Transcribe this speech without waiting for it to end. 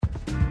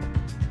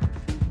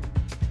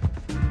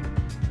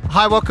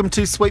Hi, welcome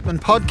to Sweetman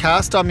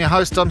Podcast. I'm your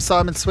host, I'm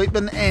Simon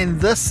Sweetman,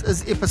 and this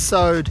is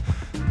episode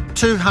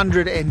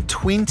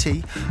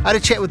 220. I had a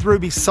chat with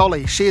Ruby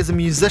Solly. She is a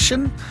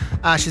musician,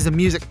 she's a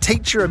music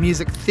teacher, a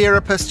music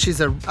therapist,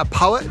 she's a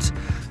poet.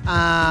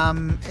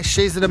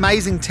 She's an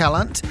amazing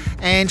talent,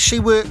 and she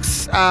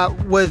works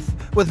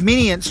with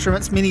many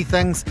instruments, many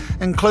things,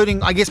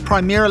 including, I guess,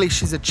 primarily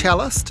she's a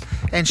cellist,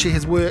 and she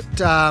has worked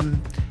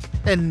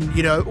in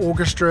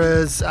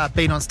orchestras,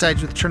 been on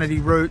stage with Trinity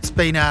Roots,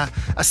 been a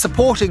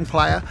supporting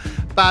player,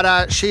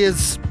 but she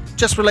has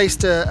just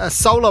released a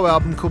solo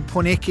album called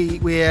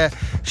Poneke, where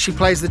she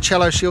plays the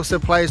cello. She also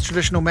plays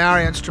traditional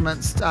Maori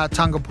instruments,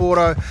 Taonga,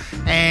 puoro,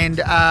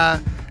 and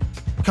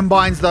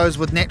combines those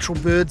with natural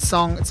bird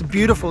song. It's a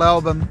beautiful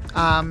album.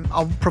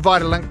 I'll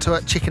provide a link to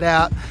it, check it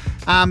out.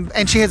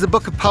 And she has a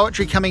book of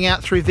poetry coming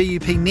out through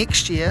VUP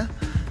next year.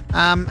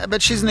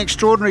 But she's an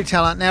extraordinary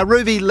talent. Now,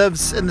 Ruby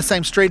lives in the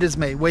same street as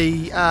me.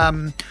 We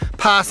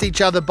pass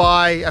each other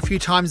by a few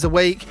times a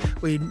week.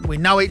 We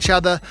know each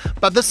other.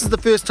 But this is the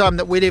first time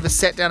that we'd ever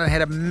sat down and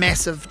had a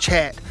massive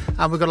chat.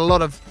 We've got a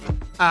lot of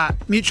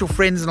mutual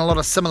friends and a lot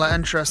of similar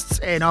interests.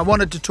 And I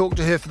wanted to talk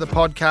to her for the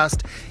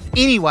podcast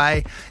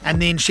anyway.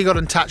 And then she got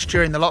in touch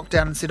during the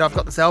lockdown and said, I've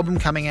got this album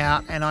coming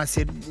out. And I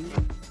said,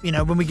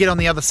 when we get on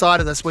the other side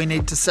of this, we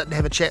need to sit and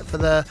have a chat for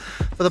the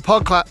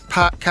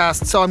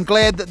podcast. So I'm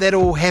glad that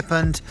all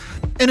happened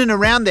in and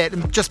around that.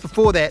 And just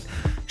before that,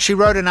 she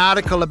wrote an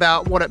article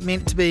about what it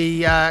meant to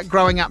be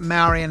growing up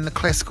Maori in the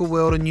classical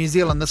world in New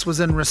Zealand. This was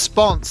in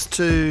response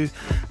to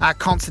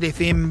Concert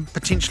FM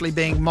potentially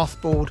being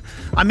mothballed.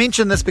 I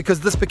mention this because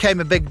this became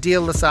a big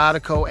deal, this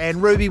article,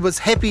 and Ruby was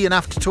happy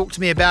enough to talk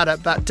to me about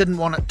it, but didn't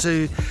want it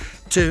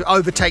to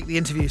overtake the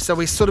interview, so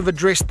we sort of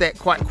addressed that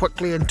quite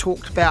quickly and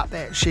talked about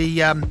that.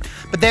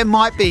 But that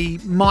might be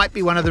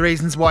one of the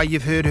reasons why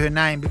you've heard her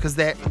name, because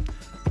that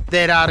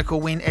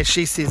article went, as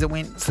she says, it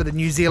went sort of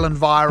New Zealand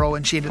viral,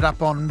 and she ended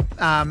up on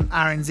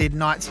RNZ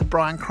Nights with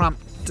Brian Crump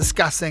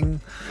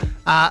discussing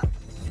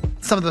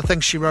some of the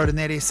things she wrote in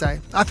that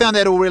essay. I found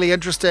that all really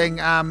interesting.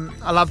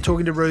 I love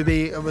talking to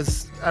Ruby. It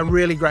was a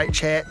really great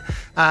chat.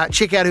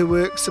 Check out her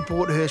work,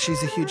 support her.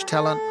 She's a huge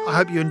talent. I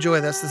hope you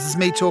enjoy this. This is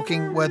me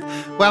talking with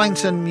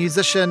Wellington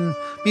musician,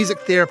 music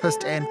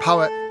therapist and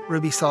poet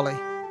Ruby Solly.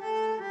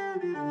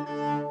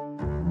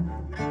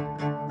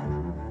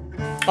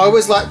 I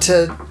always like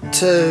to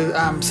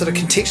sort of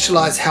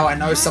contextualise how I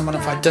know someone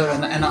if I do,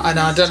 and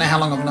I don't know how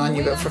long I've known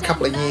you, but for a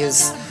couple of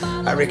years,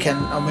 I reckon.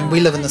 I mean, we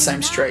live in the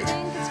same street.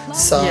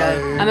 So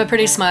yeah, I'm a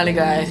pretty smiley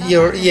guy.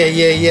 Yeah.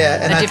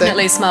 And I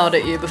definitely smiled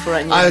at you before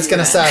I knew. I was going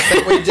to say, I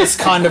think we just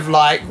kind of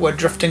were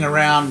drifting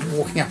around,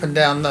 walking up and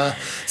down the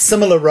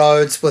similar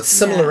roads with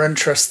similar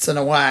interests in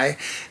a way,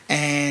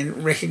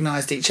 and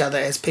recognised each other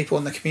as people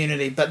in the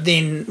community. But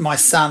then my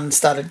son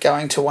started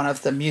going to one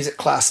of the music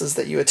classes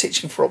that you were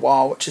teaching for a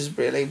while, which is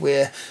really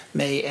where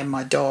me and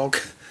my dog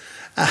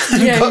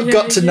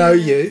got to know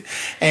you,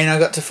 and I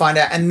got to find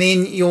out. And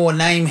then your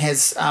name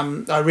has,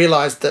 I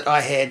realised that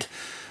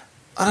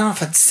I don't know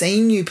if I'd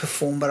seen you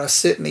perform, but I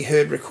certainly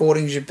heard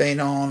recordings you've been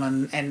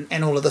on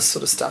and all of this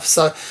sort of stuff.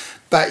 So,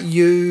 but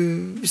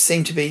you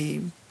seem to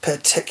be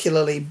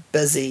particularly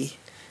busy,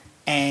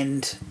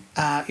 and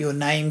your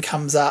name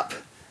comes up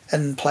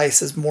in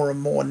places more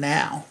and more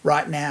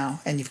right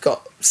now, and you've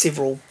got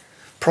several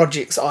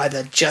projects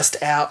either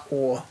just out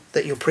or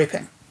that you're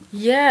prepping.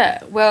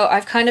 Yeah, well,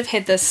 I've kind of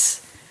had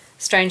this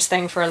strange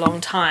thing for a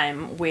long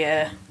time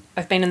where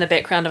I've been in the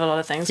background of a lot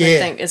of things. I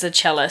think as a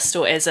cellist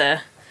or as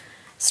a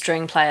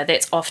string player,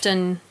 that's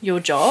often your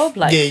job.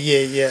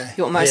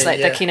 You're almost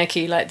the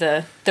kinaki, like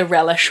the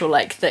relish or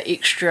like the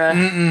extra,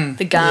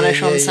 the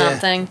garnish on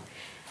something.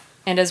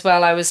 And as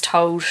well, I was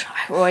told,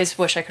 I always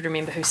wish I could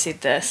remember who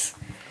said this,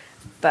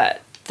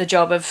 but the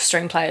job of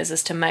string players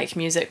is to make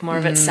music more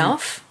of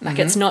itself. Like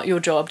it's not your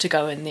job to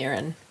go in there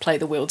and play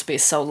the world's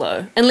best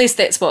solo, unless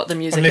that's what the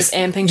music is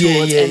amping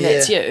towards,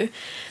 that's you.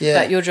 Yeah.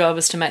 But your job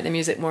is to make the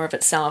music more of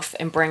itself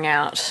and bring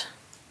out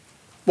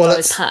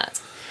those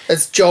parts.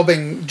 It's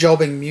jobbing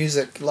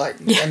music,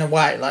 in a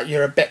way, like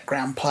you're a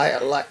background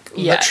player,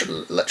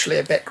 literally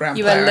a background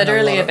player. You are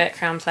literally a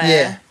background player.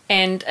 Yeah.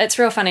 And it's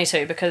real funny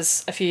too,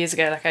 because a few years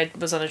ago, I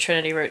was on a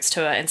Trinity Roots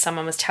tour and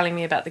someone was telling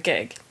me about the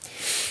gig.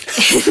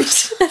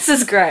 This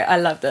is great. I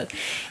loved it.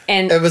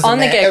 And on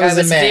the gig, I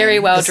was very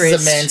well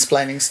dressed. This is a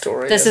mansplaining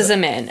story. This is a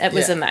man. It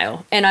was a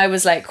male. And I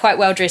was quite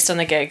well dressed on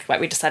the gig.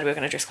 We decided we were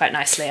going to dress quite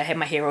nicely. I had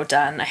my hair all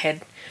done.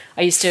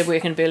 I used to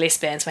work in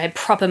burlesque band, so I had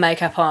proper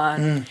makeup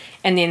on.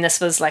 And then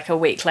this was a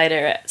week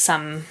later at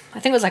I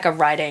think it was a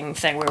writing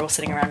thing. We were all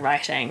sitting around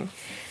writing.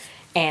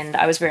 And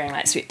I was wearing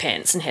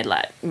sweatpants and had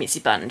messy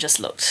bun and just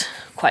looked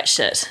quite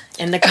shit.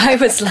 And the guy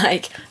was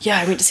like,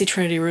 yeah, I went to see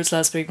Trinity Roots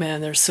last week, man,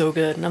 they're so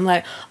good. And I'm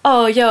like,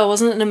 oh, yeah,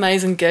 wasn't it an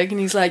amazing gig?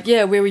 And he's like,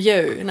 yeah, where were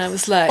you? And I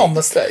was like, on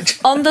the stage.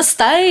 On the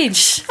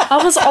stage.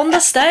 I was on the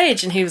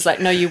stage. And he was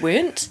like, no, you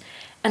weren't.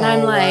 And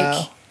I'm like,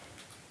 wow.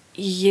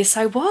 Yes,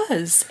 I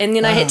was. And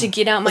then I had to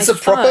get out my phone.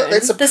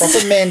 That's a proper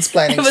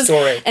mansplaining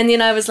story. And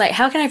then I was like,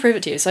 how can I prove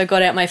it to you? So I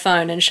got out my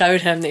phone and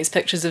showed him these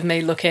pictures of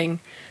me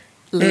looking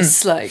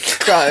less like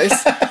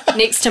gross,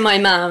 next to my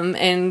mum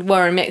and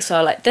Warren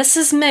Maxwell, like, this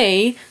is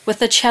me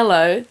with a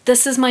cello,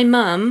 this is my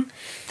mum,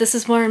 this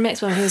is Warren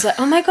Maxwell. And he was like,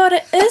 oh my God,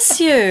 it is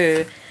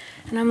you.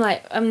 And I'm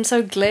like, I'm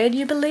so glad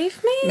you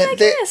believe me, I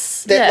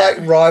guess. That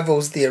like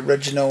rivals the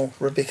original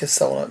Rebecca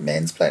Solnit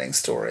mansplaining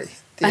story.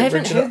 I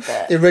haven't heard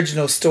that. The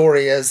original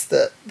story is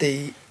that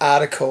the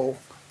article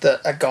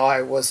that a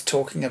guy was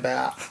talking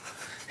about,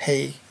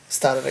 he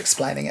started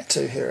explaining it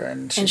to her,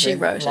 and she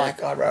wrote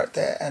like, I wrote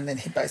that, and then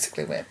he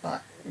basically went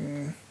like,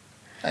 no,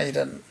 you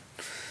didn't.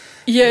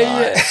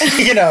 Yeah.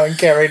 You know, and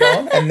carried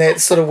on, and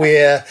that's sort of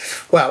where,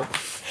 well,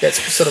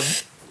 that's sort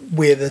of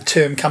where the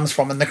term comes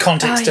from in the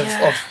context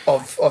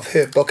of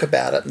her book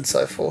about it and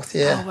so forth.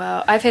 Yeah. Oh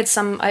wow, I've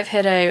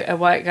had a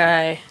white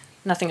guy.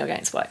 Nothing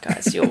against white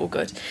guys, you're all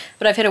good.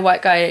 But I've had a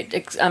white guy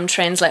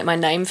translate my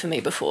name for me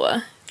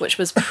before, which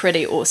was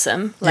pretty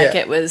awesome. Like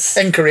it was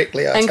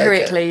incorrectly,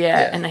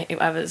 yeah. And he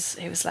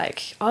was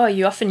like, "Oh,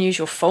 you often use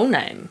your full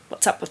name.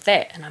 What's up with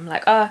that?" And I'm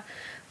like, "Oh,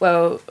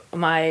 well,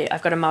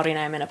 I've got a Māori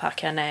name and a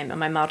Pākehā name, and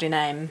my Māori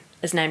name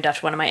is named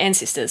after one of my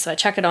ancestors, so I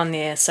chuck it on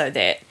there so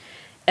that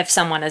if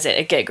someone is at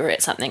a gig or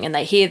at something and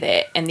they hear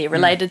that and they're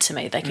related to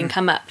me, they can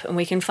come up and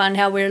we can find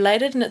how we're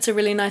related, and it's a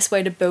really nice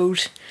way to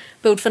build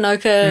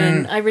whanaukā,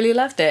 and I really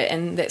love that,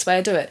 and that's why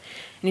I do it."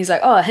 And he's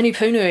like, "Oh, Hini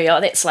Punui,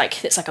 that's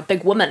like a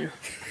big woman.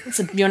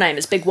 Your name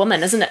is Big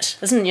Woman, isn't it?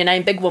 Isn't your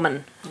name Big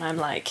Woman?" And I'm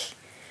like,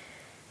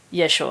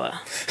 "Yeah, sure.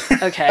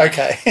 Okay.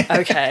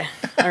 Okay.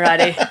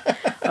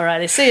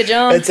 Alrighty. See you,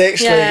 John."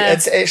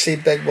 It's actually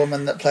Big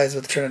Woman that plays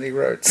with Trinity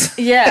Roots.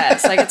 Yeah,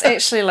 it's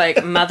actually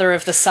like Mother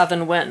of the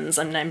Southern Winds.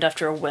 I'm named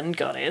after a wind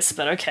goddess,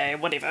 but okay,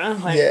 whatever.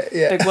 Like,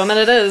 Big Woman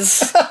it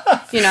is.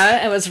 You know,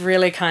 it was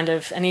really kind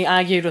of, and he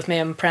argued with me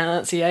on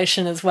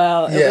pronunciation as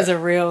well. It was a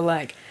real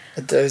like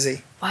a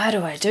doozy. Why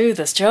do I do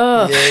this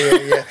job?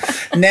 Yeah.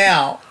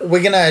 Now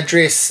we're going to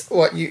address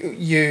what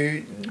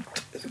you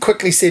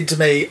quickly said to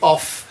me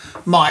off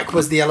mic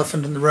was the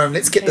elephant in the room.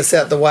 Let's get this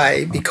out the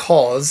way,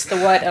 because the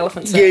white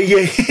elephant.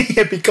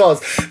 Yeah,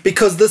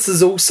 because this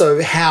is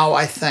also how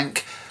I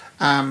think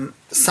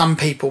some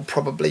people,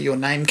 probably your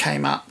name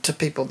came up to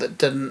people that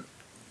didn't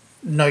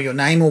know your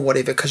name or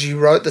whatever, because you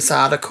wrote this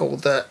article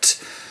that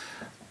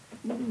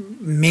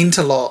meant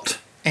a lot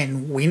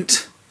and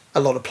went a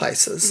lot of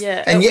places.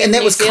 Yeah, and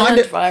that was kind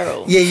of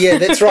viral. Yeah,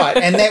 that's right.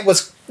 And that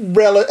was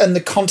in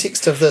the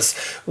context of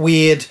this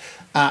weird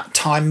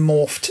time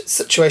morphed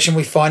situation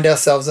we find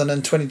ourselves in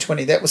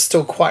 2020. That was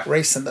still quite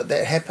recent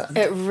that happened.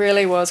 It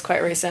really was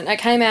quite recent. It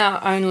came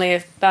out only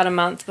about a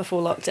month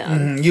before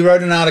lockdown. You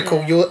wrote an article.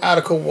 Yeah. Your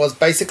article was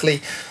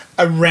basically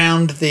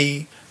around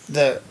the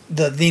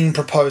then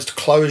proposed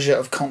closure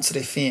of Concert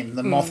FM,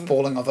 the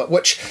mothballing of it,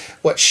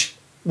 which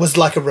was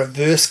like a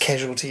reverse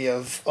casualty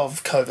of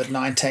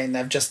COVID-19.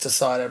 They've just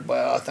decided,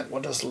 well, I think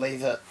we'll just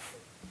leave it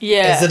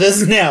as it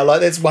is now. Like,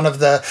 that's one of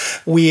the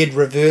weird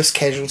reverse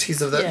casualties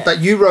of that. Yeah. But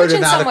you wrote which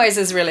an article. In some ways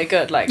is really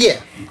good. Like,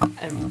 yeah.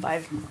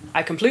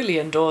 I completely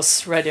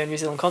endorse Radio New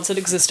Zealand Concert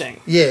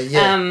existing.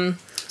 Yeah.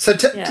 So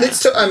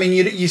let's talk. I mean,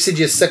 you said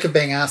you're sick of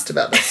being asked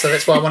about this, so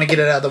that's why I want to get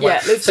it out of the way.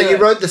 So you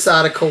wrote this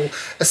article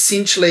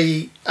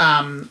essentially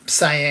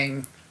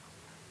saying,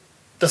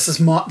 this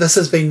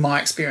has been my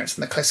experience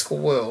in the classical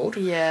world.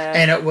 Yeah.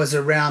 And it was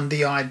around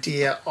the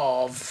idea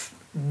of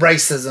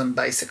racism,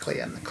 basically,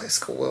 in the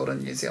classical world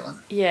in New Zealand.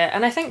 Yeah,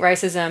 and I think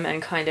racism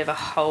in kind of a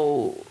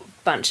whole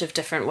bunch of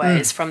different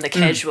ways, from the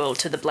casual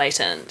to the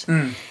blatant.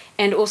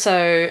 And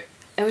also,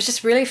 it was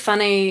just really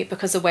funny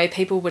because the way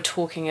people were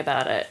talking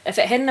about it. If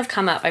it hadn't have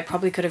come up, I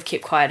probably could have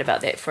kept quiet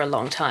about that for a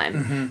long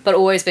time. But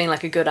always being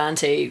like a good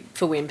auntie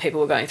for when people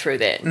were going through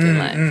that. And being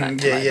like,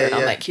 and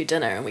I'll make you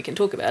dinner and we can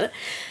talk about it.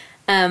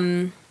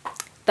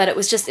 But it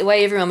was just the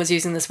way everyone was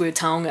using this word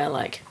Taonga,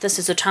 like, this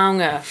is a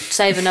Taonga,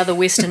 save another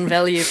Western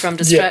value from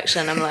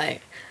destruction. I'm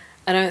like,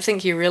 I don't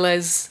think you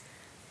realise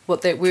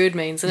what that word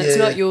means. And it's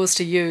not yours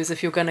to use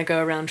if you're going to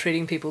go around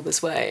treating people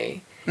this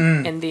way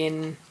and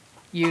then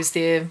use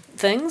their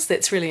things.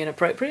 That's really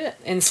inappropriate.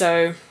 And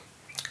so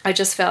I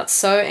just felt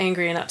so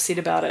angry and upset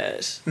about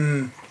it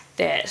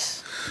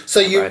that...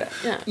 So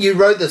you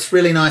wrote this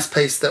really nice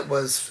piece that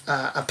was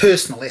a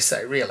personal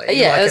essay, really.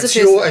 Yeah, like it was a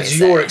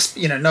personal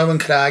essay. No one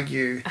could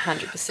argue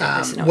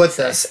 100% with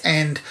this,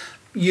 and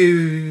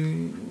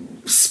you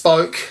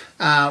spoke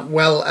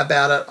well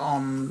about it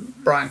on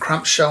Brian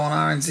Crump's show on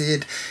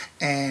RNZ,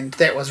 and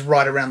that was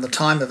right around the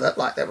time of it.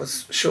 Like, that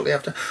was shortly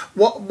after.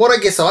 What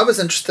I guess I was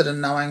interested in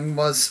knowing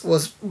was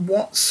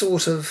what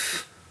sort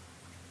of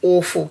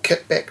awful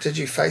kickback did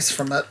you face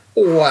from it,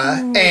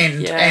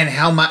 and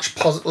how much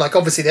positive? Like,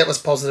 obviously that was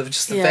positive,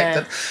 just the fact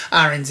that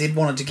RNZ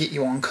wanted to get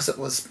you on because it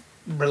was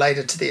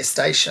related to their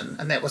station,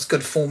 and that was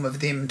good form of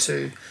them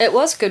to. It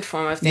was good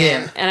form of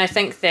them, and I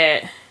think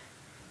that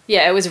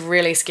it was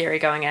really scary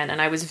going in,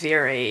 and I was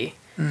very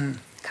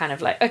kind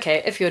of like,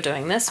 okay, if you're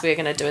doing this, we're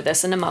going to do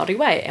this in a Māori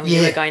way, and we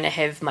were going to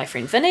have my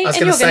friend Vinny, and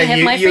you're going to have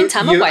my friend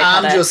Tama. You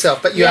armed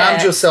yourself, but you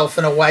armed yourself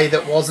in a way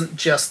that wasn't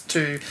just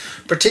to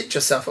protect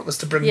yourself; it was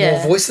to bring more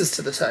voices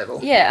to the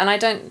table. Yeah, and I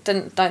don't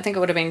think it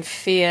would have been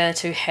fair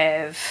to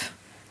have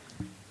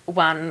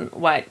one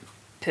white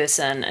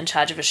person in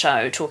charge of a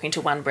show talking to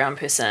one brown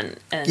person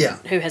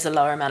who has a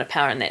lower amount of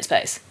power in that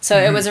space. So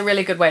it was a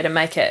really good way to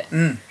make it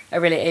a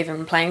really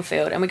even playing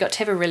field, and we got to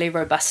have a really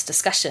robust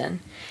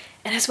discussion.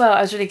 And as well, I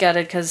was really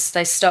gutted because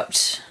they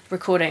stopped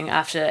recording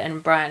after,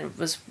 and Brian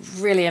was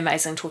really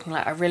amazing talking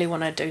like, I really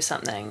want to do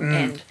something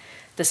and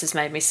this has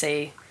made me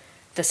see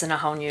this in a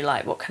whole new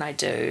light. What can I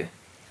do?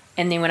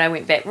 And then when I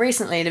went back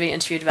recently to be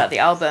interviewed about the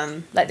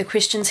album, like the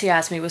questions he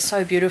asked me were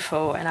so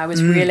beautiful, and I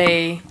was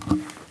really,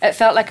 it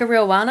felt like a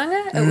real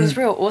wānanga. It was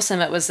real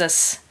awesome. It was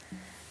this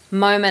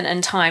moment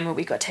in time where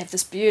we got to have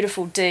this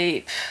beautiful,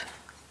 deep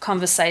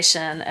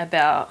conversation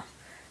about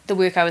the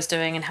work I was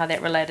doing and how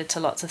that related to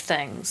lots of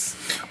things.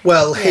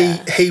 Well,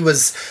 he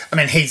was, I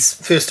mean,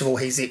 first of all,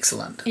 he's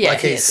excellent. Yeah,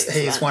 like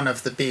he's one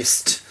of the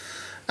best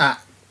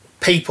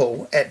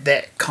people at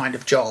that kind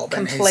of job.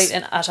 Complete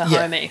and utter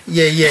homie.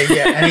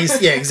 Yeah. And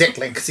he's,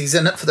 exactly, because he's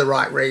in it for the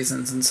right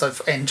reasons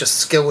and just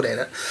skilled at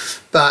it.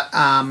 But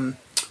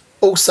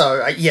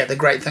also, the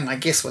great thing, I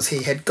guess, was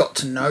he had got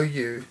to know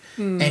you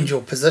and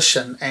your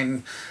position,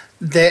 and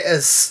that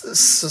is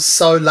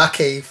so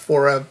lucky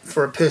for a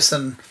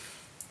person,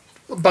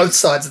 both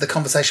sides of the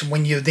conversation,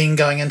 when you're then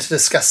going in to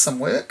discuss some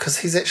work, because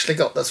he's actually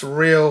got this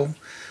real,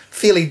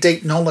 fairly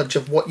deep knowledge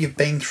of what you've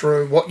been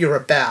through, what you're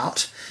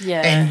about,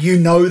 and you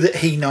know that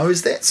he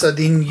knows that, so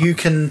then you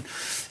can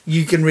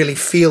really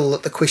feel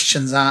that the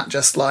questions aren't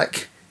just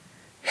like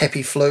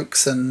happy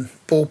flukes and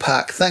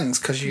ballpark things,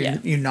 because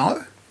you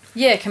know.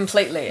 Yeah,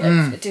 completely.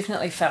 It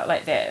definitely felt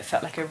like that. It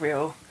felt like a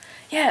real...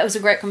 Yeah, it was a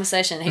great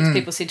conversation. Heaps of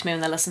people said to me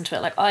when they listened to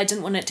it, like, I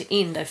didn't want it to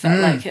end. I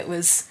felt like it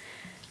was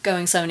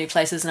going so many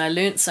places and I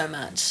learnt so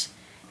much.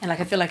 And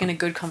like I feel like in a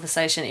good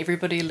conversation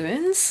everybody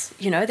learns,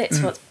 that's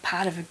what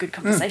part of a good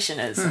conversation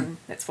is, and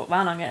that's what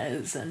wānanga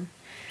is. And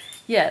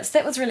so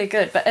that was really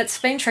good, but it's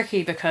been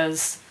tricky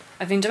because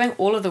I've been doing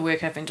all of the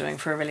work I've been doing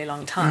for a really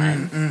long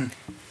time,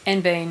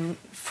 and been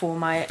for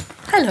my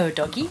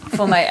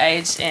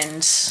age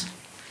and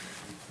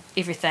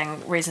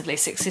everything reasonably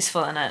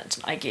successful in it,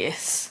 I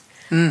guess.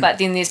 But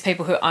then there's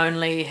people who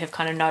only have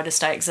kind of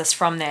noticed I exist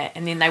from that,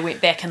 and then they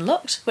went back and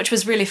looked, which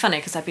was really funny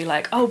because I'd be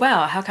like, oh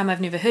wow, how come I've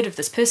never heard of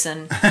this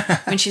person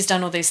when she's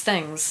done all these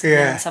things?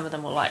 Yeah. And some of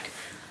them were like,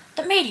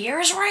 the media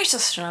is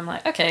racist, and I'm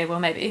like, okay, well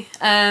maybe.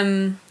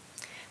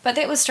 But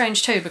that was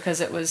strange too,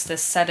 because it was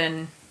this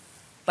sudden,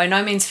 by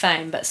no means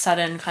fame, but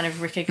sudden kind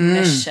of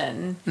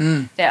recognition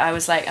that I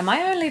was like, am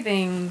I only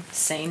being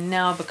seen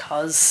now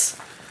because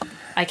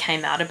I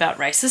came out about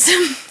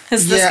racism?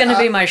 Is this going to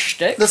be my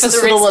shtick? This is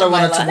sort of what I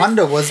wanted to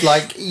wonder, was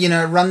like,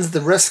 it runs the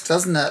risk,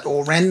 doesn't it,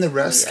 or ran the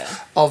risk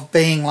of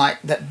being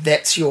like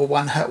that's your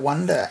one-hit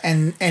wonder,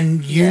 and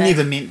you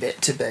never meant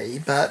that to be,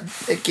 but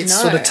it gets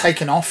sort of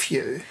taken off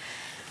you.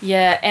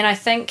 Yeah, and I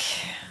think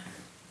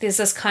there's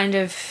this kind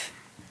of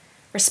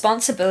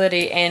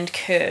responsibility and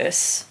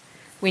curse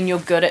when you're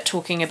good at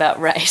talking about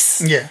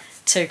race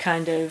to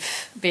kind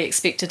of be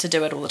expected to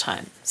do it all the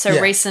time.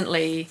 So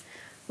recently,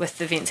 with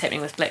the events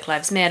happening with Black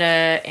Lives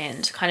Matter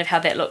and kind of how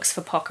that looks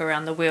for POC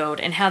around the world,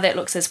 and how that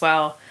looks as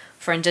well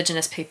for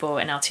Indigenous people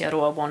in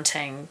Aotearoa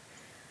wanting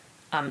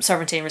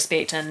sovereignty and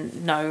respect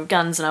and no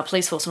guns in our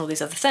police force and all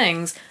these other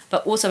things,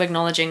 but also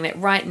acknowledging that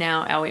right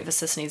now our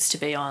emphasis needs to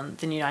be on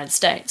the United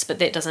States, but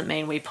that doesn't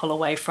mean we pull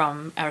away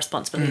from our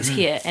responsibilities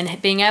here,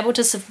 and being able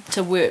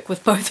to work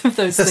with both of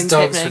those things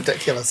happening. This dog's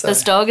ridiculous.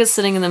 This dog is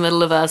sitting in the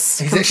middle of us,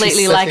 he's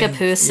completely like a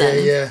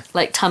person,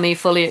 like tummy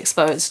fully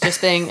exposed, just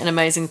being an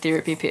amazing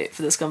therapy pet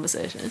for this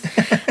conversation.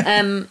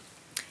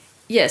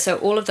 So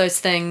all of those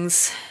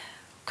things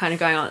kind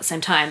of going on at the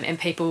same time, and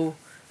people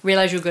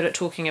realise you're good at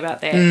talking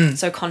about that,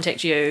 so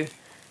contact you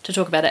to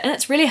talk about it. And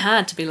it's really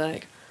hard to be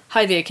like,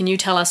 hi there, can you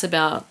tell us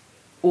about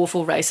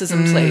awful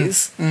racism,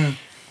 please?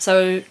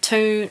 So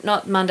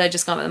not Monday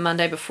just gone, but the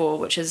Monday before,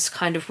 which is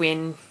kind of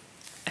when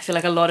I feel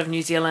like a lot of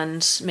New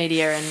Zealand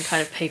media and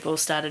kind of people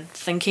started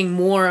thinking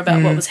more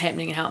about what was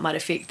happening and how it might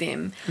affect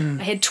them.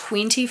 I had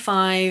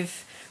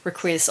 25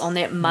 requests on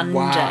that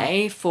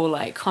Monday for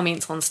like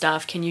comments on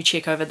stuff. Can you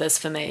check over this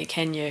for me?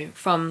 Can you,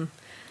 from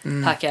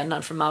Pākehā,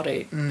 none from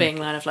Māori, being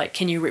line of like,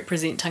 can you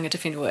represent tangata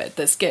whenua at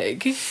this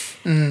gig?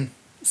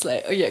 It's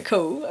like, oh yeah,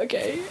 cool,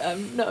 okay,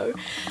 no.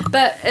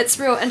 But it's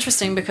real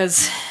interesting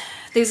because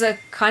these are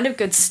kind of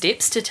good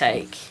steps to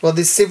take. Well,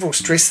 there's several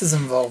stresses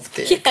involved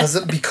there,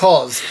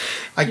 because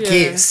I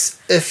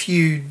guess if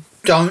you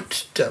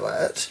don't do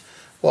it,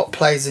 what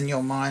plays in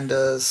your mind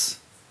is,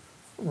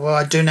 well,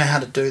 I do know how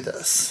to do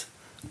this.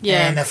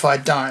 Yeah. And if I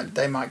don't,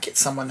 they might get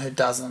someone who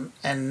doesn't,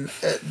 and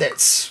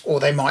or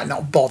they might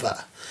not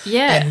bother.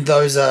 Yeah. And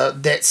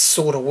that's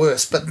sort of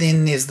worse. But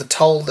then there's the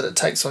toll that it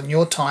takes on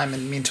your time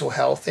and mental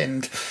health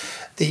and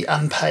the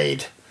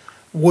unpaid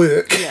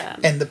work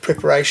and the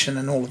preparation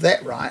and all of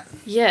that, right?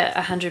 Yeah,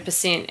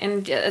 100%.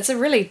 And it's a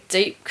really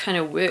deep kind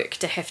of work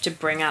to have to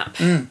bring up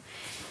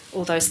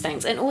all those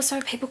things. And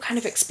also people kind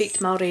of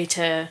expect Māori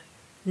to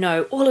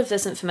know all of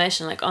this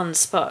information like on the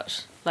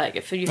spot. Like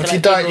if you feel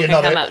like people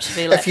can come up to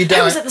be like,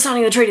 how was it the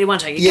signing of the treaty one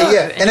time?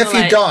 And if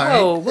you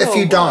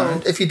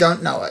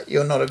don't know it,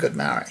 you're not a good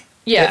Maori.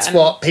 Yeah, that's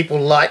what people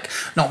like.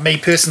 Not me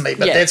personally,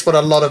 but that's what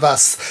a lot of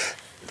us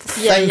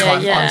think.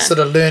 I'm sort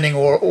of learning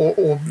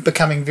or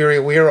becoming very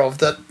aware of,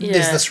 that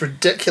there's this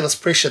ridiculous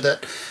pressure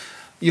that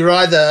you're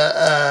either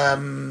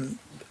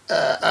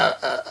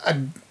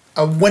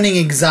a winning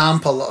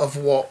example of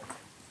what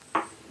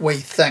we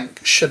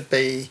think should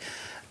be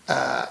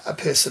a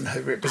person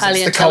who represents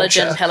highly the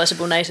culture, intelligent,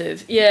 palatable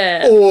native,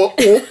 or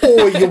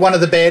you're one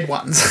of the bad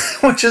ones,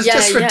 which is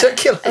just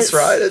ridiculous,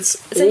 right? It's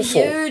awful. A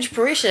huge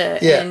pressure,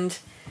 and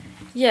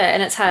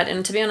it's hard.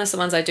 And to be honest, the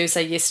ones I do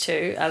say yes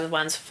to are the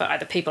ones for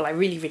either people I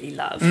really, really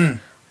love,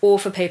 or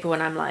for people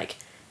when I'm like,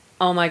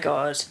 oh my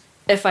god,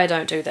 if I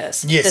don't do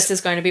this, this is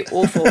going to be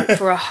awful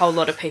for a whole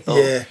lot of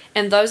people. Yeah.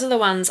 And those are the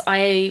ones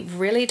I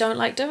really don't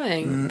like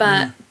doing.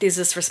 But there's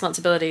this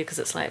responsibility, because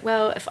it's like,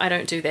 well, if I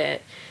don't do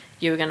that,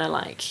 you're going to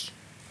like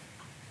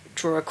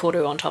draw a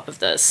koru on top of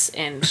this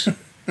and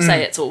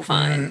say it's all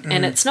fine.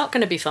 And it's not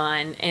going to be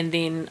fine. And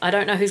then I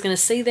don't know who's going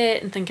to see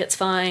that and think it's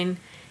fine.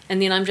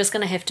 And then I'm just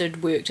going to have to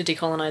work to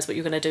decolonise what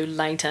you're going to do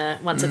later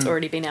once it's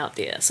already been out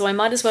there. So I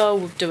might as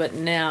well do it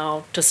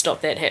now to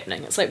stop that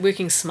happening. It's like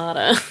working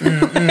smarter.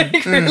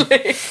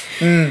 Really.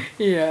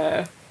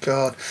 Yeah.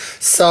 God.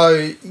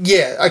 So,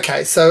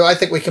 okay. So I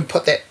think we can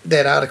put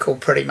that article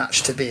pretty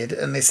much to bed,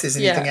 unless there's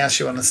anything else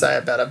you want to say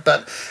about it.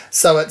 But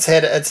so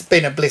it's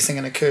been a blessing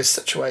and a curse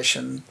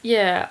situation.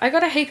 Yeah. I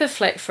got a heap of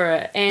flack for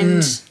it.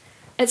 And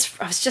I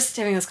was just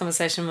having this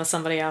conversation with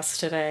somebody else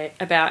today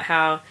about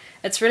how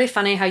it's really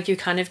funny how you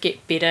kind of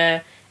get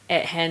better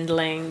at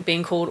handling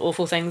being called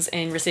awful things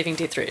and receiving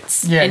death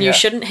threats. Yeah, and you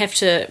shouldn't have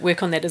to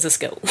work on that as a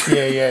skill.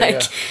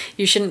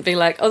 You shouldn't be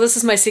like, oh, this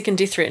is my second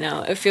death threat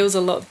now. It feels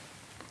a lot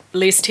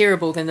less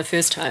terrible than the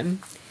first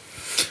time.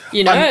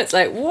 It's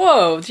like,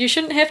 whoa, you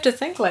shouldn't have to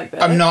think like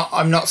that.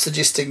 I'm not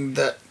suggesting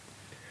that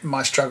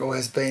my struggle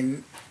has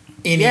been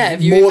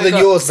any more than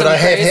yours, but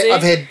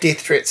I've had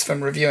death threats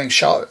from reviewing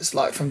shows,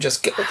 like from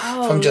just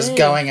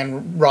going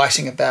and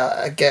writing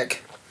about a gig.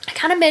 I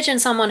can't imagine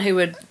someone who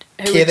would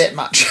care that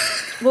much.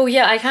 Well,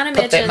 yeah, I can't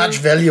imagine put that much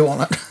value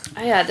on it.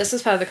 Oh, yeah, this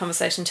was part of the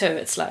conversation too.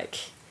 It's like,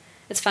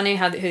 it's funny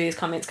who these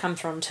comments come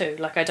from too.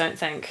 Like, I don't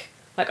think,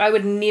 like, I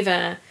would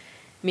never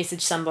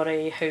message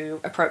somebody who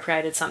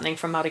appropriated something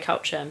from Māori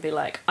culture and be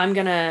like, I'm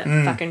gonna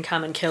fucking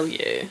come and kill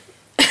you.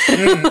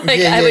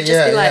 I would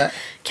just be like,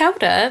 kia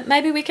ora,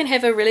 maybe we can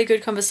have a really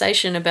good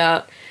conversation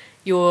about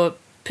your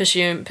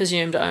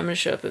presumed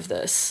ownership of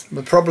this.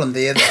 The problem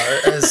there, though,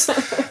 is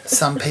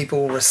some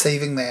people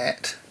receiving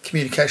that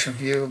communication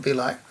from you will be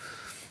like,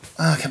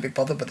 oh, I can't be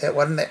bothered with that.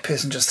 Why didn't that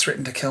person just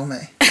threaten to kill me?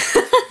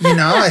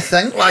 I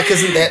think, like,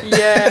 isn't that...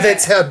 Yeah.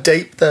 That's how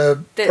deep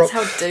the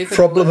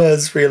problem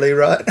is, really,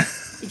 right?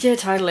 Yeah,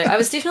 totally. I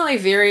was definitely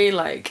very,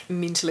 like,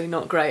 mentally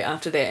not great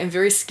after that, and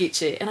very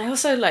sketchy. And I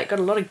also, like, got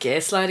a lot of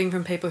gaslighting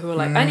from people who were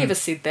like, I never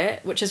said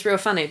that, which is real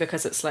funny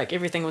because it's like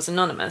everything was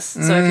anonymous.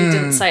 So if you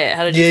didn't say it,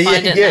 how did you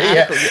find it in the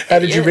article? How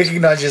did you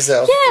recognise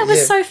yourself? Yeah, it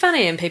was so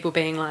funny. And people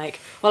being like,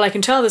 well, I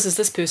can tell this is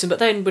this person, but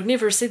they would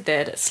never have said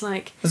that. It's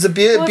like... It was a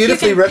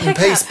beautifully written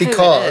piece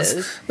because...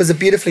 It was a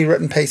beautifully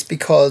written piece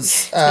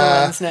because...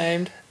 no one's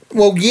named.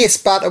 Well, yes,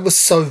 but it was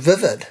so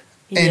vivid.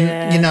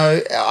 And,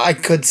 I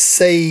could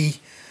see...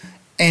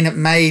 And it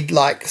made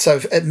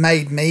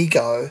me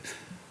go,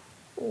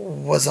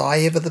 was I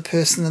ever the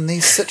person in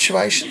these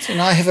situations?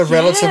 And I have a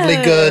relatively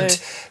good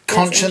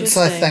conscience,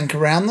 I think,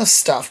 around this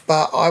stuff.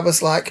 But I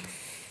was like,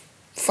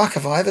 fuck,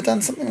 have I ever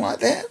done something like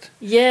that?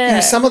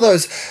 Yeah. Some of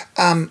those,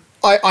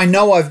 I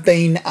know I've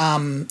been,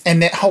 and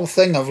that whole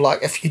thing of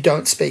like, if you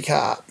don't speak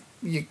up,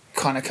 you're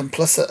kind of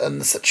complicit in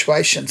the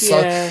situation.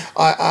 So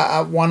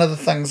I one of the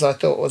things I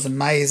thought was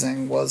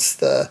amazing was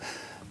the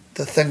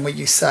thing where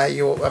you say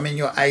you're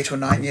 8 or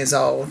 9 years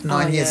old,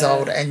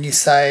 and you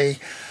say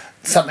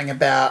something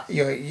about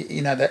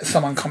that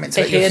someone comments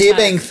about your hair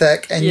being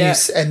thick, and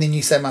and then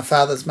you say my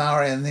father's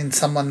Maori, and then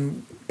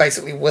someone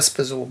basically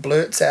whispers or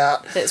blurts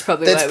out that's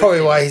probably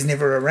why he's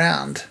never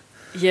around.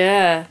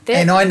 Yeah,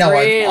 and I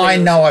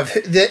know I've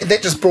heard, that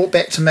just brought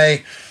back to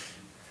me.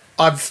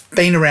 I've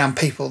been around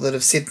people that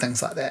have said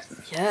things like that.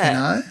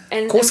 Yeah,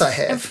 and of course I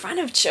have in front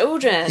of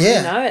children.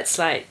 Yeah, it's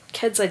like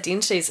kids'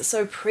 identities are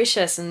so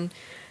precious and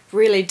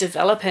really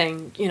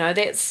developing,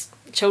 that's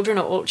children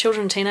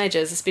and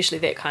teenagers, especially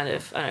that kind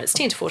of, I don't know, it's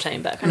 10 to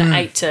 14, but kind of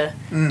 8 to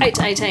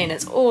 18,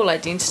 it's all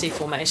identity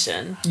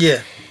formation.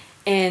 Yeah.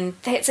 And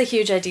that's a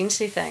huge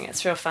identity thing.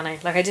 It's real funny.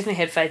 Like, I definitely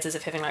had phases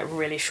of having, like,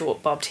 really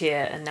short bobbed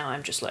hair, and now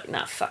I'm just like,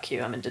 nah, fuck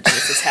you, I'm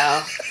Indigenous as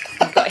hell.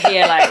 I've got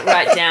hair, like,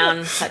 right down,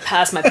 like,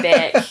 past my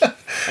back, and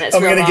it's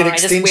real long. I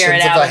just wear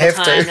it out all the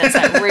time, and it's,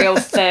 like, real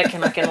thick,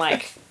 and I can,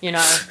 like, I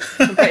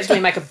can practically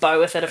make a bow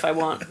with it if I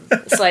want.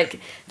 It's, like,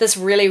 this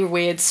really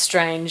weird,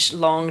 strange,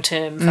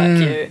 long-term fuck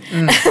you.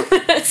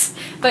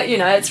 But,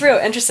 it's real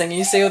interesting.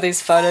 You see all these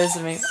photos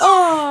of me.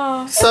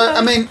 Oh. So,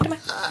 I mean,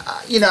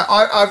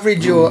 I've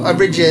read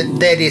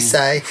that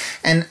essay,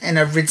 and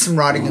I've read some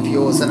writing of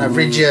yours, and I've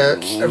read your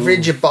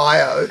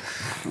bio.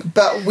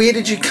 But where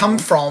did you come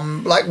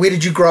from? Like, where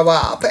did you grow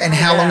up, and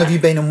how long have you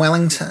been in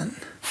Wellington?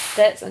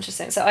 That's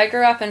interesting. So I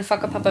grew up in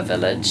Whakapapa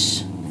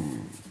village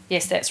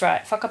Yes, that's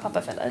right.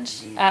 Whakapapa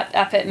village.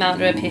 Up at Mount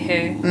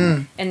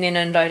Ruapehu. And then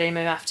in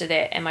Dodemu after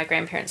that. And my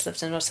grandparents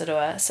lived in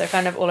Rotorua. So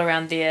kind of all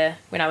around there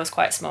when I was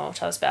quite small,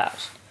 till I was about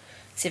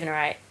 7 or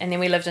 8. And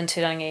then we lived in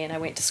Turangi and I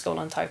went to school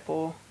in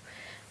Taupo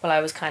while I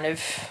was kind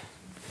of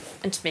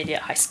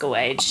intermediate high school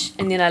age.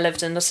 And then I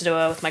lived in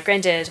Rotorua with my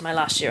granddad my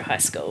last year of high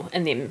school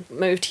and then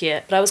moved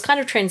here. But I was kind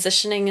of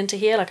transitioning into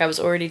here. Like I was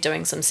already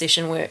doing some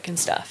session work and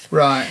stuff.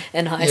 Right.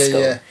 In high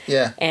school.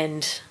 Yeah.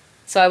 And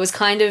so I was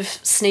kind of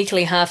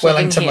sneakily half living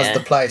Wellington here. was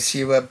the place.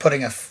 You were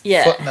putting a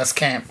foot in this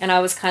camp. And I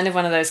was kind of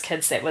one of those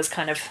kids that was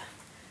kind of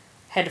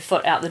had a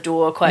foot out the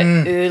door quite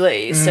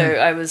early.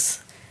 So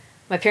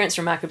my parents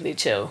were remarkably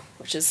chill,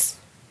 which is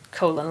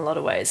cool in a lot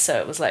of ways. So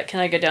it was like, can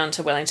I go down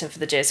to Wellington for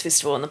the jazz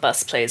festival on the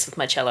bus, please, with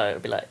my cello?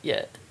 I'd be like,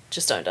 yeah,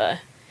 just don't die.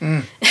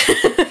 Wow.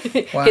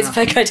 Here's a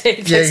fake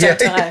ID, please don't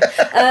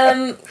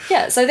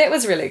die. So that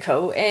was really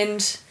cool.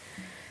 And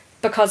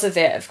because of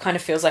that, it kind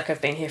of feels like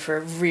I've been here for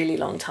a really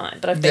long time.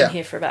 But I've been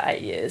here for about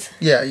 8 years.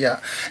 Yeah.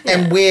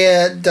 And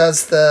where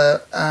does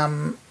the,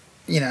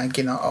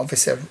 again,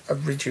 obviously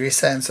I've read your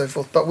essay and so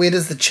forth, but where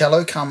does the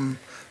cello come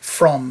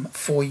from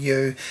for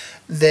you?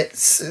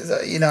 That's,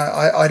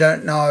 I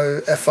don't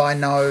know if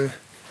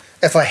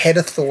I had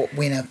a thought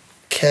when a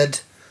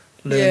kid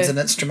learns an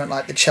instrument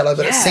like the cello,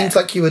 but it seems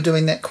like you were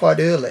doing that quite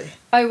early.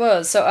 I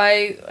was. So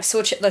I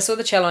saw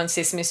the cello on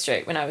Sesame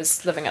Street when I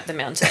was living up the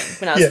mountain,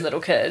 when I was a little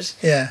kid.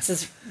 Yeah. This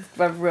is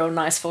a real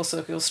nice full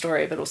circle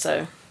story, but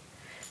also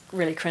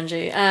really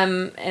cringy.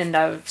 And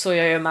I saw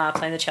Yo-Yo Ma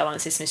playing the cello on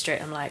Sesame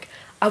Street. I'm like,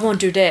 I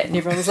want to do that. And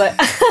everyone was like,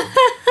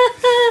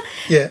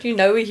 do you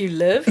know where you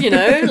live?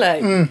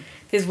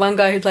 There's one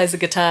guy who plays the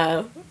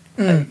guitar,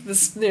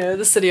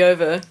 the city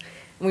over.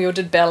 And we all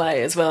did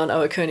ballet as well in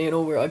Owakuni and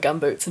all wore our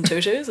gumboots and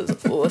tutus. It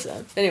was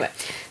awesome. Anyway,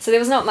 so there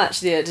was not much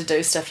there to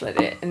do stuff like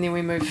that. And then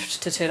we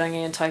moved to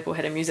Turangi and Taupo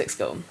had a music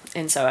school.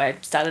 And so I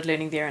started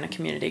learning there in a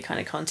community kind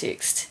of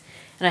context.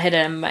 And I had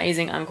an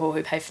amazing uncle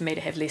who paid for me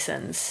to have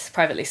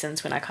private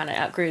lessons, when I kind of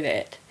outgrew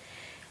that.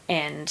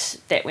 And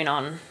that went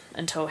on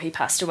until he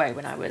passed away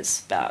when I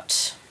was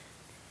about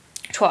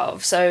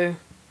 12. So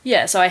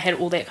I had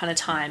all that kind of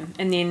time.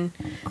 And then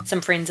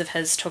some friends of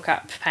his took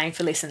up paying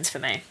for lessons for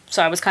me.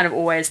 So I was kind of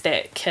always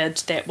that kid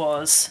that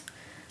was,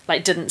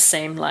 didn't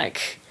seem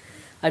like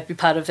I'd be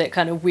part of that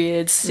kind of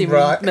weird,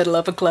 middle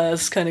upper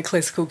class kind of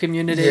classical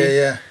community.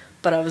 Yeah.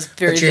 But I was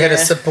very But you had a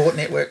support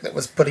network that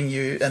was putting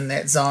you in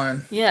that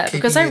zone. Yeah,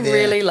 because I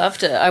really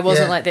loved it. I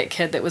wasn't like that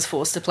kid that was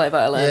forced to play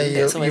violin.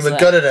 Yeah, you were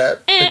good at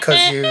it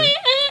because you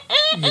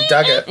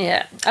dug it.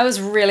 Yeah, I was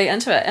really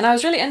into it. And I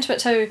was really into it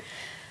too,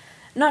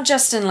 not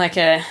just in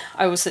I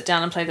will sit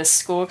down and play this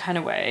score kind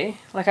of way.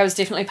 I was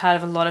definitely part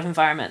of a lot of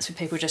environments where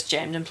people just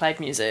jammed and played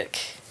music.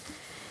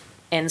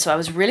 And so I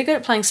was really good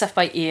at playing stuff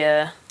by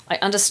ear. I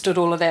understood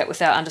all of that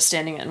without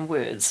understanding it in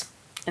words.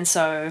 And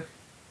so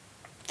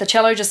the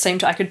cello just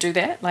seemed I could do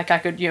that. I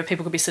could,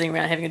 people could be sitting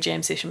around having a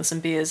jam session with some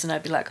beers and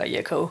I'd be like, oh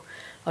yeah, cool.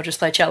 I'll just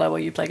play cello while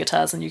you play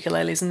guitars and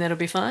ukuleles and that'll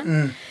be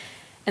fine.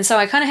 And so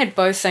I kind of had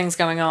both things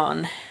going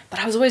on, but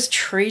I was always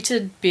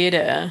treated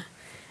better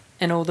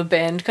in all the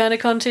band kind of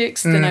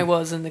context than I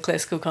was in the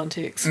classical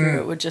context, where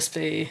it would just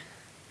be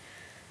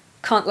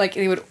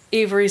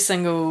every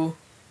single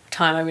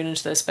time I went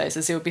into those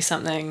spaces there would be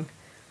something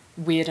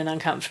weird and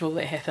uncomfortable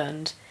that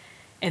happened,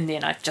 and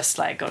then I just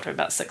got to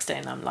about 16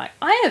 and I'm like,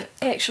 I have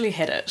actually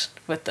had it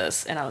with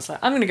this, and I was like,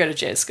 I'm going to go to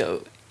jazz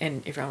school,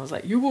 and everyone was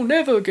like, you will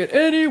never get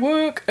any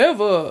work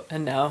ever,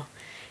 and now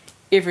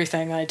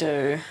everything I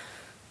do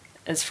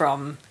is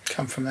come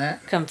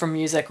from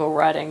music or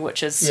writing,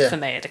 which is for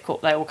me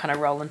they all kind of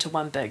roll into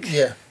one big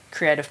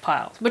creative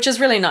pile, which is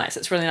really nice.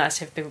 It's really nice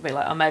to have people be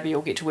like, oh, maybe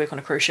you'll get to work on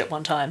a cruise ship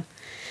one time,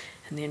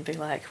 and then be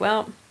like,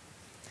 well,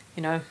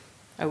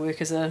 I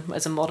work as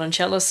a modern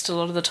cellist a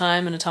lot of the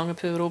time and a Taonga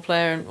puoro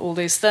player and all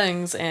these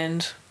things,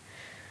 and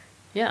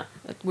it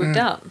worked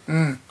out.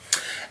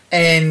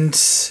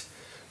 And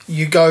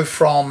you go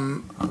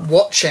from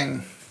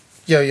watching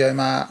Yo-Yo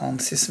Ma on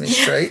Sesame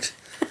Street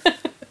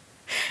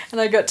and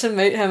I got to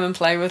meet him and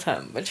play with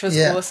him, which was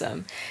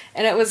awesome.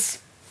 And it was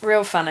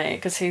real funny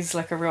because he's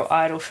a real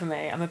idol for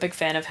me. I'm a big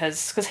fan of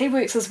his because he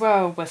works as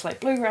well with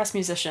bluegrass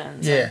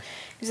musicians and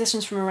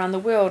musicians from around the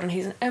world, and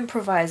he's an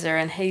improviser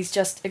and he's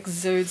just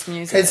exudes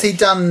music. Has he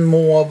done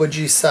more, would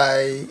you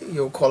say,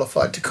 you're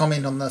qualified to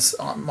comment on this,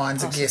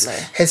 mine's Possibly. A guess,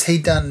 has he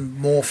done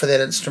more for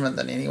that instrument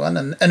than anyone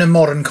in a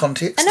modern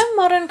context? In a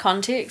modern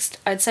context,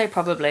 I'd say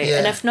probably.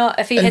 And if not,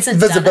 if he hasn't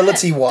done it...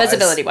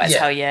 Visibility-wise,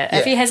 hell yeah.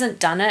 If he hasn't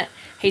done it,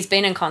 he's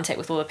been in contact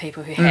with all the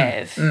people who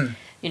have.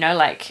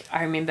 I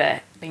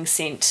remember being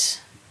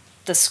sent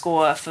the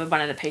score for one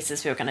of the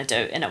pieces we were going to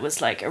do, and it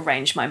was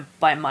arranged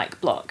by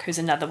Mike Block, who's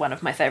another one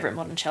of my favourite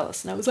modern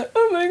cellists, and I was like,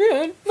 oh my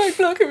god, Mike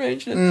Block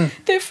arranged it.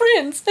 They're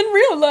friends in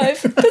real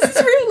life. This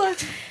is real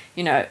life.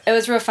 It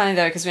was real funny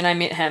though, because when I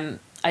met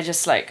him, I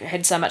just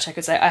had so much I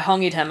could say. I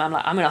hongied him. I'm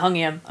like, I'm going to hongi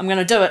him. I'm going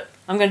to do it.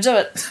 I'm going to do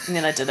it. And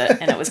then I did it,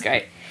 and it was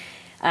great.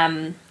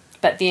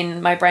 But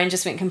then my brain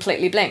just went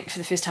completely blank for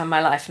the first time in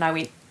my life, and I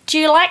went, do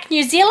you like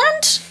New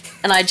Zealand?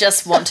 and I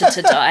just wanted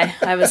to die.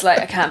 I was like,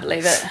 I can't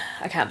believe it.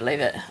 I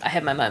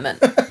had my moment.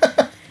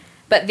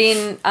 But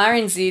then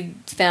RNZ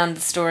found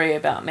the story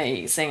about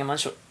me seeing him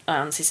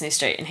on Sesame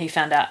Street, and he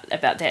found out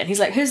about that, and he's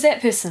like, who's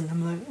that person?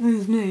 I'm like,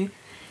 who's me?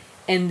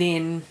 And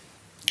then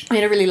we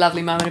had a really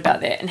lovely moment about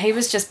that, and he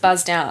was just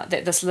buzzed out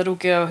that this little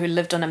girl who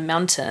lived on a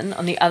mountain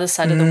on the other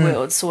side of the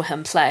world saw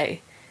him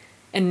play,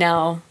 and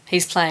now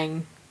he's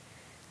playing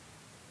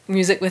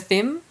music with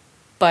them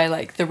by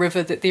like the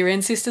river that their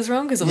ancestors were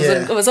on, because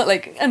it was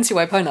like in Te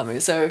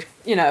Waipounamu, so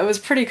it was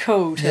pretty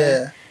cool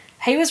to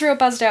he was real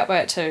buzzed out by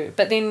it too.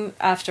 But then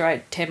after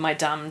I had my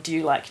dumb do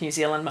you like New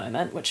Zealand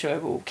moment, which I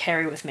will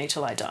carry with me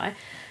till I die,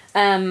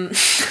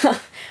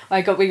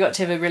 we got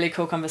to have a really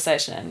cool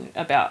conversation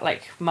about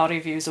like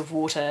Māori views of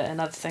water and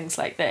other things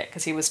like that,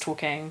 because he was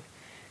talking,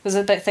 there's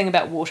a big thing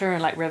about water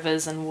and like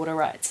rivers and water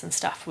rights and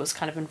stuff was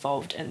kind of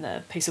involved in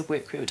the piece of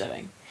work we were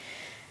doing.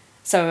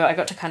 So I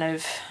got to kind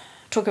of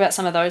talk about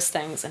some of those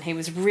things, and he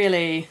was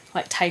really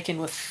like taken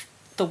with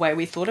the way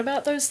we thought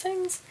about those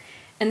things,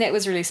 and that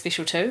was really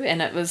special too.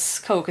 And it was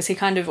cool because he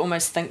kind of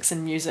almost thinks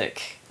in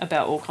music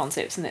about all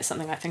concepts, and that's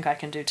something I think I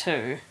can do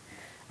too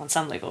on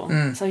some level.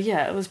 So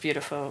yeah, it was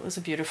beautiful. It was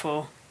a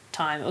beautiful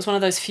time. It was one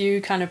of those few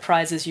kind of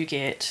prizes you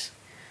get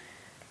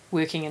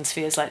working in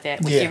spheres like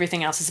that when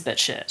everything else is a bit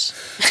shit.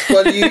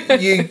 Well,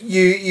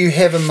 you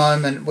have a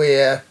moment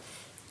where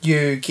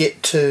you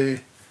get to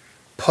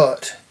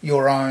put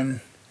your own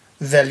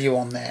value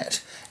on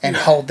that and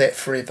hold that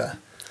forever.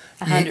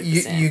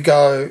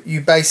 100%.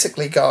 You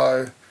basically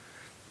go,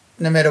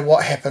 no matter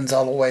what happens,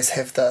 I'll always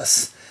have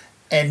this,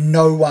 and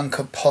no one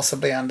could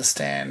possibly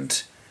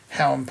understand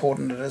how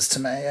important it is to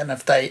me. And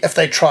if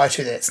they try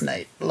to, that's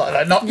neat.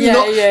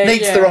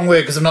 Neat's the wrong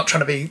word, because I'm not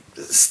trying to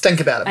stink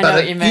about it. I know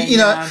what you mean.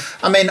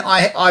 I mean,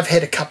 I've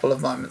had a couple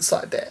of moments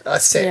like that. I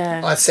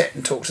sat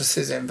and talked to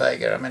Suzanne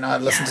Vega. I mean, I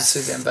listened to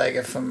Suzanne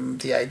Vega from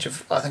the age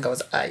of, I think I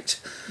was 8.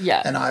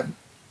 Yeah. And I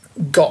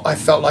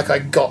felt like I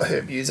got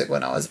her music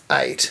when I was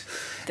 8.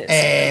 That's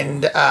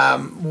so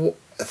cool.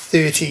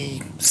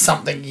 30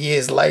 something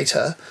years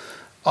later,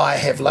 I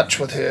have lunch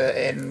with her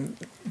and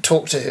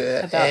talk to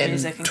her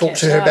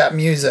about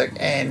music,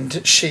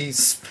 and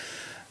she's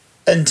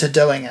into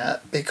doing it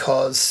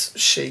because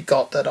she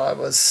got that I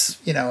was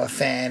a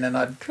fan, and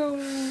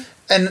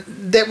and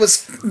that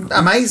was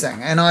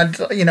amazing. And I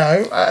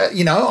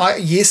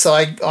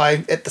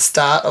at the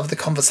start of the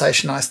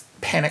conversation I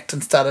panicked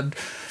and started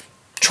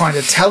trying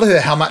to tell her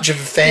how much of a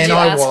fan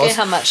I was. Did you ask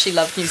her how much she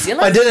loved New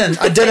Zealand? I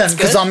didn't,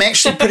 because I'm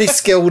actually pretty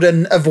skilled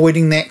in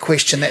avoiding that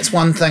question. That's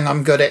one thing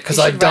I'm good at, because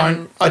I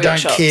don't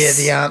care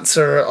the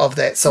answer of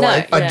that. So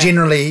I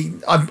generally,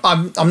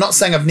 I'm not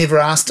saying I've never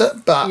asked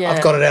it, but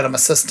I've got it out of my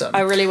system.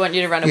 I really want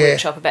you to run a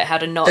workshop about how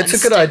to not That's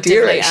a good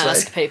idea, actually.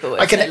 ask people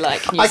if they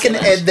like New Zealand. I can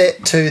add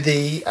that to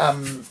the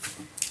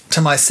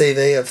to my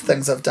CV of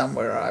things I've done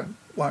where I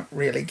won't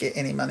really get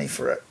any money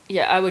for it.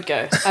 Yeah, I would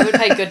go. I would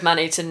pay good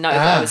money to know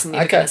that I was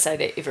never going to say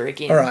that ever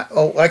again. All right.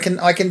 Well, I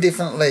can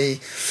definitely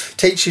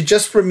teach you.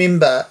 Just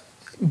remember,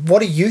 what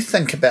do you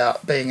think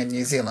about being in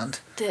New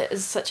Zealand? That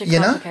is such a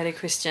complicated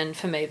question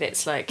for me.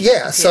 That's like a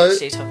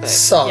PhD topic.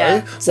 So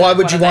why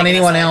would you want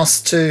anyone else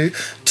to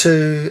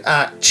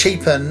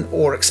cheapen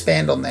or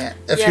expand on that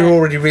if you're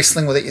already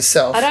wrestling with it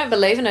yourself? I don't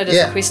believe in it as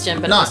a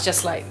question, but it was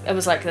just like, it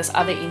was like this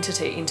other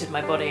entity entered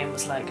my body and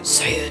was like,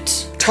 say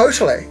it.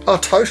 Totally. Oh,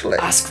 totally.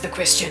 Ask the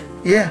question.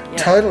 Yeah,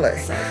 totally.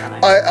 So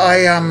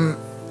funny.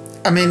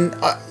 I mean,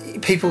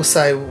 people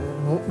say,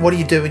 what do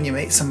you do when you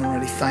meet someone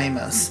really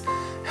famous?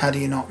 How do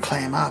you not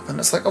clam up? And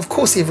it's like, of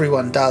course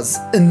everyone does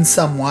in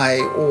some way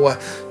or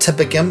to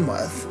begin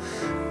with.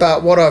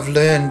 But what I've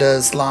learned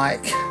is,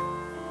 like,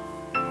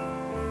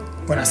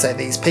 when I say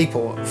these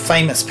people,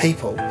 famous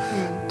people,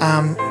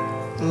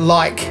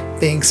 like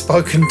being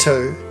spoken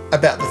to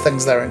about the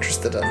things they're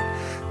interested in.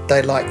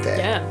 They like that.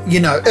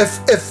 Yeah.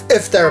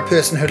 If they're a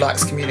person who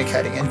likes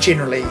communicating, and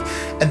generally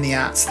in the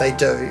arts they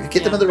do, you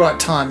get them at the right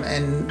time,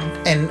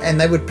 and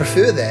they would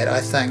prefer that,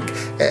 I think,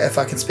 if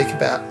I can speak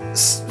about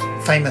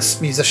famous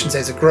musicians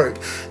as a group,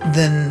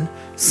 than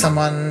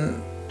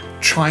someone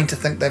trying to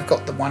think they've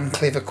got the one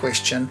clever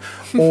question,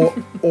 or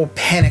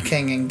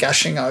panicking and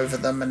gushing over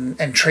them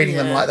and treating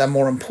them like they're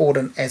more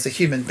important as a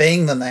human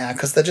being than they are,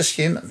 because they're just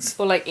humans.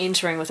 Or like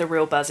entering with a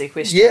real buzzy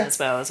question as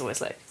well. I was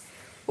always like,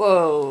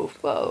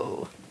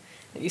 whoa.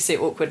 You see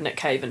awkward Nick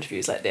Cave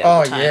interviews like that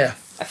all the time. Yeah.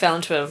 I fell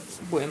into a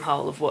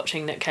wormhole of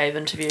watching Nick Cave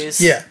interviews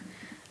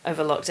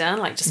over lockdown,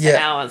 like just for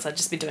hours. I'd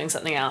just be doing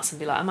something else and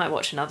be like, I might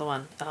watch another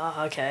one.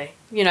 Oh, okay.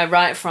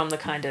 Right from the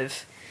kind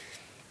of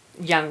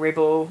young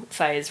rebel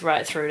phase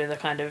right through to the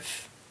kind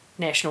of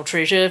national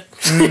treasure.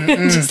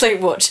 Just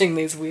like watching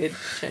these weird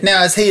things.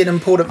 Now, is he an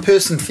important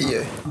person for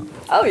you?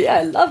 Oh, yeah.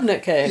 I love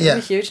Nick Cave. I'm a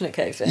huge Nick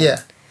Cave fan. Yeah.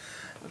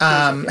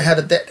 How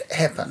did that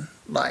happen?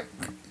 Like...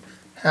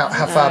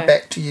 How far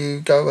back do you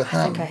go with him?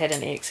 I think I had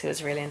an ex who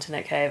was really into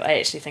Nick Cave. I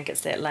actually think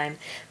it's that lame.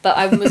 But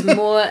I was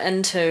more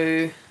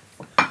into...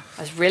 I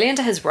was really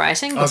into his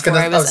writing before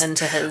I was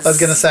into his... I was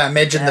going to say,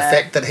 imagine the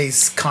fact that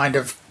he's kind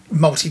of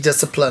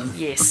multidiscipline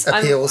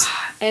appeals.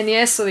 And The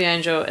Ass or the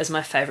Angel is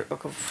my favourite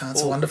book of all.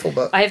 It's a wonderful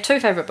book. I have two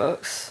favourite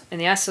books, in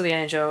The Ass or the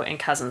Angel and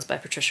Cousins by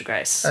Patricia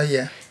Grace. Oh,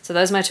 yeah. So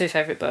those are my two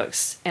favourite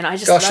books. And I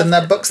just and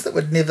they're books that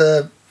would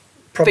never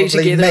probably be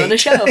together meet on a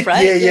shelf,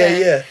 right?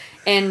 yeah.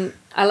 And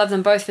I love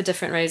them both for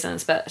different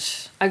reasons,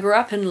 but I grew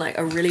up in like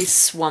a really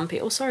swampy...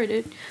 Oh, sorry,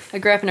 dude. I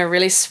grew up in a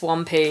really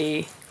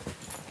swampy...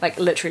 Like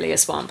literally a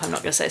swamp. I'm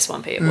not going to say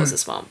swampy. It was a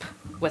swamp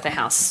with a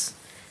house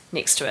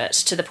next to it,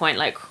 to the point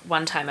like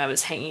one time I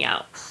was hanging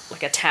out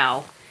like a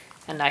towel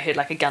and I heard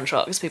like a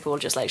gunshot because people were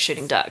just like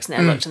shooting ducks, and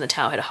I looked and the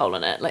towel had a hole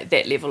in it, like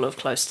that level of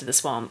close to the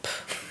swamp.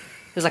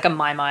 There's like a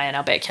mai in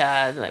our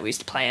backyard, like we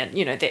used to play in,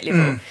 that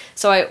level.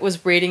 So I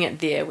was reading it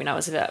there when I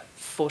was about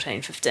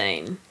 14,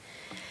 15,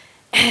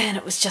 and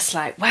it was just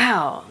like,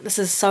 wow, this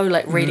is so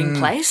like reading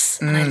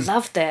place. And I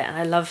loved that, and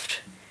I loved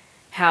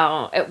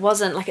how it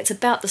wasn't like, it's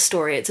about the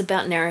story, it's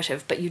about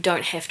narrative, but you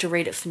don't have to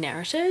read it for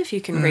narrative. You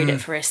can read it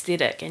for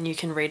aesthetic, and you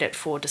can read it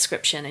for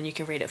description, and you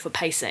can read it for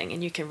pacing,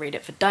 and you can read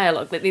it for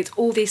dialogue. Like there's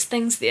all these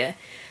things there.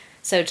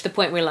 So to the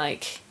point where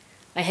like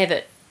I have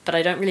it, but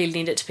I don't really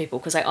lend it to people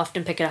because I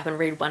often pick it up and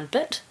read one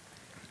bit.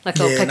 Like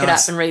I'll pick it up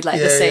and read like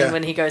the scene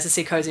when he goes to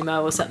see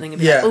Cosimo or something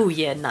and be like, oh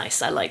yeah,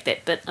 nice, I like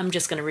that bit, I'm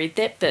just going to read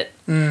that bit.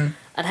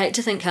 I'd hate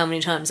to think how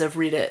many times I've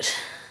read it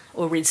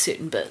or read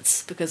certain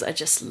bits because I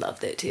just love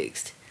that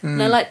text.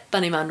 And I like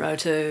Bunny Munro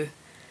too.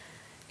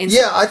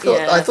 I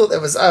thought that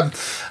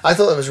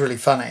was really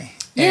funny.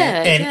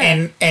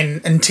 And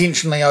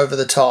intentionally over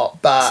the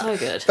top, but so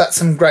good. But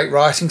some great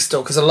writing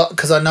still,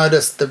 because I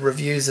noticed the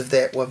reviews of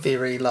that were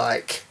very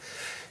like,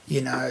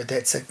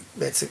 that's a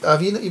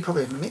you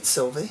probably haven't met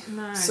Sylvie.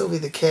 No. Sylvie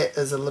the cat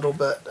is a little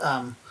bit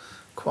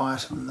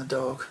quiet on the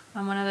dog.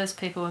 I'm one of those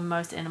people and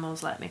most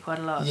animals like me quite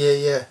a lot.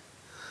 Yeah.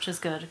 Which is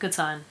good, a good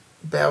sign.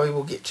 Bowie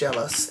will get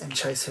jealous and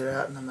chase her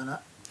out in a minute.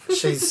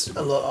 She's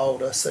a lot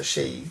older, so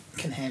she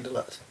can handle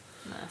it.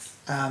 Nice.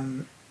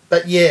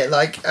 But yeah,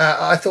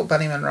 I thought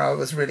Bunny Munro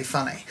was really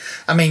funny.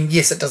 I mean,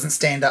 yes, it doesn't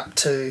stand up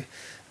to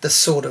the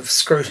sort of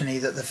scrutiny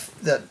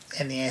that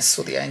and The Ass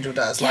or the Angel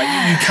does. Like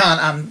you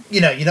can't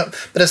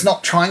but it's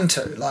not trying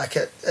to. Like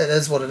it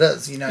is what it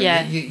is.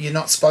 You're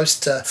not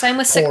supposed to. Same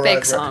with Sick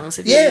Bag Songs.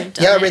 I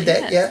read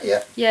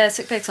that. Yeah.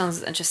 Sick Bag Songs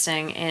is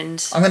interesting,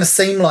 and I'm going to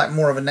seem like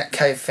more of a Nick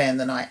Cave fan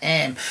than I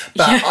am,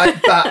 but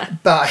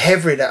I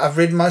have read it. I've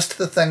read most of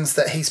the things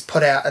that he's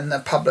put out in the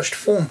published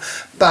form,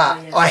 but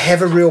I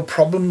have a real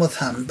problem with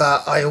him.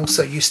 But I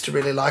also used to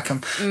really like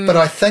him. But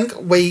I think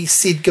we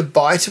said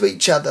goodbye to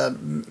each other,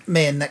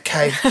 me and Nick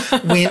Cave,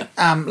 went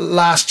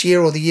last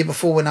year or the year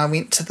before when I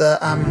went to the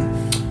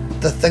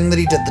thing that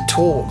he did, the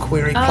talk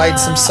where he played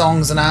some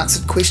songs and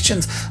answered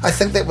questions. I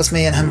think that was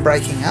me and him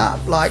breaking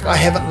up. Like I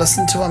haven't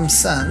listened to him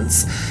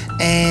since,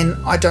 and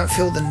I don't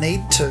feel the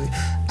need to,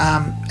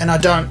 and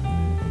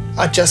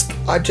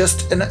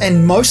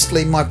and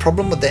mostly my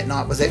problem with that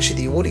night was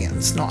actually the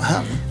audience, not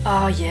him.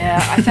 Oh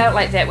yeah, I felt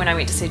like that when I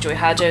went to see Joy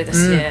Harjo this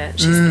year.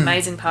 She's an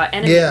amazing poet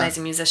and an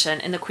amazing musician,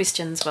 and the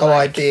questions were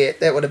I bet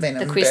that would have been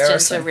embarrassing. The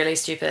questions were really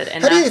stupid.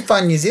 And how do you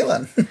find New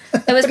Zealand?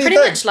 It was pretty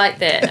much like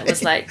that. It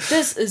was like,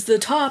 this is the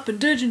top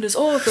Indigenous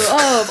author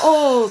of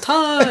all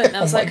time. And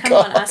I was like, come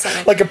on, ask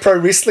something. Like a pro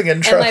wrestling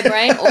intro. And my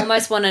brain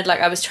almost wanted,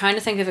 I was trying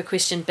to think of a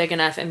question big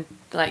enough and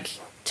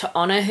to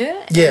honour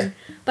her.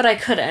 But I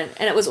couldn't,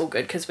 and it was all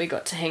good because we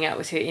got to hang out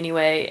with her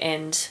anyway,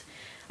 and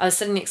I was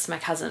sitting next to my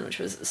cousin, which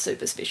was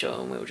super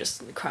special, and we were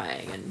just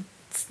crying, and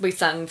we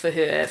sung for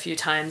her a few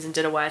times and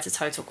did a Waiata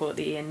Tautoko at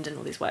the end, and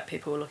all these white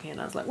people were looking,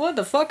 and I was like, what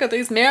the fuck are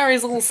these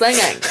Maoris all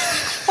singing?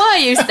 Why are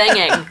you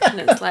singing?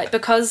 And it's like,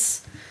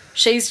 because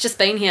she's just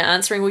been here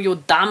answering all your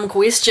dumb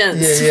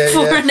questions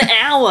for an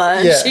hour,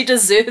 and she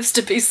deserves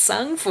to be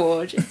sung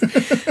for.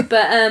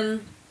 But,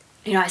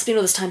 I spend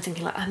all this time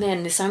thinking like, oh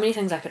man, there's so many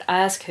things I could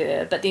ask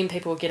her, but then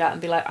people would get out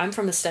and be like, I'm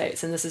from the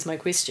States and this is my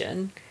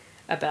question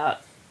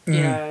about,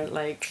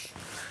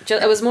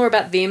 it was more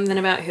about them than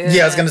about her.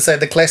 Yeah, I was going to say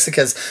the classic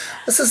is,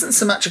 this isn't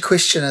so much a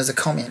question as a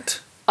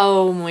comment.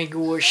 Oh my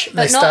gosh.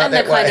 But not in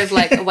the kind of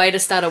a way to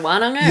start a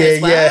wānanga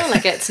as well. Yeah.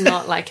 Like it's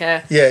not like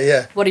a,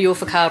 what are your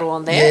whakaro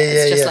on that?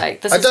 It's just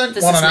like, this I don't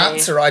want an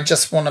answer, I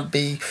just want to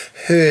be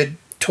heard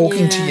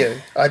talking to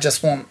you. I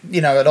just want,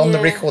 it on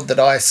the record that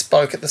I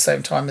spoke at the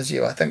same time as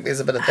you. I think there's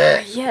a bit of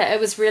that. It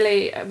was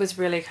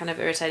really kind of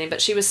irritating,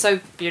 but she was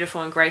so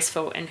beautiful and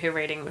graceful, and her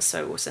reading was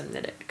so awesome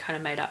that it kind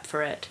of made up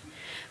for it.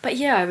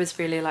 But I was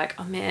really like,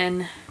 oh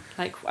man,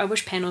 I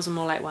wish panels were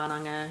more like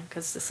wānanga,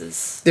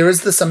 because there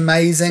is this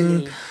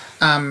amazing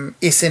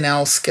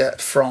SNL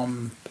skit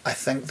from I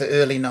think the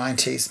early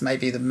 90s,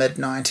 maybe the mid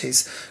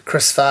 90s.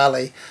 Chris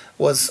Farley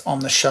was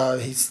on the show.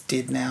 He's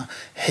dead now.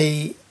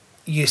 He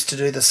used to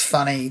do this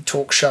funny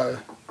talk show,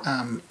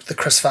 the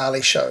Chris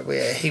Farley Show,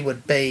 where he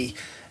would be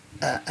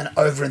an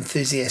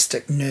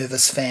over-enthusiastic,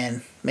 nervous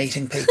fan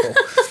meeting people.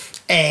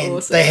 And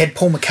awesome. They had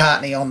Paul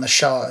McCartney on the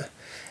show,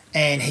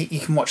 and you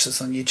can watch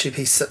this on YouTube.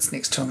 He sits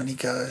next to him and he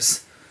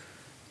goes,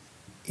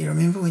 you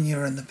remember when you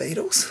were in the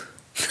Beatles?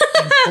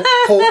 And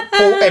Paul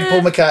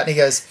McCartney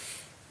goes,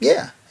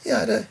 yeah,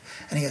 I do.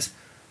 And he goes,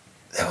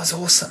 that was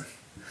awesome.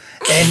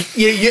 And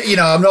you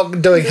know, I'm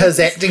not doing his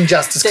acting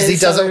justice because he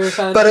doesn't,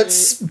 but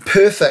it's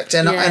perfect.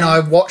 And I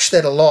watch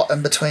that a lot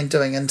in between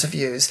doing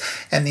interviews.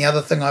 And the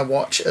other thing I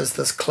watch is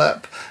this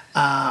clip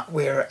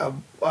where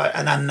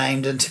an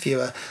unnamed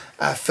interviewer,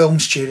 a film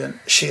student,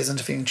 she is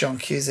interviewing John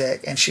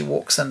Cusack, and she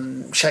walks in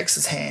and shakes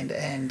his hand,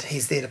 and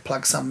he's there to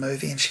plug some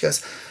movie, and she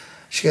goes,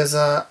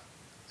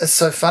 it's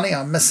so funny,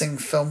 I'm missing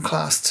film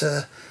class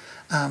to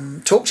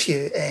talk to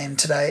you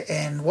today,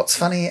 and what's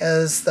funny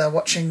is they're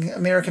watching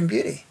American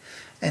Beauty.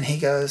 And he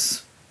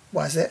goes,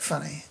 why is that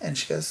funny? And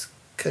she goes,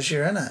 because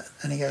you're in it.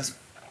 And he goes,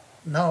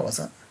 no, I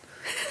wasn't.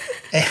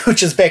 And,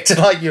 which is back to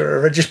like your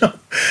original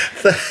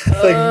thing,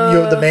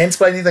 the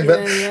mansplaining thing.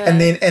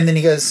 And then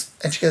he goes,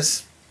 and she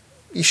goes,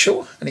 you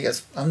sure? And he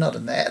goes, I'm not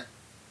in that.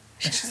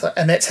 And she's like,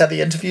 and that's how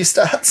the interview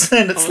starts.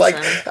 And it's like,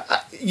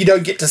 you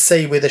don't get to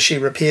see whether she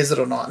repairs it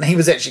or not. And he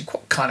was actually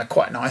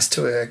quite nice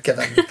to her,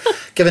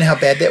 given how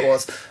bad that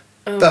was.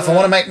 But if I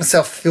want to make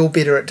myself feel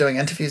better at doing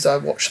interviews, I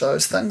watch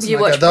those things. You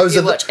watch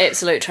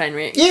Absolute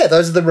Trainwreck. Yeah,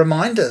 those are the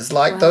reminders.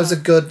 Like, those are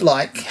good,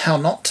 like, how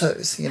not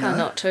to's, you know. How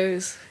not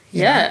to's.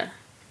 Yeah.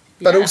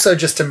 But also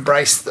just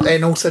embrace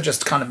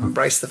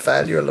the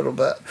failure a little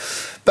bit.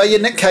 But yeah,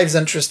 Nick Cave's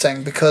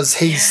interesting because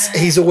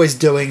he's always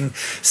doing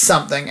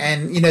something,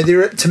 and you know,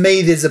 to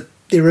me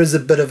there is a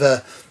bit of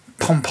a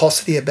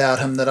pomposity about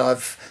him that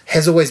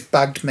has always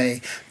bugged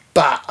me,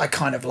 but I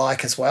kind of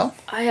like as well.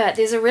 Oh yeah,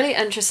 there's a really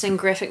interesting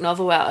graphic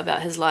novel out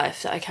about his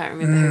life that I can't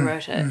remember who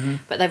wrote it,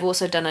 but they've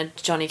also done a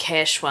Johnny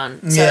Cash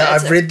one. So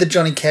I've read the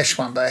Johnny Cash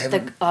one, but I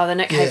haven't. The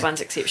Nick Cave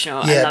one's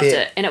exceptional. I loved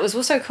it, and it was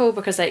also cool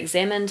because they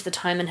examined the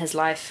time in his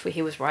life where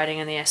he was writing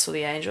in The Ass or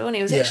the Angel, and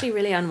he was actually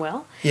really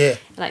unwell. Yeah,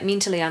 like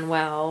mentally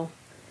unwell.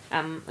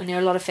 And there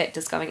are a lot of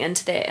factors going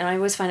into that, and I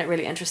always find it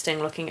really interesting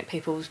looking at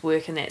people's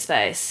work in that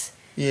space.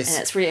 Yes.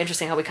 And it's really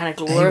interesting how we kind of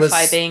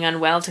glorify being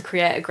unwell to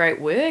create a great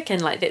work,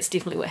 and like that's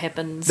definitely what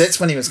happens. That's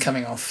when he was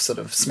coming off sort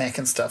of smack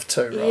and stuff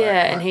too, right?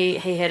 Yeah, and he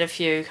had a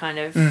few kind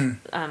of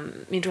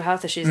mental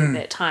health issues at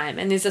that time,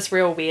 and there's this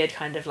real weird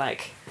kind of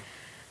like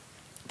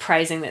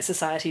praising that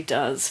society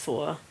does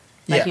for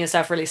making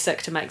yourself really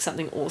sick to make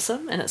something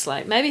awesome, and it's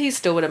like maybe he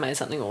still would have made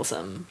something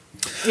awesome.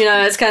 You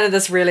know, it's kind of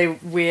this really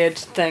weird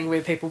thing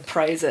where people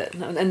praise it.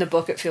 In the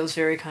book it feels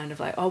very kind of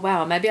like, oh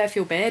wow, maybe I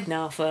feel bad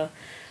now for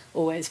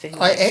always being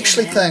like, I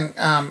actually think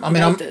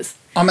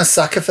I'm a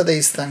sucker for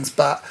these things,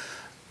 but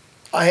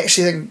I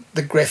actually think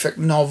the graphic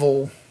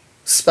novel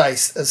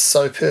space is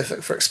so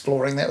perfect for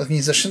exploring that with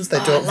musicians. They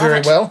do it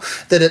very well,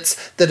 that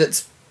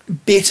it's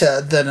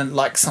better than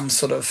like some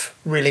sort of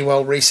really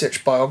well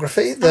researched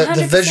biography.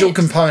 The visual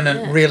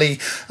component really,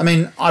 I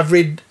mean,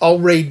 I'll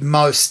read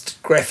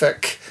most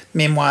graphic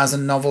memoirs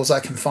and novels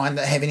I can find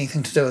that have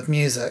anything to do with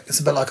music.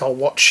 It's a bit like I'll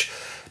watch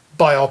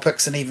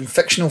biopics and even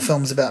fictional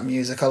films about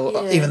music,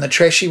 even the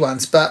trashy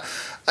ones. But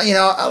you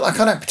know, I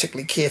don't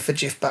particularly care for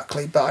Jeff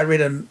Buckley, but I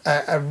read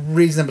a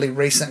reasonably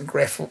recent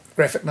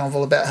graphic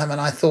novel about him, and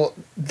I thought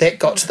that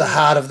got to the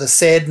heart of the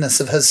sadness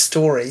of his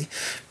story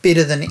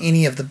better than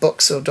any of the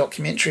books or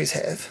documentaries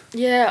have.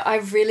 Yeah, I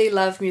really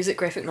love music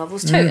graphic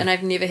novels too, and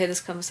I've never had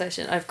this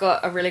conversation. I've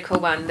got a really cool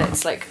one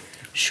that's like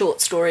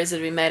short stories that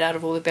have been made out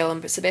of all the Bell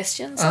and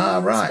Sebastian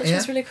songs, which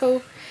is really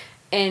cool.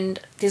 And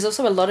there's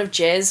also a lot of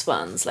jazz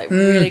ones, like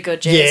really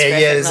good jazz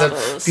graphic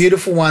novels. There's a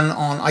beautiful one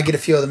on, I get a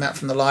few of them out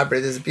from the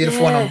library, there's a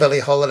beautiful one on Billie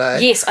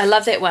Holiday. Yes, I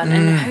love that one.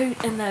 And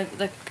who, and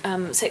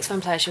the saxophone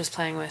player she was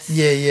playing with.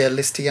 Yeah,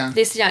 Lester Young.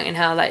 Lester Young, and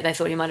how like they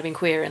thought he might have been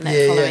queer, and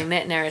that following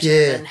that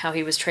narrative, and how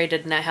he was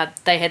treated, and how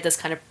they had this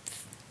kind of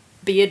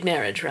beard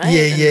marriage, right?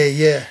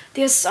 Yeah.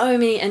 There's so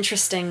many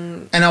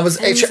interesting. And I was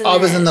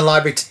in the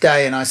library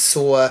today, and I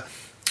saw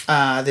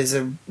there's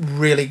a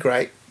really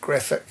great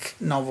graphic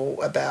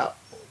novel about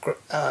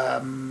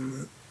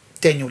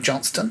Daniel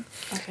Johnston,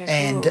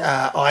 and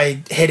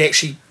I had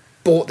actually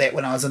bought that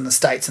when I was in the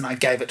States, and I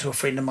gave it to a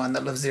friend of mine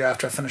that lives there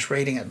after I finished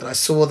reading it. But I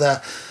saw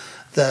the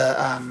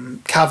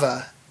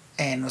cover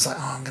and was like,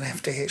 oh, I'm going to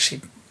have to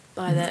actually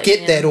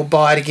get that or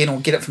buy it again or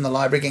get it from the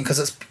library again,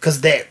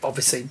 because that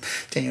obviously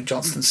Daniel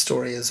Johnston's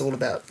story is all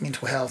about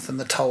mental health and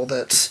the toll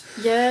that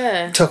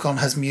took on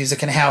his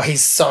music, and how he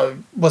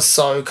was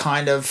so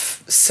kind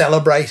of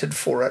celebrated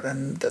for it,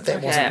 and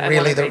that wasn't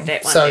really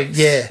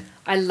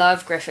I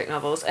love graphic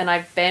novels, and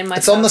I ban myself.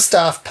 It's on the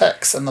staff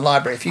picks in the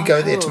library. If you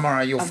go there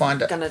tomorrow, you'll find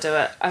it. I'm going to do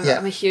it.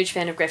 I'm a huge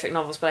fan of graphic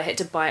novels, but I had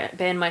to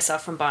ban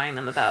myself from buying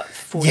them about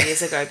 4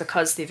 years ago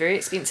because they're very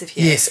expensive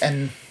here. Yes,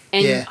 and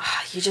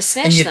you just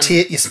smash them.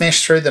 You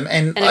smash through them.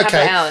 And in a couple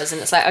of hours,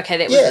 and it's like, okay,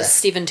 that was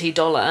a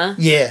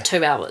 $70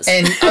 2 hours.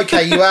 And,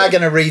 okay, you are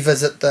going to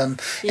revisit them,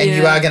 and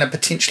you are going to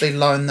potentially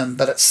loan them,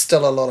 but it's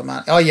still a lot of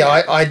money. Oh,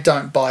 yeah, I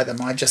don't buy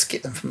them. I just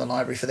get them from the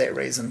library for that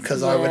reason,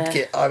 because I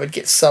would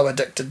get so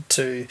addicted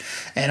to,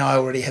 and I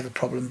already have a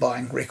problem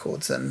buying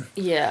records. And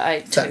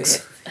I do have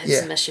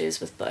some issues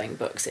with buying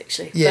books,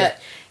 actually. Yeah.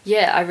 But,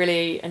 yeah, I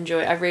really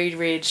enjoy. I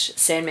reread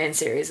Sandman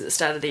series at the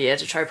start of the year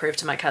to try to prove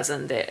to my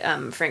cousin that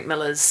Frank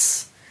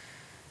Miller's,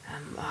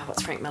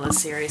 what's Frank Miller's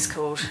series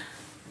called?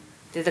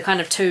 They're the kind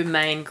of two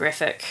main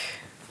graphic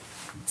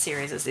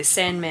series. There's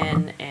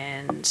Sandman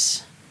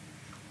and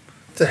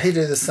Did he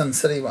do the Sin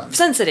City one?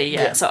 Sin City,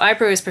 yeah. So I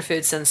always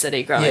preferred Sin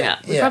City growing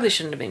up. We probably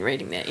shouldn't have been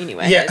reading that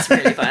anyway. Yeah. It's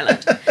really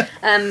violent. But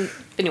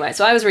anyway,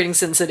 so I was reading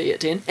Sin City at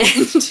 10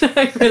 and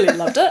I really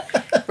loved it.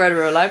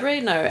 Rotorua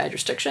Library, no age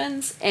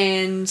restrictions.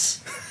 And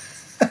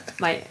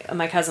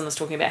my cousin was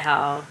talking about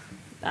how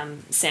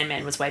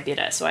Sandman was way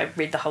better. So I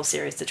read the whole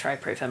series to try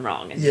to prove him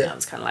wrong. And I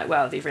was kind of like,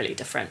 well, they're really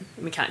different.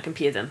 And we can't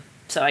compare them.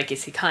 So I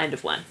guess he kind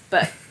of won.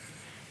 But...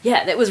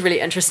 yeah, that was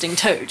really interesting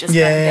too, just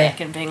going back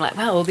and being like,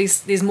 wow, well,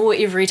 there's more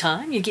every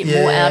time. You get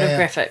more out of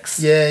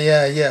graphics.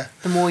 Yeah.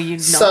 The more you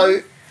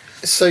know.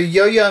 So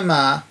Yo-Yo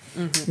Ma,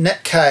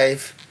 Nick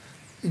Cave,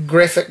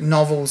 graphic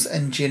novels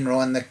in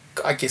general, and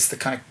I guess the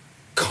kind of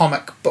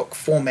comic book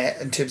format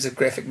in terms of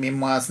graphic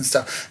memoirs and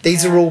stuff.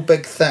 These are all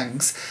big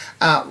things.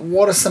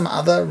 What are some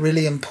other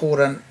really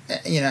important,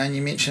 and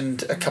you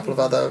mentioned a couple of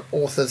other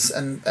authors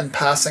in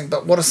passing,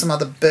 but what are some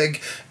other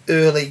big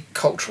early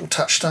cultural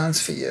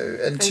touchstones for you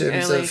in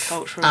terms early of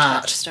cultural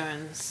art?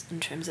 touchstones in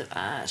terms of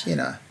art.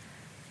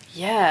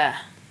 Yeah.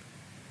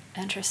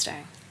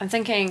 Interesting. I'm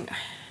thinking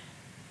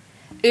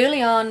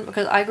early on,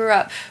 because I grew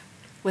up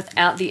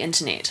without the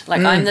internet.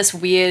 Like I'm this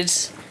weird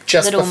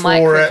little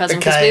microcosm,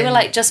 because we were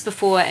like just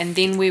before, and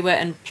then we were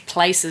in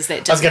places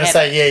that didn't I was going to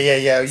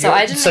say, yeah. So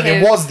I didn't so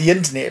there was the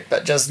internet,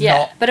 but just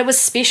not. But it was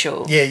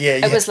special. Yeah.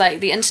 It was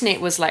like the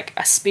internet was like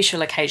a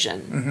special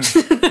occasion.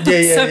 So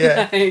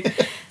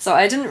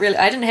I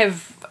didn't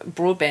have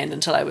broadband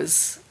until I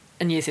was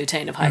in year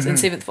 13 of high school, in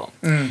 7th form.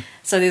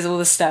 So there's all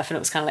this stuff, and it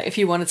was kind of like if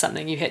you wanted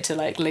something, you had to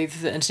like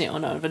leave the internet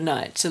on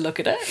overnight to look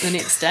at it the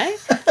next day.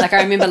 Like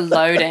I remember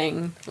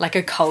loading like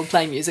a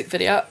Coldplay music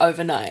video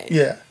overnight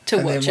to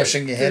watch it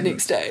the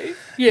next day.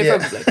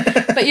 Probably.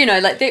 But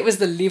like that was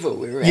the level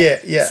we were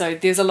at. So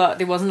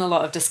there wasn't a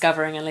lot of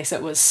discovering unless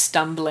it was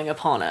stumbling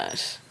upon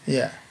it.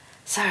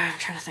 So I'm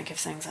trying to think of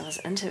things I was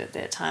into at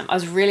that time. I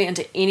was really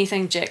into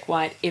anything Jack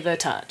White ever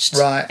touched.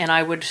 Right. And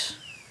I would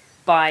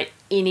buy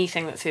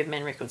anything that Third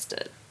Man Records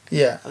did.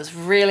 I was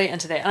really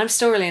into that. And I'm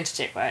still really into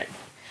Jack White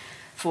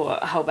for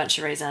a whole bunch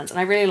of reasons. And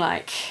I really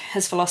like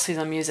his philosophies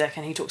on music,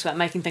 and he talks about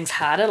making things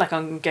harder. Like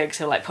on gigs,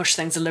 he'll like push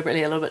things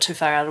deliberately a little bit too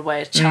far out of the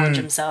way to challenge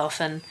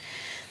himself. And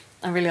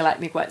I really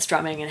like Meg White's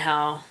drumming and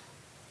how...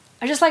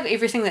 I just like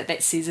everything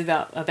that says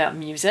about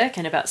music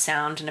and about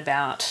sound and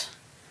about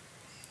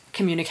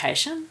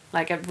communication.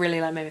 Like it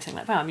really made me think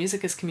like, wow,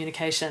 music is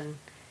communication.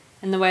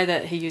 And the way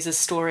that he uses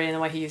story and the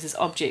way he uses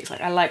objects, like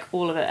I like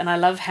all of it. And I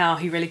love how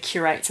he really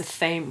curates a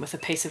theme with a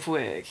piece of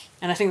work.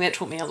 And I think that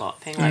taught me a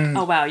lot, being like,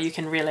 oh wow, you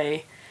can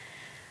really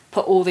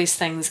put all these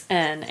things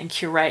in and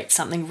curate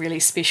something really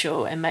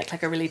special and make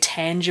like a really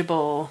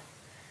tangible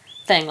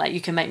thing. Like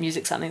you can make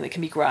music something that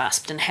can be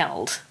grasped and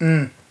held.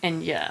 And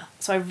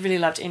so I really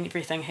loved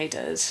everything he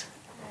did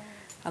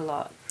a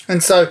lot.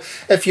 And so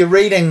if you're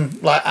reading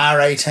like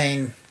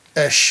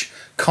R18-ish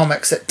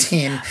comics at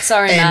 10.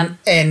 Sorry, Mum.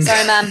 And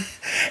at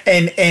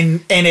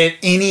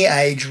any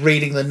age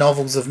reading the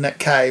novels of Nick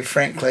Cave,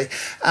 frankly,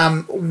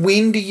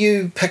 when do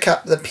you pick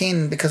up the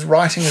pen? Because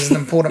writing is an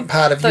important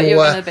part of your... I thought you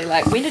were going to be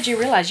like, when did you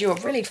realise you were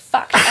really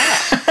fucked up?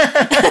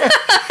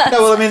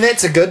 No, well, I mean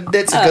that's a good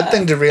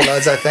thing to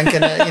realise, I think,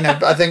 and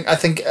I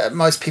think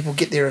most people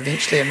get there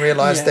eventually and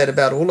realise that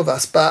about all of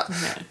us. But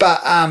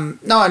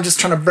no, I'm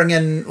just trying to bring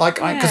in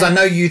because I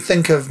know you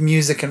think of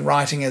music and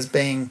writing as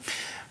being,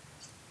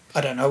 I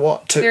don't know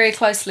what to... Very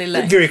closely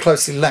linked.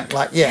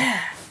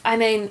 I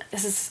mean,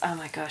 this is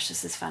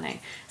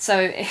funny.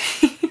 So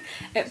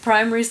at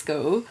primary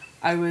school,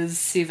 I was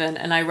 7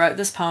 and I wrote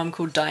this poem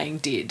called Dying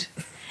Dead.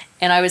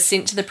 And I was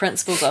sent to the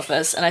principal's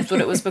office, and I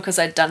thought it was because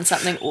I'd done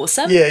something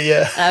awesome.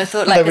 Yeah. And I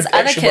thought, like, there's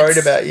other kids worried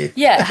about you.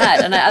 Yeah, it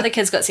had. And other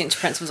kids got sent to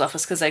principal's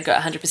office because they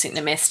got 100% in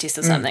their maths test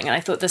or something. And I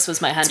thought this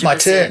was my 100%. It's my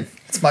turn.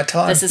 It's my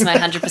time. This is my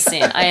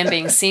 100%. I am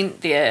being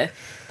sent there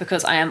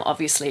because I am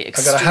obviously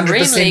extremely I got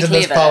 100% in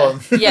this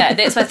poem. Yeah,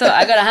 that's what I thought.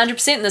 I got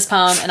 100% in this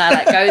poem, and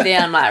I go there,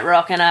 I'm like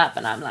rocking up,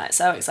 and I'm like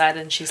so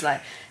excited. And she's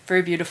like,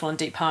 very beautiful and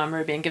deep poem,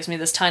 Ruby, and gives me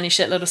this tiny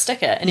shit little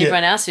sticker. And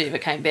everyone else who ever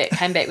came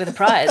back with a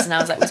prize, and I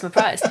was like, where's my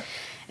prize?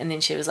 And then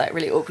she was like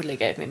really awkwardly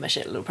gave me my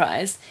shit little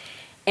prize.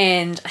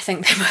 And I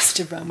think they must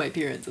have rung my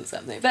parents or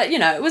something. But,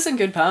 it was a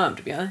good poem,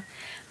 to be honest.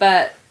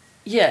 But,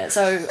 yeah,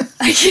 so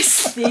I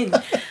guess then.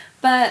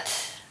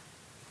 But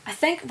I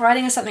think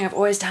writing is something I've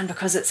always done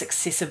because it's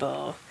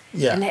accessible.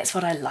 Yeah. And that's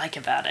what I like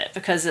about it.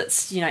 Because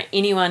it's,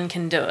 anyone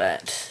can do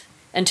it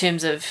in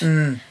terms of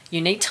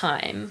you need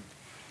time.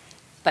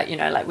 But,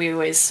 like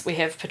we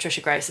have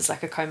Patricia Grace as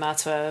like a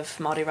kaumātua of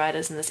Māori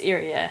writers in this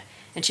area.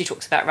 And she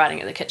talks about writing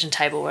at the kitchen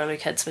table while the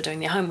kids were doing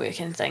their homework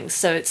and things.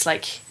 So it's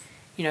like,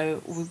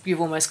 you've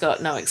almost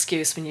got no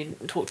excuse when you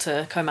talk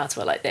to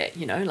kaumātua like that,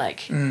 you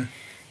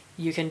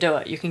can do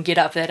it. You can get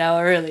up that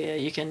hour earlier.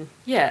 You can,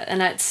 and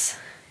that's,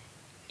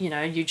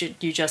 you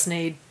just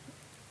need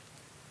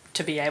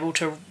to be able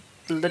to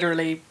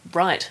literally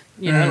write,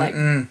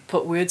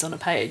 put words on a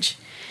page.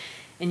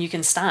 And you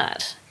can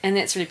start. And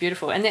that's really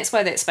beautiful. And that's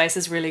why that space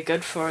is really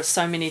good for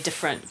so many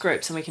different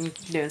groups, and we can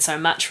learn so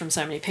much from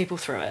so many people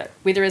through it.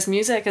 Whether it's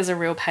music is a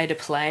real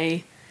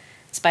pay-to-play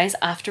space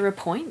after a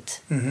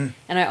point. Mm-hmm.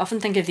 And I often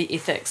think of the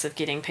ethics of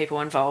getting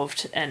people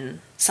involved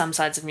in some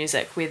sides of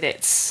music where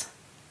that's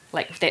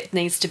like that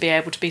needs to be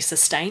able to be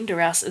sustained, or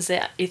else is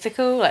that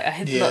ethical? Like I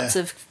had lots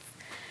of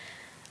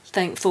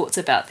thoughts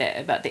about that,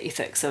 about the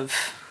ethics of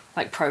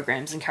like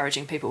programs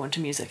encouraging people into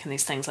music and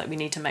these things. Like we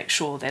need to make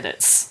sure that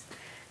it's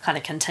kind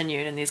of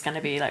continued, and there's going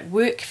to be like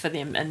work for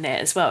them in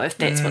that as well if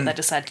that's what they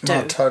decide to do.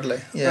 Oh,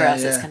 totally. Yeah, or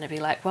else it's going to be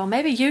like, well,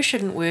 maybe you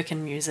shouldn't work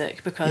in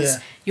music because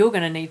you're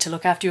going to need to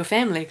look after your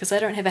family because they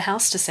don't have a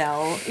house to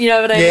sell. You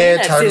know what I mean?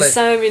 Yeah, totally. There's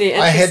so many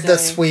interesting... I had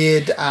this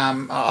weird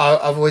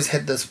I've always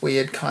had this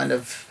weird kind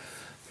of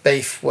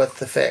beef with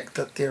the fact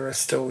that there are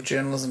still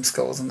journalism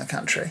schools in the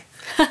country.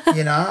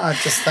 You know, I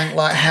just think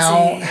like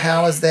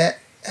how is that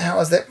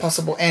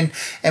possible? And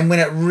when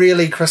it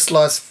really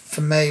crystallised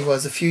for me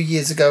was a few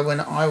years ago when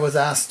I was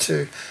asked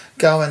to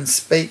go and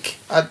speak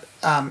at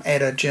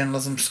a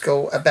journalism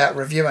school about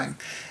reviewing,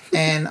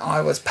 and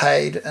I was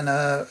paid in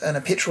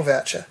a petrol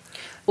voucher.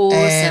 Awesome.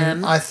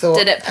 And I thought,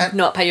 did it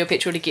not pay your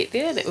petrol to get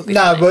there? That would be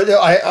no, but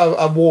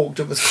I walked.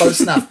 It was close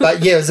enough,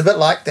 but yeah, it was a bit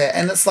like that.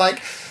 And it's like,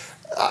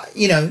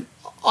 you know,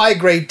 I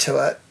agreed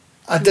to it.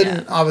 I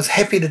didn't. Yeah. I was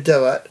happy to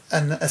do it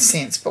in a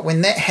sense, but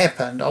when that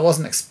happened, I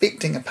wasn't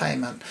expecting a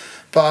payment.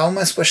 But I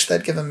almost wish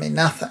they'd given me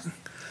nothing.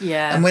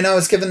 Yeah. And when I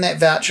was given that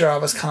voucher, I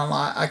was kind of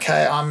like,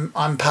 okay,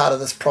 I'm part of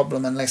this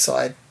problem unless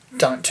I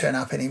don't turn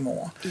up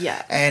anymore.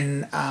 Yeah.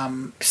 And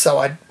so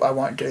I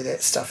won't do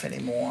that stuff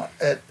anymore.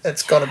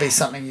 It's got to be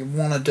something you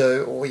want to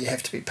do, or you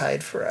have to be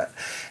paid for it.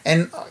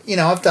 And you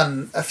know, I've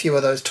done a few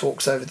of those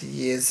talks over the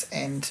years,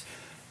 and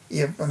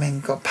I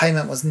mean, God,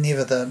 payment was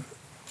never the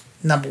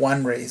number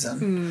one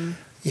reason.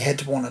 You had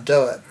to want to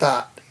do it,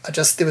 but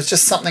there was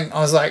just something. I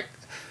was like,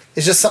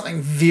 there's just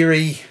something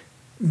very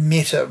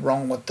meta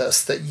wrong with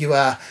this, that you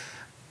are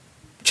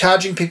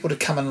charging people to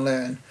come and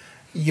learn.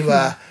 You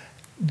are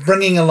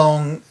bringing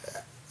along,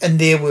 in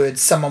their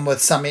words, someone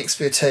with some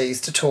expertise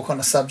to talk on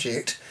a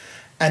subject,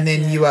 and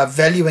then you are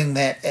valuing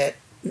that at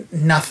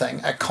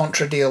nothing, a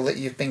contra deal that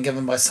you've been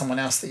given by someone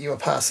else that you are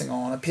passing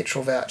on, a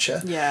petrol voucher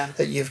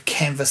that you've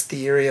canvassed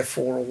the area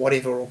for or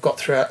whatever, or got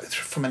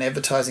from an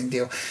advertising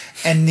deal,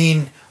 and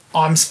then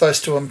I'm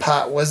supposed to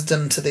impart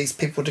wisdom to these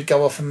people to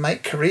go off and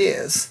make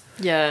careers.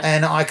 Yeah.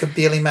 And I could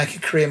barely make a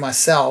career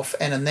myself,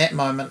 and in that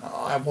moment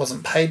I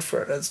wasn't paid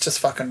for it. It's just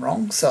fucking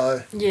wrong.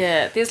 So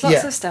yeah, there's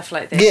lots of stuff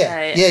like that.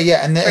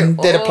 Yeah, and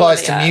that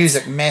applies to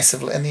music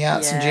massively, and the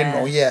arts in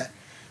general. Yeah,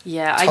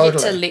 totally. I get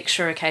to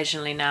lecture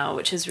occasionally now,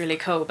 which is really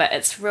cool, but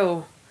it's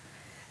real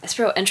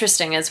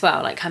interesting as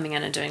well, like coming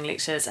in and doing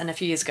lectures. And a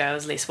few years ago I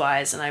was less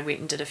wise, and I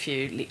went and did a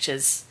few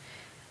lectures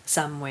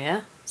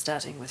somewhere,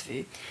 starting with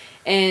VU,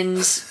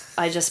 and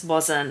I just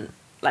wasn't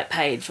like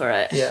paid for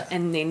it. Yeah.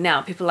 And then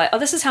now people are like, oh,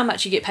 this is how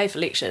much you get paid for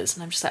lectures,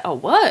 and I'm just like, oh,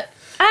 what?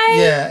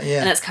 Yeah.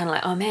 And it's kind of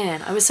like, oh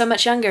man, I was so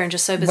much younger and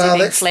just so busy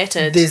being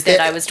flattered that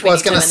I was 22. I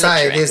was going to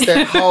say,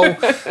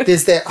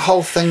 there's that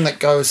whole thing that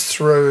goes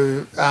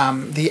through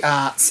the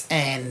arts,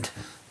 and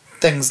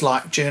things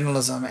like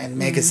journalism and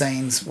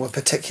magazines were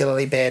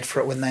particularly bad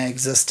for it when they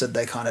existed.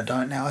 They kind of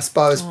don't now, I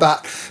suppose.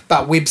 But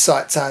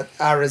websites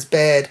are as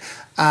bad,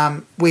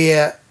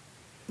 where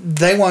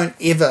they won't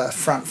ever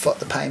front foot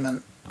the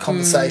payment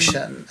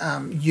conversation.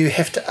 You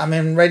have to, I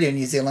mean, Radio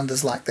New Zealand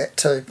is like that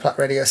too,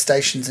 radio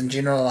stations in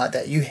general are like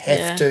that. You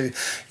have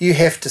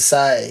to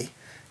say,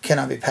 can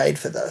I be paid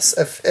for this?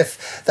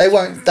 If they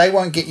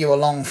won't get you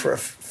along for a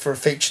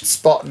featured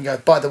spot and go,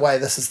 by the way,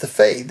 this is the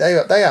fee. They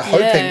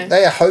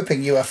are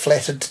hoping you are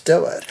flattered to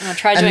do it. I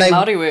tried doing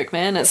Māori work,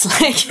 man. It's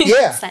like,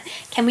 it's like,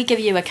 can we give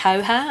you a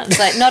koha? It's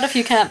like, not if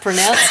you can't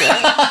pronounce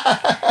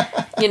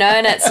it. You know,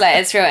 and it's like,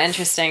 it's real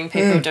interesting,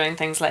 people doing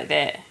things like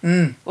that.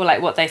 Or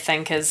like what they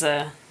think is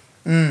a,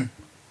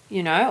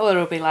 you know, or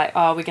it'll be like,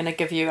 oh, we're going to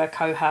give you a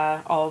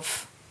koha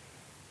of,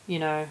 you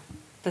know,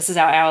 this is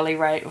our hourly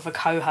rate of a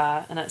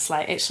koha, and it's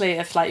like, actually,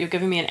 if like you're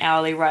giving me an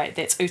hourly rate,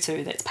 that's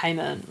utu, that's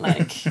payment.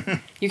 Like,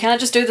 you can't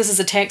just do this as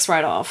a tax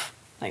write-off.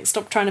 Like,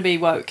 stop trying to be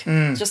woke.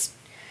 Just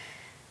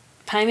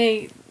pay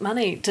me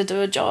money to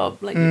do a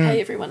job like you pay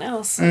everyone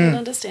else. I don't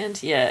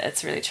understand. Yeah,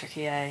 it's really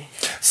tricky, eh?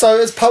 So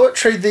is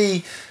poetry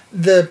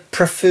the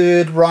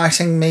preferred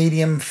writing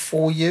medium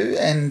for you?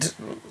 And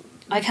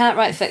I can't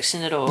write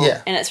fiction at all.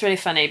 Yeah. And it's really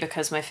funny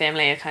because my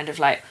family are kind of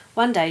like,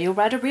 one day you'll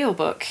write a real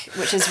book,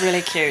 which is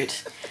really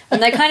cute.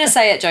 And they kind of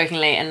say it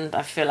jokingly, and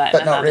I feel like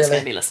my mum is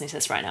going to be listening to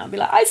this right now and be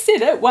like, I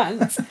said it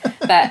once.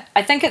 But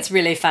I think it's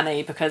really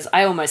funny because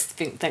I almost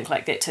think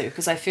like that too,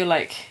 because I feel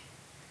like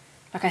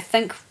I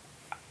think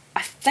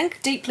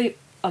deeply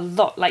a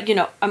lot. Like, you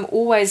know, I'm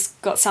always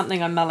got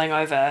something I'm mulling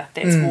over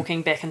that's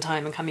walking back in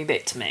time and coming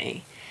back to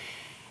me.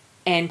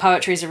 And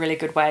poetry is a really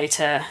good way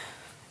to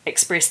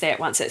express that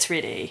once it's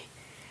ready.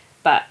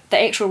 But the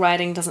actual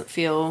writing doesn't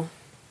feel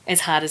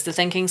as hard as the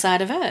thinking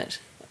side of it.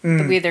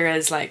 Where there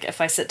is, like,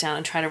 if I sit down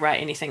and try to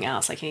write anything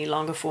else, like any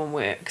longer form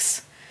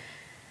works,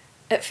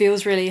 it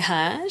feels really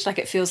hard. Like,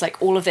 it feels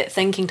like all of that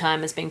thinking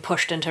time is being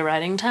pushed into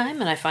writing time,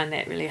 and I find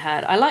that really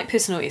hard. I like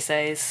personal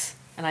essays,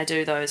 and I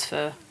do those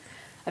for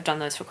I've done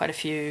those for quite a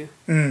few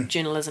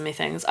journalism-y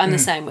things. I'm the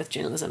same with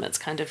journalism. It's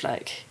kind of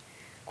like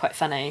quite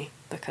funny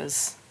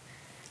because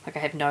like I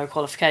have no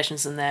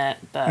qualifications in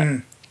that, but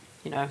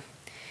you know,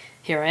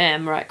 here I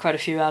am, write quite a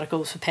few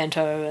articles for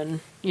Panto and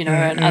you know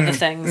and other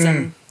things,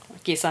 and I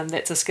guess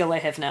that's a skill I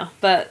have now.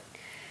 But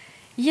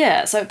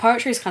yeah, so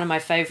poetry is kind of my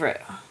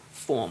favourite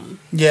form.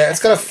 Yeah, it's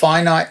got a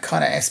finite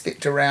kind of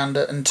aspect around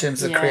it in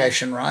terms of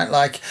creation, right?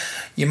 Like,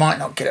 you might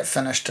not get it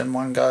finished in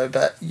one go,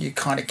 but you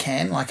kind of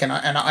can. Like, and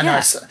I know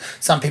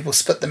some people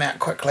spit them out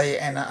quickly,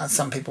 and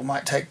some people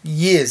might take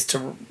years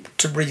to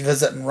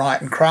revisit and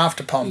write and craft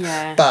a poem.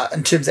 Yeah. But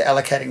in terms of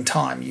allocating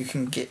time, you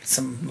can get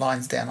some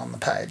lines down on the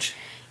page.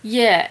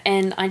 Yeah,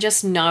 and I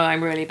just know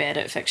I'm really bad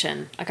at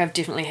fiction. Like, I've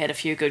definitely had a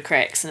few good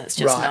cracks, and it's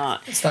just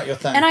not... It's not your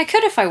thing. And I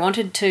could, if I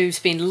wanted to,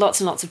 spend lots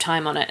and lots of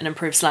time on it and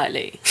improve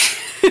slightly.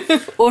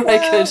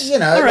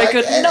 I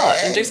could not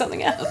and do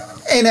something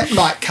else. And it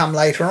might come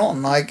later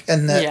on, like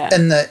in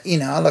the you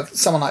know, like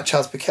someone like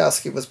Charles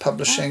Bukowski was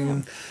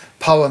publishing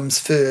poems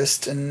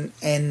first, and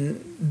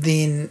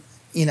then,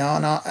 you know,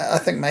 and I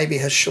think maybe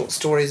his short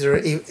stories are,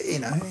 you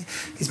know,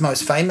 he's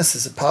most famous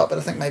as a poet, but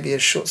I think maybe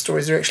his short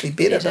stories are actually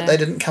better, but they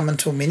didn't come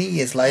until many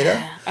years later.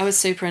 Yeah. I was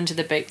super into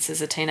the beats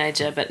as a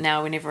teenager, but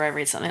now whenever I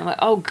read something, I'm like,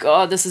 oh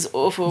God, this is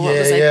awful. What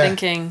was I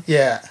thinking?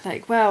 Yeah.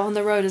 Like, wow, On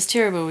the Road is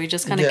terrible. He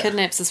just kind of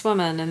kidnaps this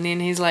woman, and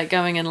then he's like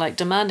going and like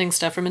demanding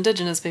stuff from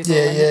Indigenous people.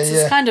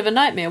 It's kind of a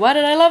nightmare. Why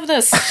did I love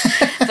this?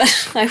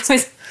 But I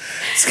was...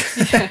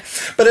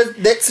 But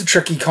that's a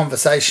tricky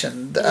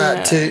conversation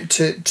to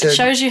It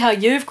shows you how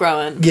you've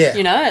grown. Yeah,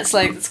 you know, it's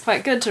like it's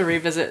quite good to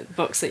revisit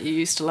books that you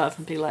used to love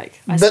and be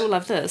like, I still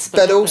love this.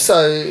 But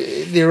also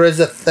there is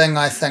a thing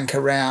I think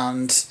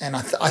around, and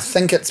I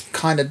think it's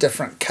kind of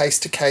different case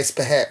to case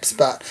perhaps,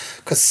 but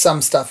because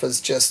some stuff is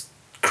just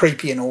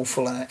creepy and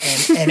awful, and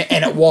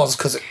it was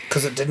because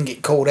it didn't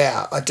get called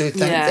out. I do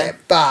think that,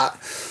 but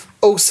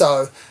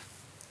also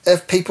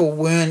if people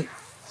weren't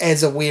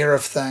as aware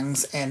of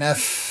things, and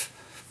if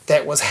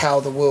that was how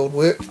the world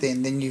worked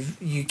then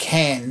you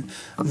can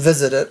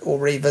visit it or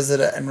revisit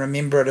it and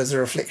remember it as a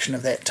reflection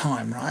of that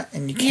time, right?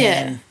 And you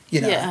can, you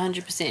know. Yeah,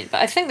 100%.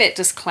 But I think that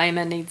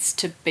disclaimer needs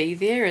to be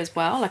there as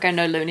well. Like, I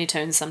know Looney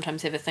Tunes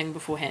sometimes have a thing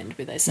beforehand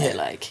where they say,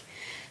 like,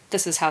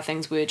 this is how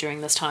things were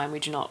during this time. We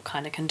do not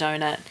kind of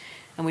condone it,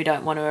 and we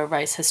don't want to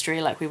erase history.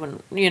 Like, we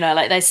wouldn't, you know,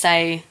 like they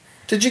say...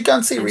 Did you go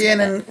and see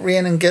Rhiannon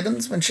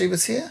Giddens when she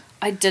was here?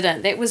 I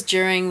didn't. That was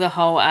during the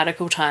whole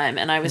article time,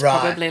 and I was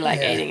probably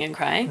like eating and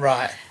crying.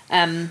 Right.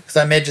 Because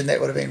I imagine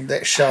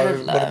that show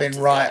would have been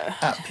right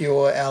up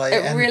your alley.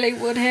 It really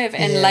would have.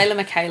 And Layla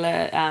Michaela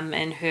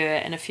and her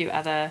and a few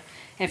other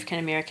African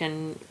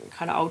American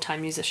kind of old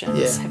time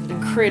musicians have an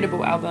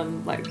incredible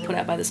album like put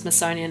out by the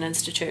Smithsonian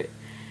Institute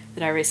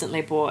that I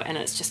recently bought, and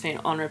it's just been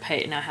on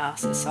repeat in our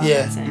house. It's so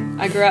amazing.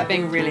 I grew up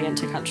being really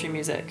into country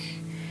music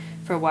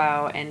for a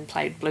while and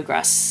played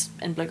bluegrass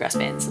in bluegrass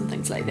bands and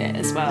things like that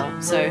as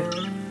well. So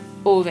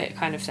all that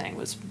kind of thing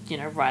was, you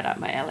know, right up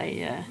my alley.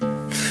 Yeah.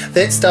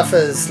 That stuff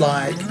is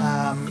like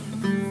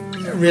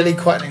really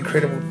quite an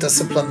incredible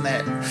discipline,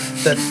 that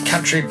the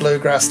country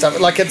bluegrass stuff.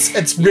 Like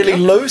it's really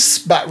loose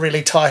but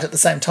really tight at the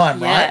same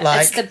time, right?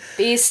 Like it's the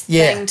best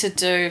thing to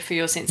do for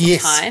your sense of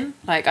time.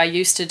 Like I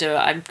used to do it.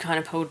 I've kind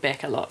of pulled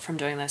back a lot from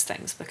doing those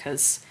things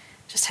because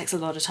it just takes a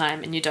lot of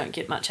time and you don't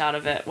get much out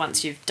of it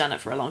once you've done it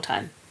for a long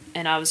time.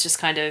 And I was just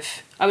kind of,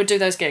 I would do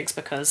those gigs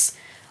because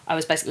I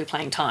was basically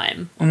playing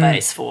time on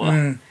bass for,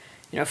 you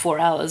know, 4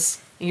 hours.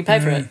 And you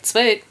pay for it.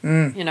 Sweet.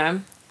 You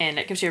know, and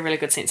it gives you a really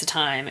good sense of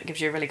time. It gives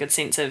you a really good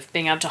sense of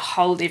being able to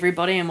hold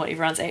everybody and what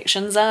everyone's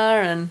actions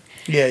are, and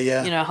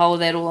you know,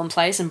 hold that all in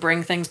place and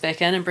bring things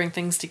back in and bring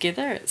things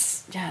together.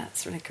 It's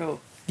really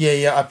cool.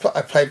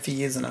 I played for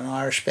years in an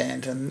Irish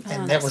band, and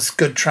that was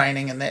good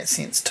training in that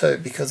sense too,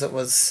 because it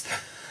was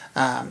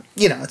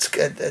you know,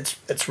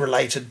 it's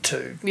related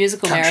to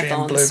musical country marathons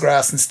and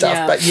bluegrass and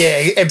stuff, but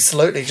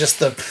absolutely, just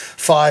the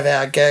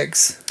 5-hour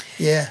gigs.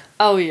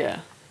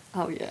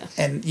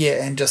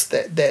 And just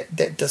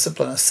that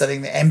discipline of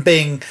sitting there and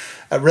being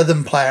a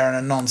rhythm player and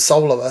a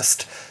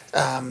non-soloist.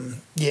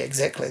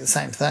 Exactly the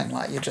same thing.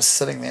 Like you're just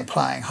sitting there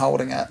playing,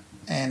 holding it,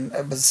 and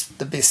it was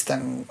the best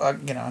thing.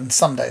 You know, and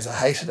some days I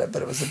hated it,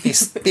 but it was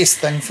the best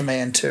thing for me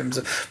in terms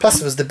of. Plus,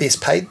 it was the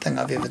best paid thing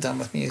I've ever done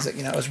with music.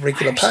 You know, it was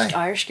regular pay.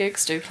 Irish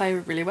gigs do play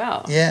really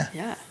well.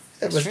 Yeah.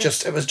 It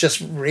was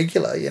just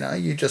regular. You know,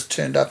 you just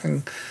turned up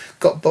and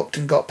got booked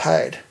and got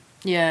paid.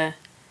 Yeah.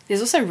 There's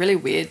also really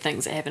weird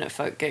things that happen at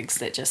folk gigs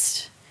that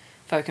just,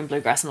 folk and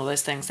bluegrass and all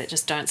those things that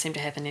just don't seem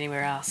to happen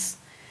anywhere else.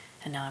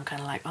 And now I'm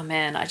kind of like, oh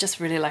man, I just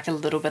really like a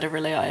little bit of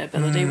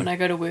reliability when I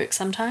go to work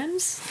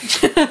sometimes.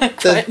 I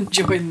quite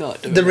enjoy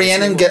not doing the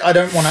Rhiannon gig. I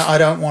don't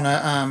want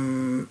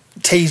to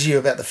tease you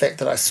about the fact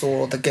that I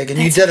saw the gig and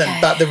you didn't. Okay.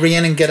 But the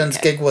Rhiannon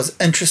Giddens gig was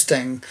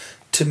interesting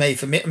to me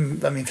for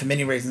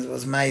many reasons. It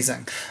was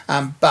amazing,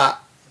 but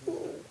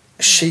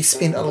she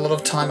spent a lot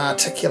of time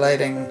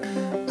articulating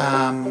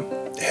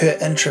her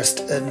interest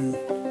in,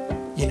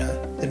 you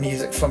know, the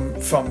music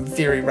from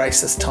very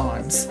racist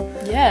times.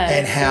 Yeah.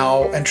 And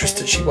how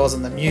interested she was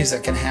in the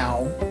music and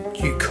how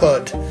you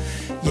could,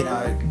 you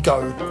know,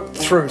 go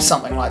through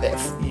something like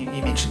that.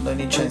 You mentioned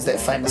Looney Tunes, that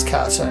famous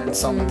cartoon,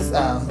 Song of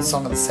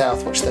the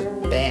South, which they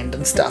banned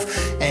and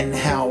stuff, and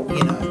how,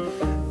 you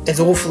know, as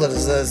awful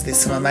as it is, there's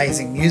some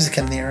amazing music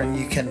in there, and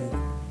you can,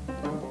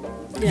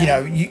 you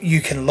know,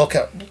 you can look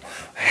at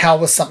how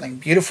was something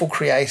beautiful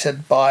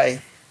created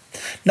by,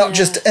 not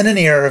just in an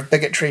era of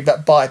bigotry,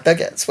 but by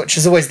bigots, which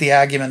is always the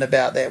argument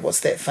about that. What's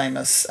that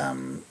famous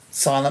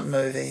silent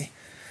movie?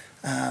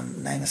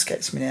 Name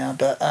escapes me now,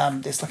 but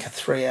there's like a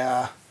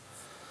 3-hour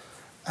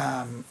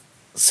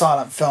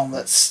silent film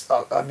that's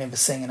I remember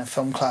seeing in a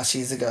film class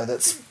years ago.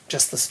 That's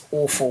just this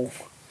awful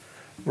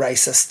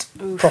racist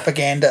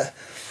propaganda,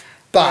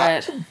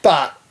 but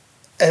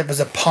it was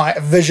a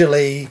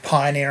visually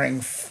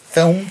pioneering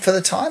film for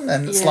the time,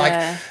 and it's like,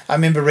 I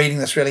remember reading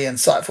this really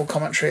insightful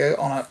commentary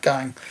on it,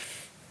 going,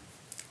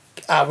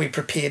 are we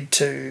prepared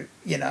to,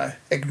 you know,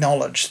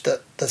 acknowledge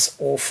that this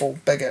awful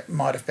bigot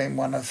might have been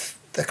one of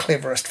the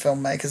cleverest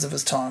filmmakers of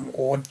his time,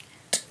 or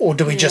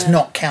do we just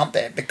not count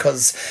that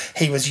because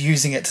he was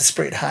using it to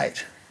spread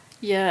hate?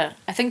 Yeah,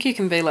 I think you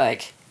can be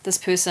like, this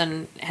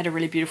person had a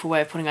really beautiful way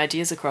of putting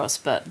ideas across,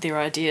 but their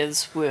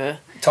ideas were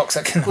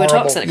toxic and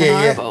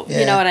horrible.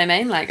 You know what I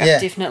mean? Like,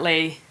 I've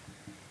definitely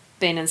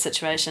been in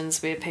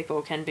situations where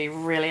people can be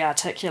really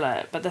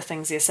articulate, but the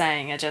things they're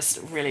saying are just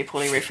really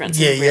poorly referenced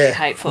and really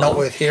hateful. Not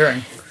worth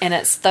hearing. And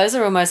those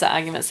are almost the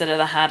arguments that are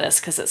the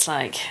hardest, because it's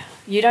like,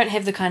 you don't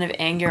have the kind of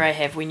anger I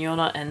have when you're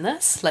not in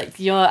this. Like,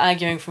 you're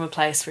arguing from a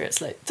place where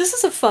it's like, this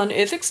is a fun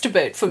ethics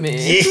debate for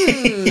me.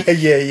 You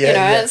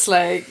know, it's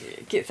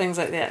like, get things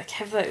like that. I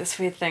have like this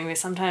weird thing where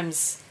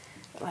sometimes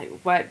like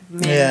white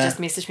men just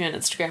message me on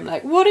Instagram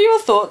like, what are your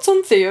thoughts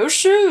on Theo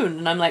Shoon?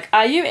 And I'm like,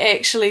 are you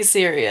actually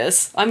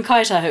serious? I'm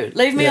Kaitahu.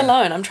 Leave me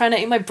alone. I'm trying to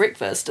eat my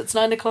breakfast. It's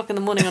 9 o'clock in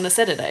the morning on a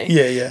Saturday.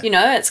 You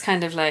know, it's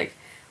kind of like,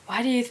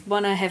 why do you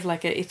want to have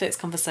like an ethics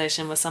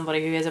conversation with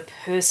somebody who has a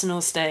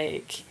personal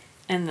stake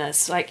in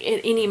this, like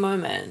at any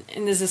moment?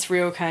 And there's this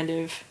real kind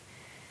of,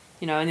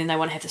 you know, and then they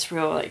want to have this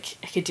real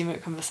like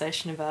academic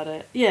conversation about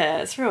it. Yeah,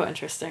 it's real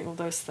interesting, all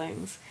those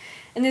things.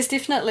 And there's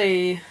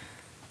definitely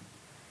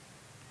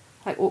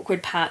like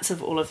awkward parts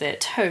of all of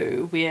that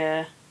too,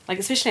 where like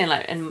especially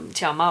in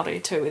Te Ao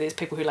Māori too, where there's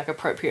people who like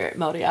appropriate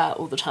Māori art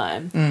all the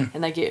time,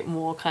 and they get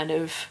more kind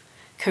of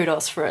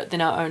kudos for it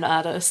than our own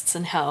artists,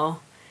 and how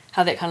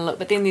that kind of look.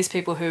 But then there's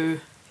people who,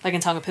 like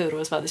in Taonga puoro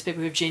as well, there's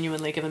people who've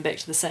genuinely given back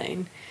to the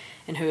scene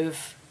and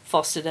who've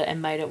fostered it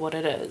and made it what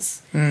it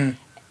is. And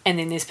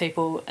then there's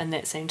people in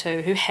that scene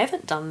too who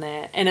haven't done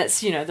that, and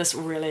it's, you know, this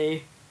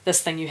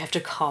thing you have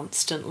to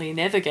constantly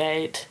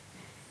navigate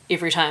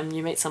every time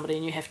you meet somebody,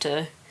 and you have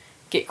to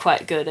get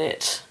quite good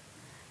at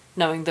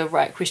knowing the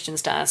right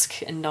questions to ask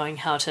and knowing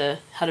how to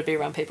be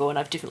around people. And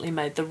I've definitely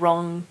made the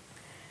wrong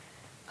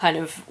kind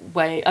of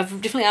way. I've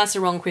definitely asked the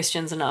wrong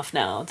questions enough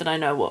now that I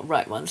know what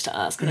right ones to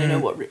ask, and I know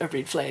what a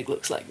red flag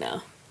looks like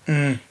now.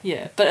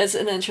 Yeah, but it's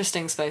an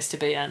interesting space to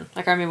be in.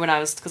 Like I remember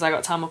because I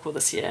got tamako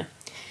this year,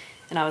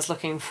 and I was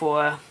looking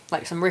for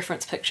like some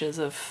reference pictures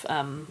of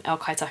our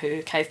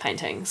Kaitahu cave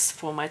paintings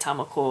for my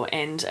tamako,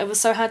 and it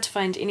was so hard to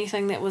find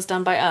anything that was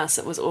done by us.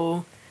 It was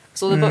all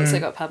the books that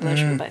got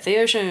published were by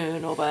Theo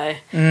Shoon or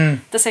by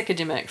this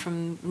academic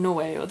from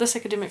Norway or this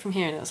academic from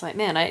here, and it was like,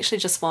 man, I actually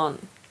just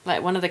want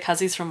like one of the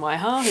cousins from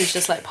Waiha who's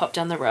just like popped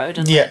down the road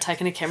and like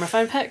taken a camera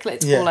phone pic.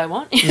 That's all I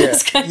want.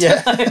 It's kind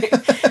of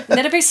like,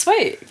 that'd be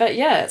sweet. But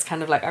yeah, it's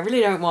kind of like, I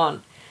really don't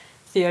want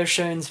Theo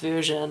Shoon's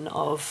version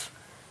of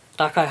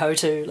Rakai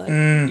Hotu, like,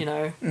 you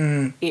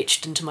know,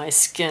 etched into my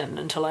skin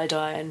until I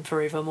die and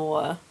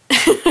forevermore.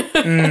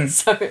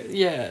 So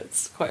yeah,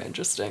 it's quite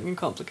interesting and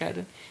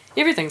complicated.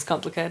 Everything's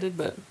complicated,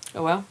 but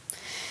oh well.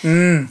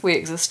 We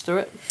exist through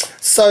it.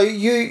 So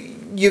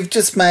you've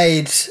just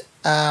made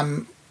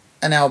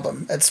an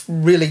album. It's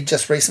really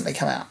just recently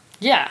come out.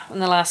 Yeah, in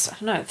the last, I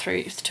don't know,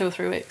 2 or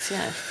 3 weeks,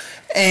 yeah.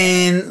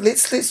 And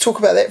let's talk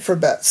about that for a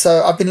bit.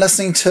 So I've been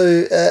listening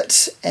to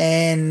it,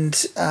 and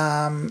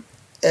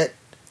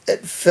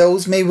it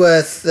fills me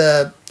with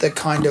the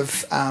kind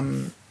of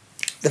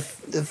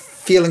the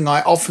feeling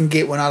I often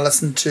get when I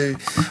listen to.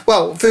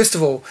 Well, first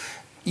of all,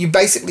 you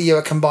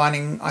are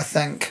combining, I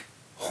think,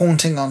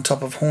 haunting on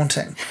top of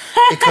haunting,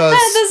 because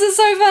this is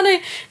so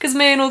funny, because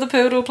me and all the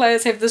Puoro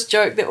players have this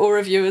joke that all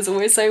reviewers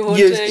always say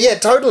haunting. Yeah,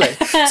 totally.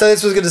 So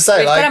this was going to say,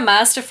 we've like, got a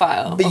master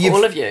file of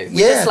all of you.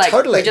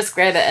 Totally. We just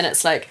grab it and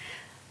it's like,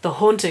 the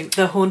haunting.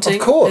 Of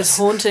course. is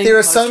haunting. There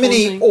are so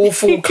many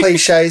awful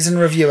cliches in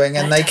reviewing,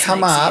 and they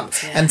come up,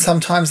 and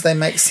sometimes they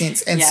make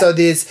sense. And so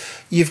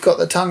you've got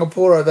the Taonga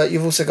puoro, but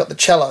you've also got the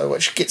cello,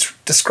 which gets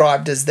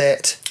described as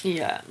that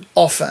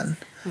often.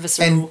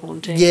 Visceral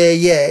haunting.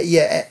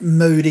 Yeah.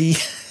 Moody.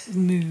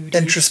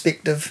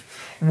 Introspective,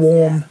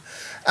 warm.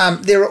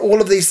 There are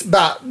all of these,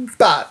 but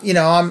you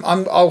know,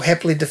 I'll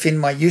happily defend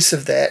my use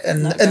of that,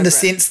 in the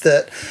sense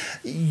that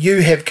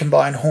you have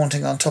combined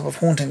haunting on top of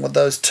haunting with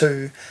those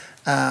two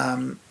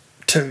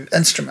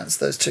instruments,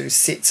 those two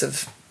sets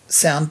of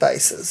sound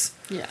bases.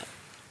 Yeah.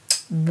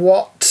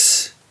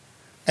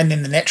 And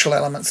then the natural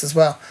elements as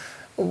well.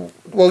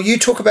 Well, you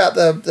talk about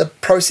the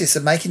process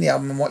of making the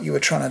album and what you were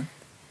trying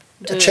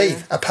to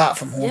achieve, apart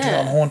from Haunting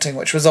on Haunting,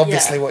 which was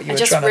obviously what you were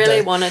trying to do. I just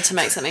really wanted to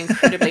make something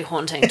incredibly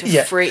haunting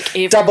to freak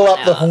everyone double up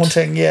out. the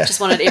haunting, Just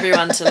wanted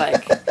everyone to,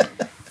 like,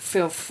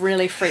 feel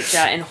really freaked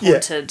out and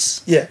haunted.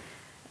 Yeah.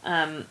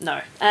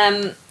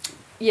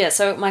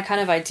 So my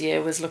kind of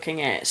idea was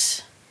looking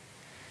at,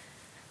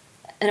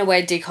 in a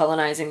way,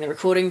 decolonizing the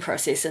recording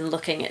process and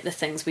looking at the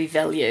things we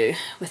value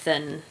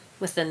within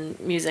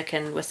music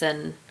and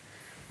within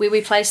where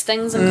we place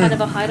things in kind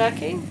of a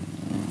hierarchy.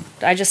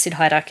 I just said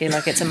hierarchy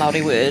like it's a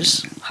Māori word.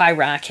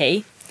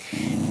 Hierarchy.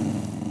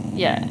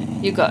 Yeah,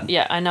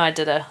 I know I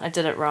did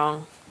it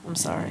wrong. I'm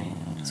sorry.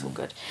 It's all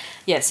good.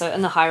 Yeah, so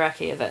in the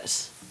hierarchy of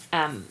it,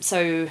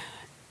 so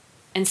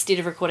instead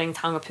of recording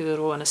Taonga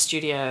puoro in a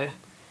studio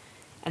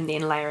and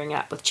then layering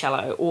up with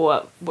cello,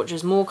 or which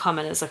is more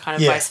common is a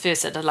kind of vice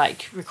versa, to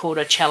like record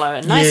a cello,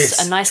 a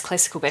nice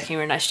classical backing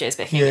or a nice jazz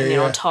backing, and then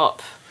on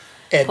top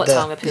put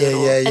Taonga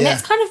puoro. And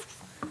that's kind of,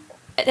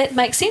 it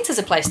makes sense as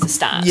a place to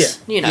start.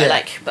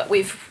 But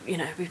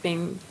we've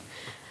been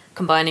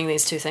combining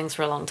these two things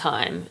for a long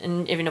time,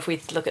 and even if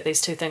we look at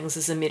these two things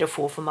as a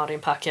metaphor for Māori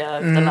and Pākehā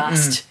over the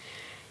last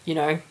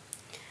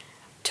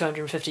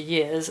 250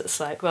 years, it's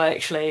like, well,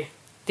 actually,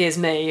 there's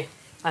me,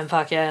 I'm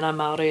Pākehā and I'm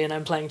Māori and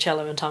I'm playing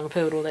cello and Taonga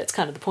puoro. That's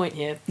kind of the point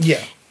here.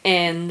 Yeah.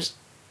 And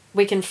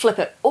we can flip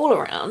it all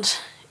around,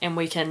 and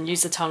we can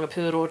use the Taonga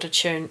puoro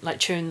to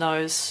tune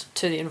those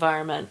to the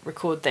environment,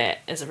 record that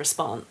as a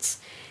response,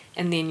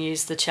 and then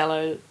use the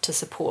cello to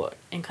support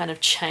and kind of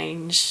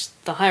change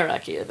the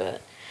hierarchy of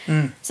it.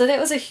 So that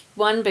was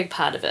one big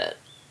part of it.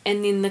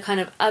 And then the kind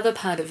of other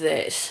part of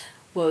that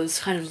was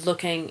kind of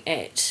looking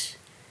at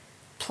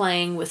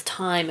playing with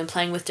time and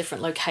playing with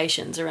different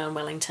locations around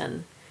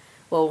Wellington.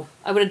 Well,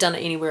 I would have done it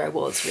anywhere I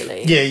was,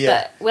 really.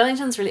 But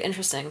Wellington's really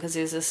interesting because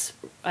there's this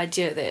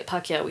idea that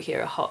Pākehā were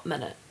here a hot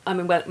minute. I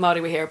mean,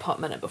 Māori were here a hot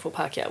minute before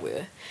Pākehā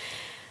were.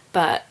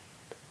 But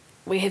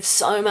we have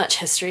so much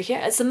history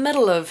here. It's the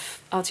middle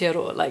of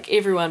Aotearoa. Like,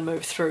 everyone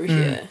moved through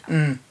here.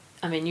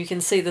 I mean, you can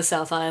see the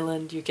South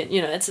Island. You can,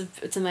 it's an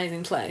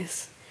amazing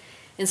place.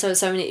 And so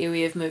many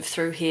iwi have moved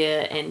through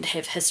here and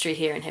have history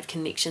here and have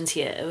connections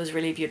here. It was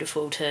really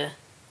beautiful to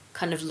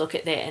kind of look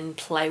at that and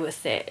play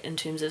with that in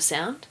terms of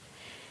sound.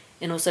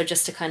 And also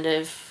just to kind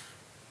of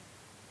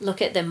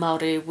look at the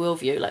Māori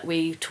worldview. Like,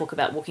 we talk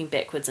about walking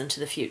backwards into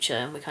the future,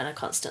 and we're kind of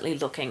constantly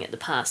looking at the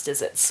past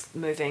as it's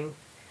moving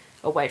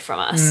away from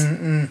us.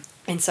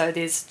 And so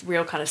there's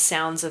real kind of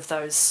sounds of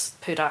those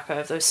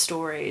pūrākau, of those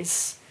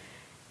stories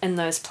in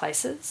those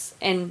places.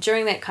 And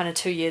during that kind of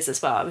 2 years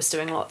as well, I was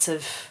doing lots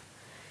of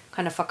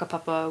kind of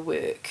whakapapa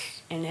work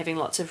and having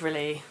lots of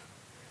really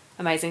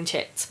amazing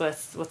chats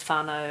with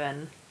whānau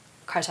and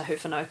kaitahu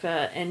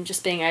whanoka, and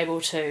just being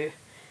able to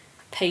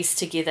piece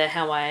together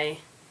how I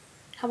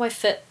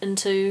fit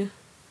into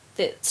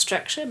that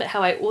structure, but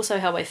how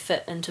I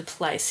fit into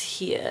place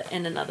here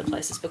and in other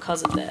places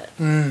because of that.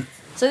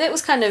 So that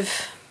was kind of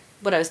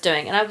what I was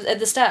doing. And at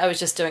the start I was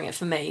just doing it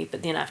for me,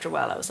 but then after a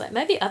while I was like,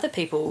 maybe other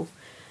people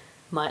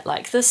might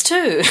like this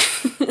too.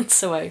 And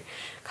so I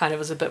kind of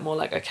was a bit more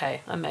like,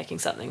 okay, I'm making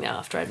something now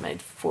after I'd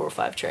made 4 or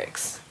 5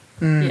 tracks.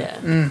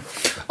 I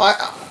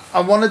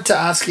wanted to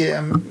ask you,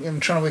 I'm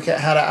trying to work out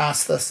how to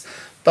ask this,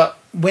 but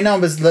when I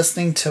was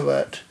listening to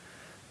it,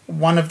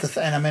 one of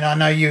the and I mean, I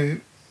know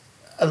you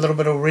a little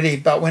bit already,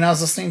 but when I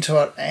was listening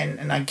to it,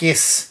 and I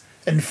guess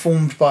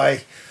informed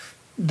by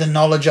the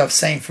knowledge I've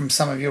seen from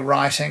some of your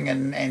writing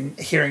and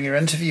hearing your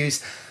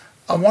interviews,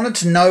 I wanted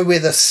to know where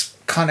this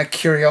kind of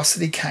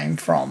curiosity came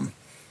from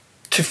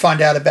to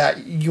find out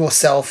about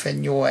yourself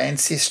and your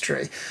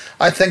ancestry.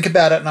 I think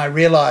about it and I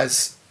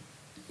realise,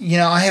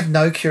 I have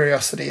no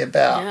curiosity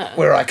about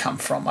where I come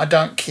from. I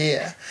don't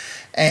care.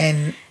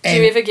 And do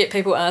you ever get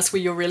people ask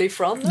where you're really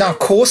from, though? No, of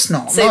course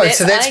not. See,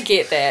 I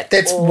get that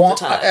that's all the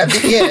time.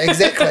 Yeah,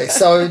 exactly.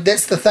 So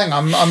that's the thing.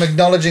 I'm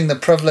acknowledging the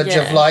privilege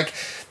of, like,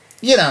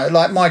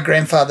 like my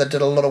grandfather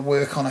did a lot of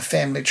work on a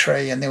family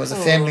tree, and there was a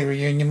family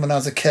reunion when I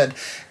was a kid,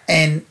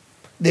 and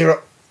there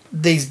are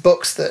these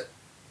books that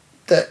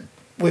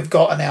we've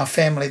got in our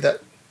family that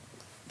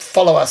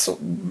follow us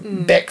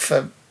back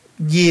for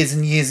years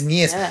and years and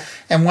years.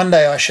 And one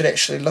day I should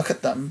actually look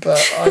at them, but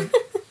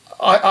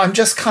I'm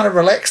just kind of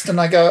relaxed,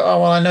 and I go,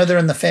 oh, well, I know they're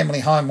in the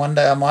family home. One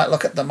day I might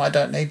look at them. I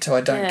don't need to.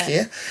 I don't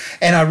care.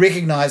 And I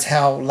recognise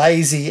how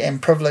lazy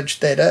and privileged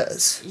that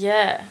is.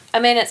 Yeah. I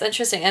mean, it's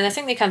interesting. And I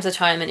think there comes a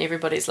time in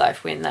everybody's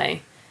life when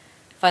they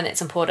find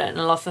that's important. And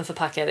often for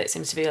Pākehā, that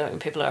seems to be when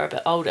people are a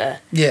bit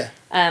older. Yeah.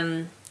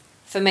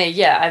 For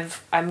me,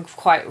 I'm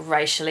quite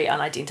racially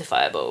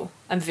unidentifiable.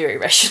 I'm very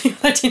racially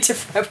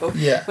unidentifiable.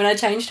 Yeah. When I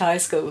changed high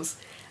schools,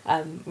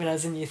 when I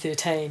was in year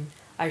 13,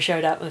 I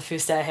showed up on the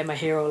first day, I had my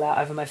hair all out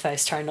over my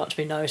face, trying not to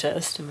be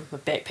noticed, and with my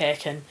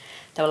backpack, and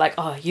they were like,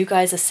 oh, you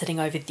guys are sitting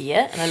over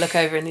there? And I look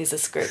over and there's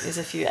this group, there's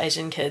a few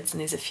Asian kids, and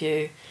there's a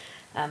few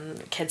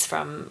kids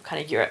from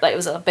kind of Europe. Like, it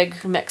was a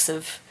big mix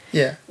of,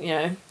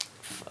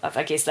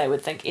 I guess they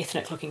would think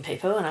ethnic looking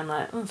people, and I'm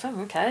like, oh,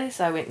 okay.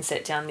 So I went and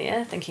sat down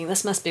there thinking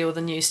this must be all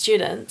the new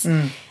students.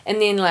 And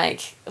then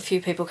like a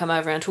few people come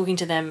over and talking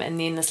to them, and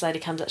then this lady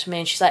comes up to me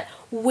and she's like,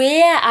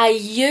 where are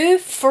you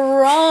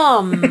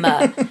from?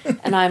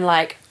 And I'm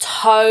like,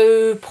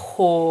 Taupo,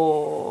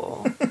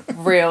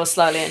 real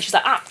slowly, and she's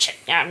like, oh shit,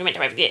 yeah, I'm meant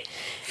to over there,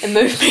 and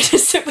moved me to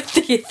sit with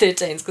the year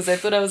 13s because they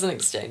thought I was an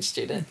exchange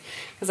student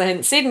because I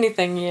hadn't said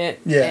anything yet.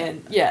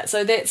 And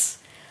so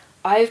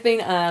I've been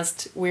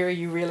asked, where are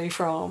you really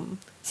from?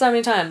 So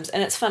many times.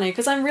 And it's funny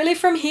because I'm really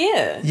from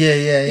here.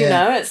 You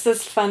know, it's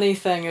this funny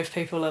thing if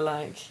people are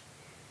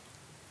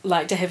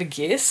like to have a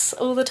guess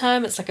all the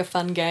time. It's like a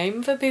fun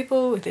game for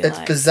people. It's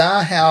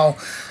bizarre how,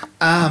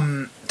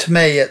 to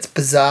me, it's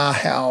bizarre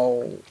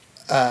how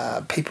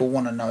people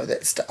want to know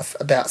that stuff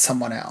about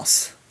someone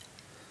else.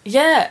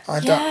 Yeah. I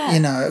don't, you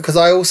know, because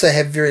I also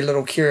have very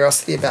little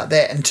curiosity about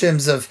that in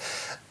terms of,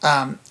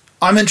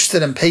 I'm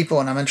interested in people,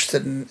 and I'm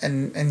interested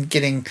in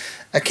getting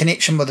a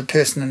connection with a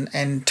person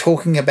and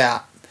talking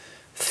about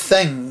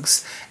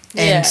things.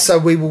 And so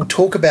we will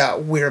talk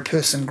about where a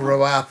person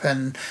grew up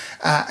and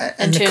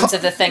in terms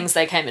of the things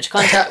they came into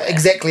contact with.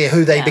 Exactly,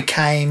 who they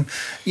became,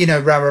 you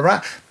know, rah, rah,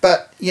 rah.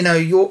 But, you know,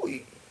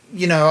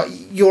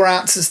 your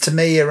answers to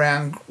me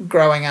around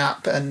growing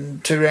up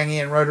and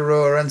Turangi and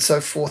Rotorua and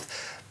so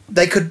forth,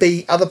 they could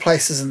be other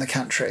places in the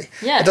country.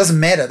 Yeah. It doesn't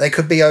matter. They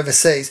could be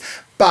overseas.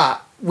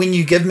 But when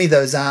you give me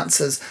those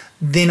answers,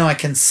 then I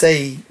can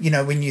see, you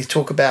know, when you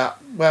talk about,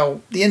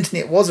 well, the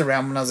internet was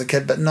around when I was a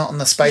kid, but not in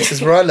the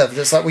spaces where I lived.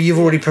 It's like, well, you've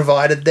already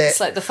provided that. It's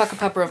like the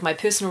whakapapa of my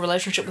personal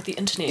relationship with the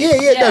internet.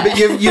 No, but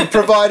you've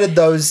provided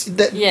those, you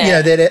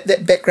know,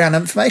 that background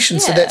information,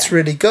 so that's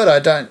really good. I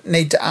don't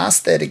need to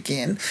ask that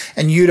again,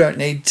 and you don't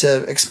need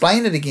to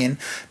explain it again.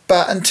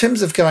 But in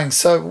terms of going,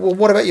 so, well,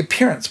 what about your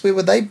parents? Where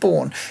were they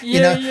born? You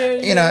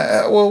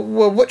know,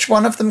 well, which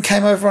one of them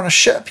came over on a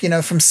ship, you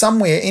know, from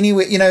somewhere,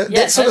 anywhere, you know,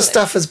 that sort of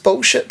stuff is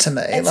bullshit to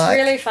me. It's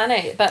really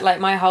funny, but like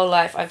my whole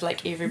life, I've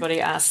like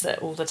everybody asks it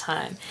all the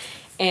time.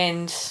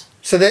 And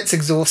so that's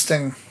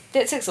exhausting.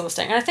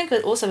 And I think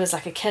it also as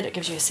like a kid, it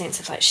gives you a sense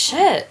of like,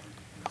 shit,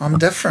 I'm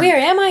different. Where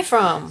am I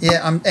from?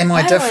 Yeah, am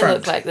I different? Why do I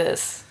look like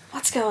this?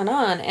 What's going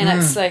on? And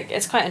it's like,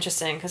 it's quite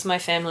interesting because my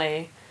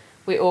family,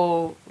 we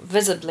all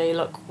visibly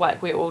look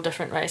like we're all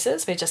different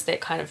races. We're just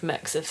that kind of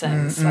mix of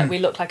things. Like we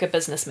look like a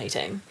business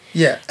meeting.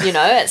 Yeah. You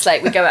know, it's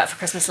like we go out for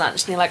Christmas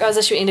lunch and they're like, oh, is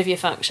this your end of year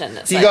function?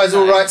 It's you guys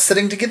all right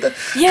sitting together?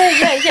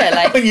 Yeah.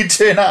 Like when you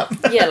turn up.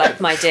 Yeah,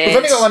 like my dad. We've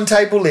only got one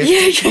table left.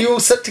 Do you all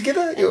sit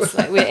together? It's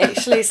like we're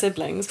actually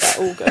siblings, but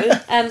all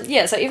good.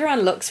 So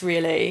everyone looks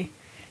really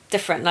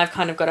different, and I've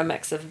kind of got a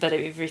mix of a bit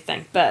of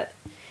everything. But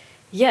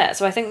yeah,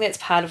 so I think that's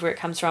part of where it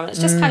comes from. It's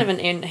just kind of an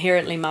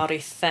inherently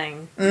Māori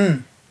thing.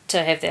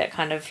 To have that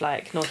kind of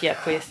like nohia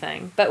queer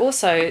thing. But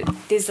also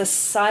there's this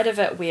side of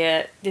it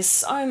where there's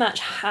so much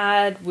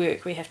hard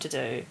work we have to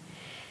do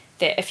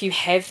that if you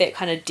have that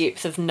kind of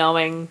depth of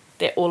knowing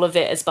that all of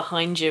that is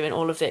behind you and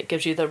all of that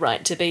gives you the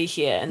right to be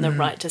here and the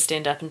right to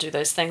stand up and do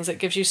those things, it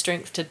gives you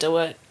strength to do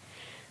it.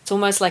 It's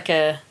almost like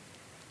a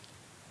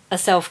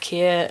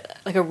self-care,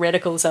 like a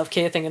radical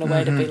self-care thing in a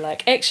way to be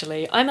like,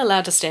 actually, I'm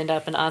allowed to stand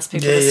up and ask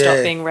people to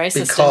stop being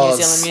racist in New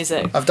Zealand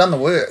music. I've done the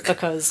work.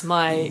 Because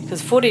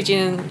 40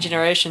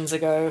 generations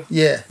ago,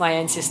 my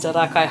ancestor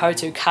Rakai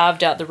Hotu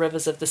carved out the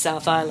rivers of the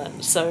South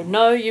Island. So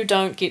no, you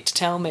don't get to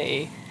tell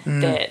me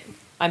that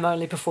I'm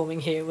only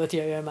performing here with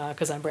Yo-Yo Ma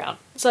because I'm brown.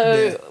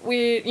 So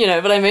we, you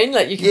know what I mean?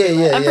 Like you can be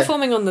like, I'm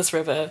performing on this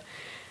river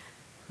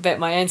that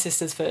my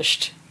ancestors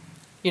fished,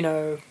 you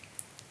know,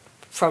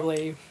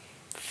 probably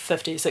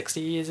 50,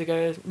 60 years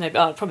ago, maybe,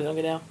 probably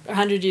longer now,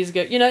 100 years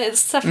ago, you know, it's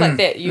stuff like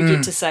that. You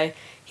get to say,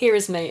 here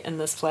is me in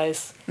this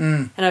place.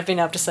 And I've been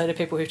able to say to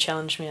people who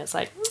challenge me, it's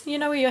like, you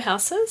know where your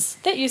house is?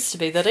 That used to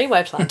be the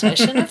Riwai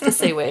plantation of the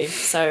seaweed.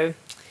 So,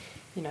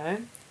 you know,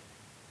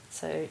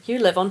 so you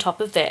live on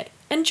top of that.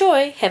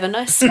 Enjoy, have a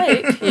nice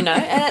sleep, you know,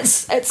 and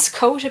it's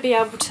cool to be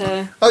able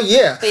to. Oh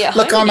yeah, be at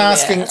look, home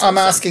I'm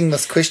asking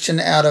this question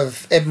out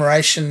of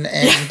admiration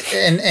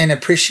and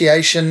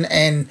appreciation,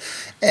 and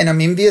I'm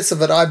envious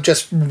of it. I'm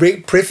just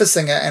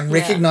prefacing it and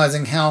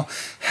recognizing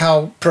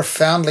how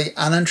profoundly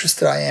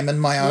uninterested I am in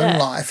my own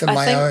life and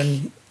my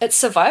own. It's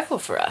survival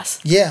for us.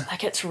 Yeah.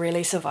 Like, it's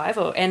really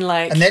survival. And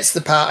that's the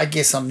part I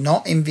guess I'm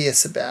not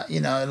envious about, you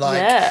know,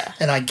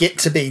 and I get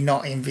to be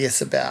not envious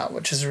about,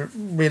 which is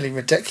really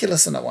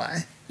ridiculous in a way.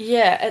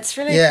 Yeah, it's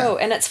really cool.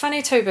 And it's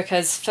funny too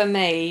because for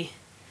me,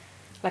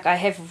 like, I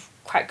have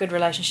quite good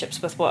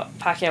relationships with what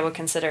Pākehā would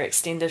consider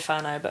extended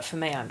whānau, but for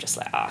me, I'm just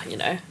like, you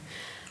know,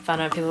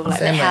 whānau, and people are like,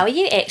 but how are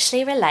you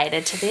actually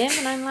related to them?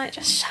 And I'm like,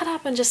 just shut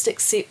up and just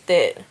accept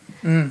that.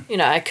 You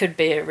know, I could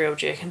be a real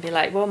jerk and be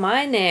like, well,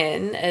 my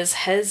nan is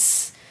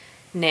his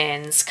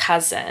nan's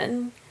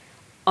cousin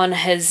on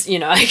his, you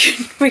know,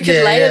 we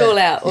could lay it all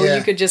out, or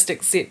you could just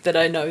accept that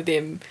I know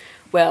them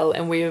well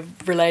and we've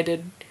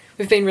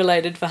been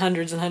related for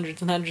hundreds and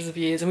hundreds and hundreds of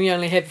years, and we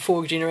only have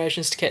 4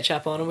 generations to catch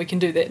up on, and we can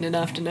do that in an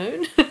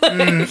afternoon.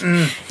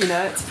 You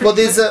know, it's well,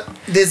 there's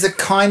a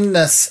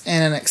kindness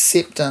and an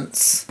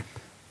acceptance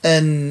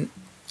in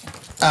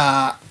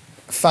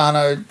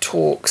whānau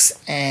talks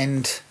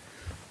and,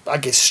 I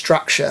guess,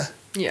 structure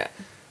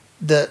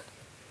that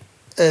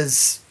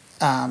is,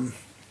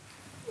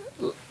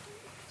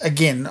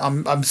 again,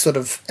 I'm sort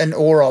of in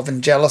awe of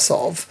and jealous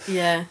of.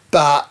 Yeah.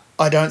 But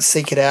I don't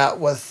seek it out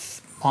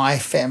with my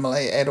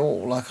family at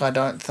all. Like, I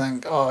don't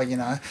think, I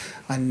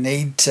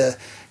need to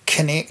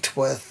connect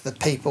with the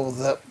people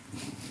that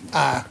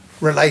are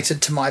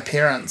related to my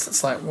parents.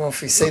 It's like, well,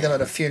 if you see them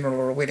at a funeral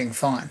or a wedding,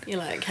 fine. You're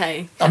like,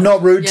 hey. I'm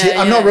not rude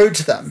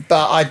to them,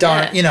 but I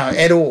don't,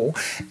 at all.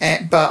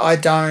 But I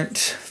don't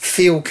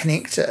feel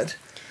connected.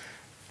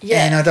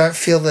 Yeah. And I don't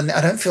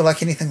feel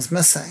like anything's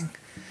missing.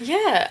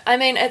 Yeah, I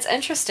mean, it's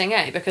interesting,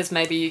 because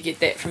maybe you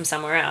get that from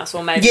somewhere else,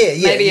 or maybe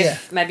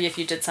if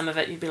you did some of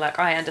it, you'd be like,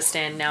 I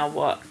understand now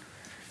what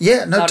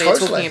you're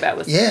talking about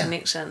with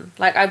connection.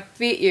 Like, I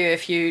bet you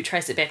if you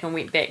trace it back and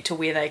went back to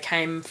where they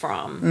came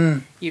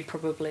from, you'd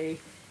probably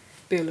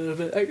be a little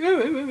bit like,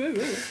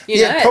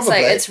 it's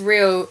like it's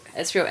real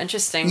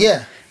interesting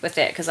with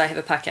that, because I have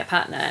a Pākehā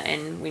partner,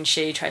 and when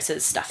she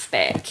traces stuff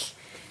back,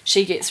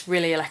 she gets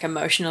really like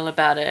emotional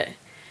about it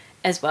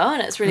as well,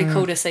 and it's really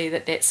cool to see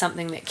that that's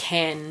something that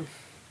can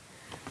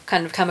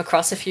kind of come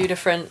across a few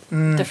different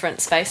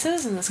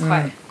spaces, and it's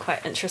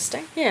quite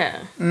interesting.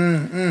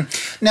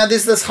 Now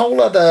there's this whole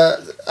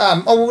other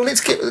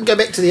let's go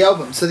back to the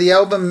album. So the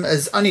album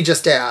is only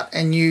just out,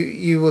 and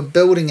you were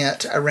building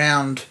it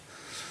around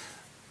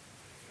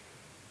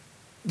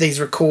these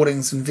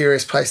recordings in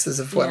various places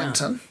of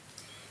Wellington,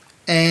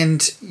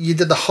 and you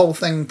did the whole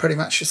thing pretty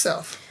much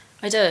yourself.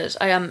 I did.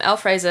 Al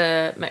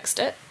Fraser mixed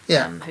it.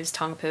 Who's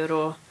Taonga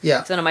puoro.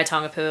 He's one of my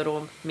Taonga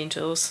puoro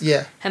mentors.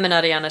 Him and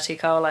Ariana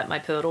Tikao are like my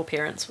puoro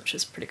parents, which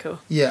is pretty cool.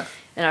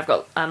 And I've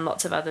got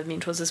lots of other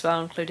mentors as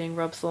well, including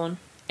Rob Thorne,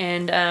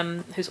 and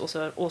who's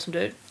also an awesome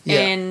dude.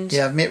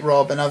 I've met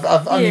Rob, and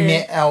I've only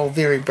met Al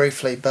very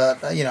briefly,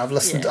 but I've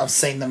listened, I've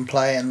seen them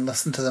play and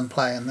listened to them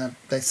play, and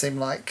they seem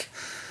like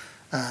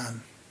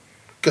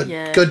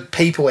good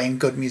people and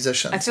good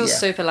musicians. I feel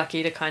super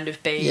lucky to kind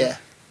of be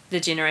the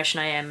generation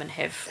I am and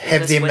have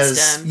them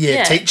wisdom.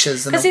 as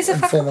teachers and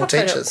informal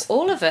teachers.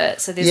 All of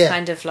it. So there's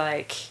kind of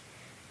like,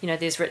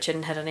 there's Richard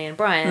and Hidani and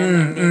Brian,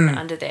 and then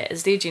under that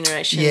is their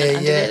generation, and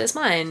under that is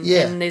mine.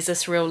 And there's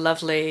this real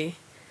lovely,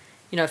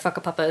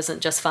 whakapapa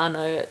isn't just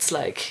whānau, it's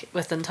like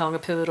within Taonga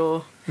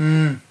puoro.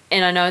 And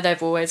I know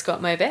they've always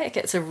got my back.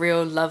 It's a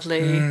real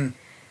lovely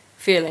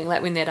feeling.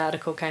 Like when that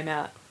article came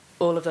out,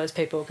 all of those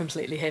people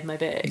completely had my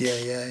back.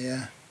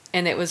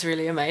 And that was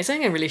really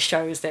amazing, and really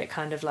shows that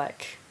kind of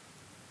like,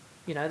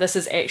 this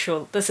is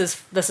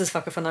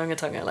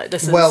whakawhanaungatanga. Like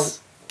this is. Well,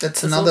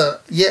 it's another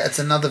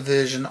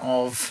version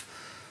of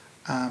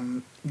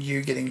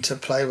you getting to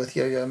play with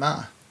Yo-Yo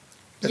Ma.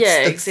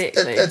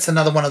 Exactly. It's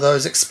another one of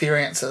those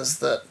experiences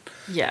that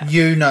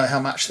you know how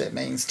much that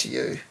means to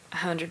you.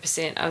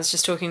 100%. I've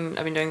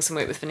been doing some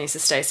work with Vanessa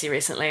Stacey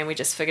recently, and we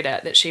just figured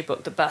out that she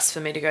booked the bus for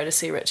me to go to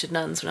see Richard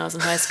Nuns when I was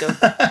in high school,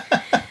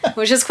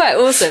 which is quite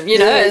awesome.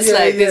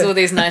 There's all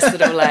these nice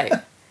little like.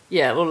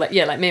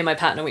 Like me and my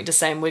partner went to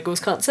Sam Wiggles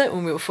concert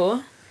when we were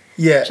 4.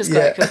 Which is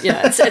quite cool.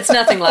 It's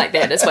nothing like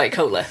that. It's way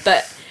cooler.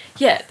 But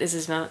there's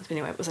his moments.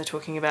 Anyway, what was I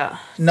talking about?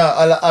 No,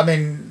 I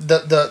mean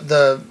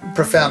the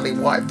profoundly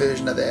white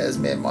version of that is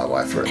me and my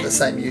wife were at the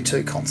same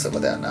U2 concert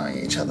without knowing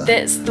each other.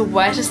 That's the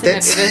whitest thing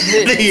I've ever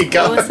heard. There you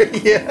go.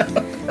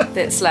 Awesome.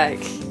 That's like,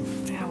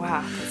 oh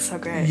wow, that's so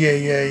great.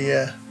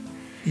 Yeah.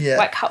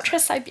 White culture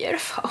is so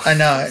beautiful. I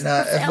know.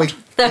 No,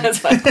 that's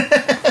fine.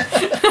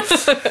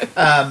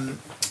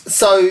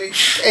 So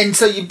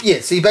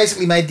you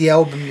basically made the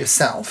album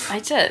yourself. I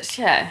did,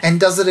 yeah. And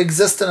does it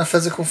exist in a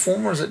physical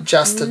form, or is it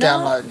just a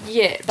download?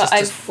 Yeah, but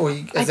is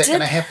that going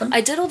to happen?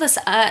 I did all this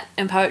art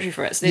and poetry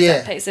for it. So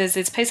there's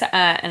a piece of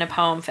art and a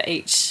poem for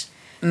each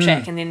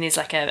track, and then there's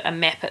like a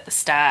map at the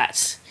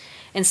start.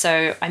 And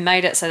so I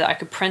made it so that I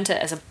could print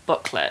it as a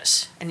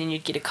booklet, and then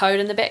you'd get a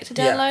code in the back to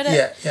download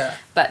it. Yeah.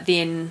 But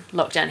then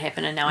lockdown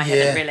happened, and now I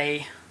haven't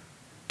really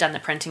done the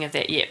printing of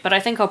that yet. But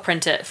I think I'll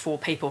print it for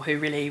people who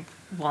really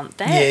want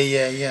that.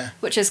 Yeah.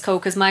 Which is cool,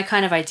 because my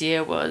kind of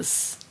idea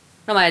was,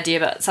 not my idea,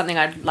 but something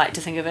I'd like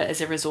to think of it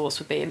as a resource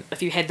would be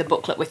if you had the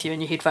booklet with you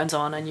and your headphones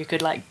on, and you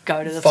could like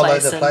go to the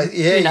place.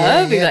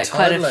 It'd be like totally.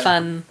 quite a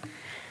fun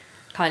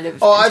kind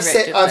of. I've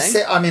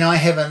sat. I mean, I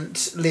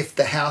haven't left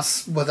the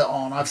house with it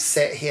on. I've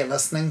sat here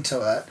listening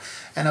to it,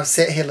 and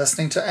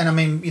I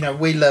mean,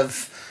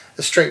 the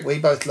street we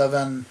both live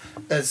in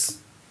is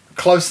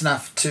close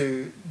enough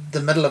to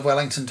the middle of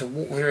Wellington to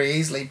walk very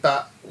easily,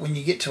 but when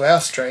you get to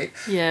our street,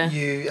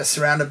 you are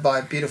surrounded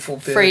by beautiful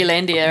bird.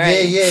 Freelandia,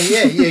 right?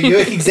 Yeah.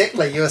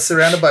 You are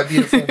surrounded by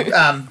beautiful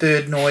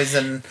bird noise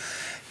and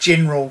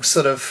general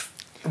sort of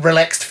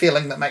relaxed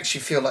feeling that makes you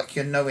feel like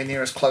you're nowhere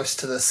near as close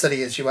to the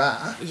city as you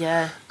are.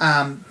 Yeah.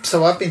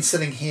 So I've been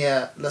sitting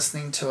here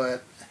listening to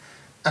it,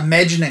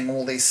 imagining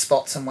all these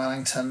spots in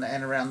Wellington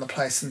and around the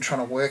place, and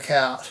trying to work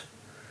out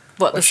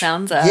what the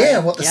sounds are. Yeah,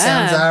 what the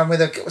sounds are,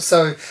 and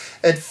so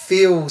it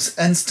feels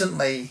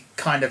instantly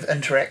kind of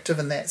interactive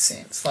in that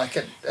sense. Like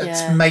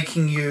it's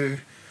making you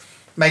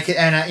make it.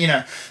 And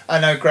I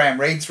know Graham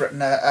Reed's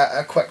written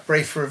a quick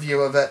brief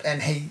review of it,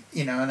 and he,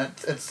 and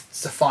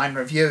it's a fine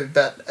review,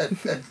 but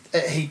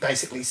he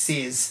basically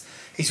says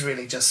he's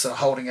really just sort of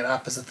holding it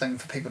up as a thing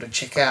for people to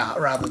check out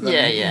rather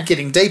than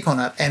getting deep on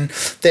it, and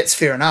that's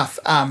fair enough.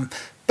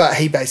 But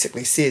he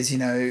basically says,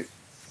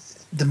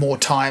 the more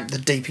time, the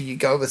deeper you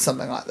go with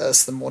something like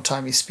this, the more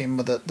time you spend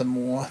with it, the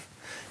more,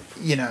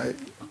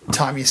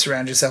 time you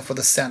surround yourself with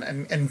a sound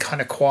and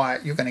kind of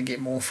quiet, you're going to get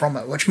more from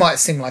it, which might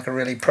seem like a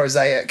really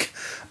prosaic,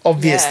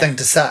 obvious thing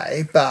to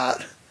say,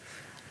 but...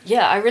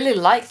 Yeah, I really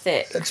like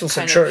that. It's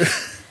also true.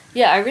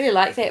 I really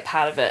like that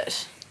part of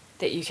it,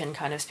 that you can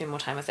kind of spend more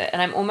time with it.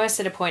 And I'm almost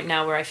at a point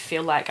now where I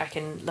feel like I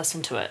can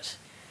listen to it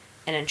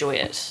and enjoy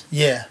it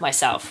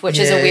myself, which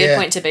is a weird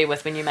point to be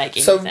with when you make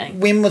anything. So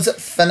when was it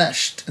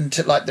finished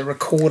into like the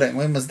recording?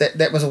 When was that?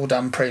 That was all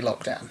done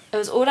pre-lockdown? It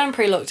was all done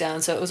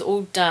pre-lockdown, so it was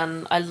all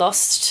done. I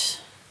lost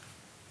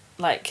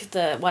like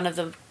one of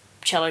the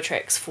cello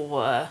tracks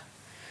for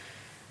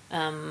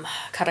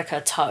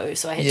Karaka Tau,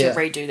 so I had to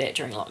redo that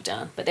during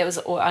lockdown. But that was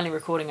the only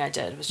recording I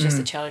did, was just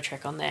the cello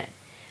track on that.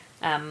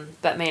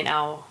 But me and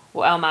Al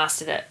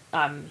mastered it,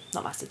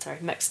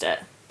 mixed it,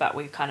 but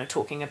we were kind of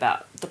talking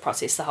about the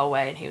process the whole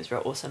way, and he was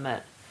real awesome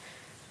at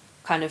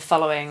kind of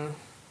following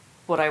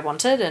what I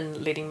wanted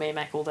and letting me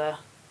make all the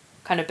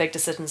kind of big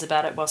decisions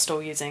about it while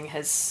still using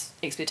his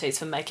expertise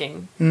for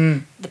making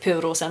the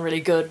puoro sound really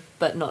good,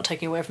 but not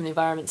taking away from the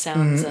environment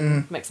sounds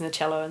and mixing the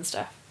cello and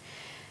stuff.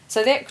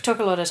 So that took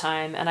a lot of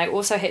time, and I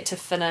also had to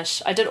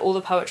finish... I did all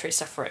the poetry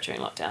stuff for it during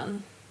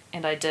lockdown,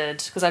 and I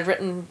did... Because I'd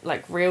written,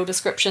 like, real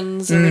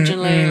descriptions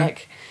originally,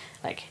 like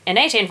in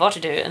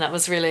 1842, and that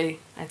was really...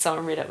 And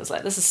someone read it, was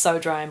like, this is so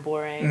dry and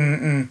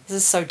boring. This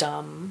is so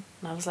dumb.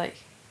 And I was like,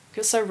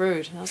 you're so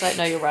rude. And I was like,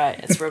 no, you're right.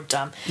 It's real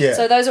dumb.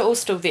 So those are all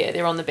still there.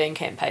 They're on the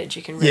Bandcamp page.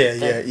 You can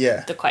read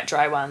the quite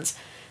dry ones.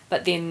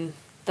 But then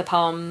the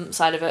poem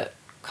side of it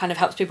kind of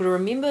helps people to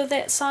remember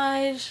that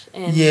side.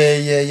 And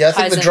I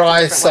think the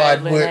dry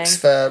side works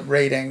for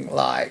reading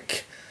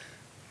like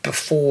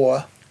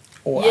before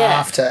or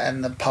after,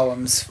 and the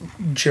poems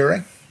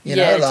during. You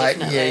know, like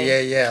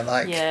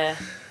definitely.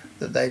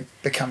 That they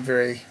become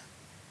very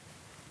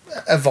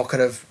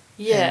evocative.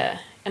 Yeah,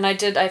 and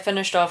I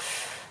finished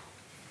off,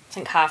 I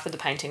think, half of the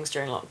paintings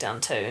during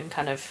lockdown too, and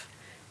kind of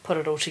put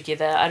it all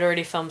together. I'd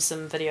already filmed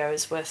some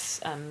videos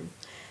with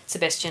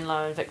Sebastian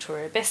Lowe and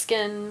Victoria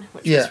Baskin,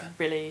 which was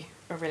really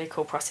a really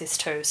cool process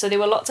too. So there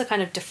were lots of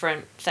kind of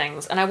different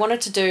things, and I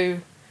wanted to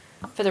do,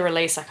 for the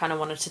release, I kind of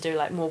wanted to do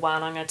like more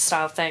wānanga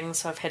style things.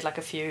 So I've had like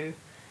a few,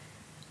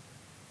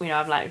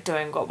 I'm like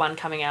got one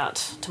coming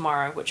out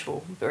tomorrow, which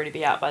will already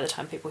be out by the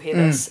time people hear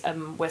this,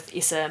 with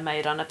Esa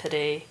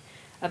Mairanapiri,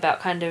 about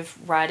kind of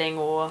writing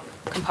or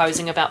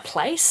composing about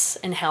place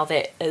and how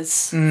that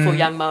is for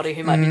young Māori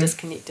who might be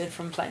disconnected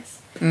from place.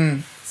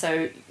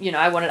 So,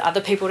 I wanted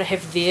other people to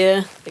have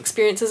their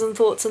experiences and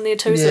thoughts in there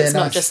too, so it's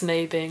not just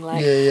me being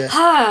like,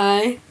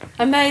 hi,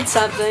 I made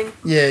something.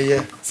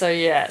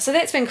 So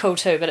that's been cool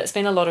too, but it's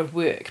been a lot of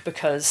work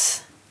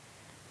because,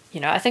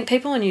 I think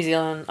people in New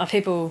Zealand are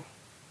people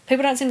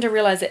don't seem to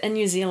realise that in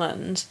New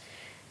Zealand,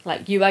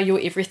 like, you are your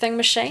everything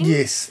machine.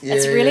 It's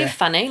really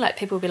funny. Like,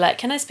 people will be like,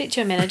 can I speak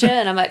to your manager?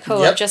 And I'm like,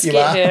 cool, I'll just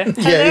get her.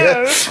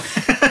 Hello,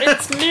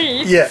 it's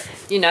me.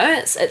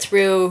 It's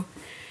real.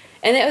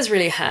 And that was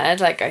really hard.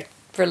 Like, I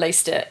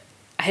released it.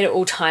 I had it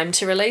all timed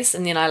to release,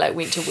 and then I, like,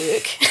 went to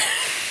work.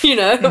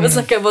 It was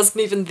like I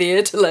wasn't even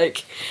there to,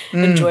 like,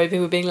 enjoy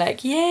people being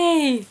like,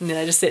 yay! And then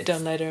I just sat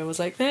down later and was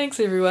like, thanks,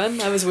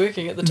 everyone. I was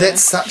working at the time.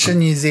 That's such a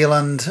New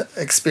Zealand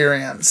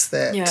experience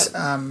that,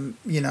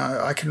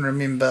 I can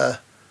remember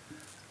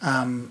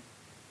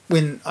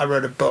when I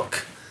wrote a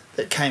book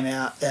that came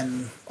out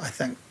in, I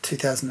think,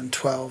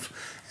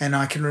 2012, and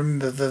I can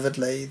remember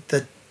vividly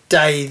the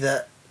day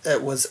that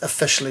it was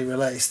officially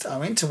released. I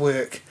went to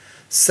work,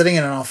 sitting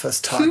in an office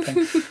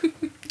typing,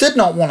 did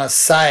not want to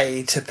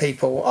say to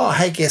people, oh,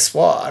 hey, guess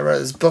what? I wrote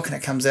this book and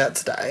it comes out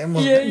today, and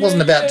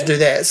wasn't about to do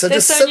that. So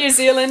that's so New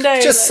Zealand,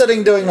 just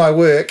sitting doing my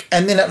work,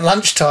 and then at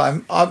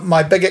lunchtime,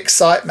 my big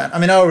excitement,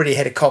 I already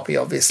had a copy,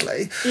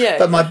 obviously,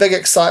 but my big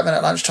excitement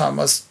at lunchtime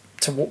was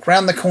to walk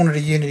round the corner to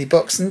Unity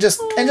Books and just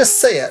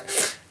see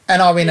it.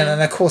 And I went in,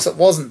 and of course it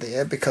wasn't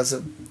there because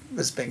it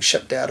was being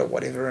shipped out or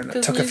whatever, and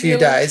it took a few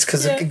days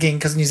because of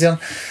New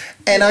Zealand.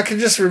 And I can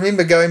just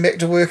remember going back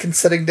to work and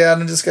sitting down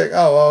and just going,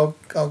 oh,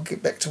 I'll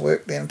get back to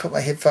work then, put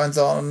my headphones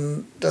on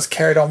and just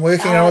carried on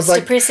working. And I was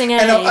like, depressing,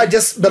 and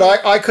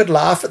I could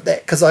laugh at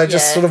that because I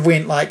just sort of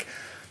went like,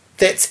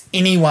 that's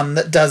anyone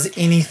that does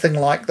anything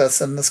like this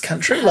in this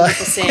country, like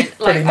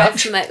 100%. pretty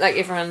much, like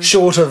everyone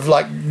short of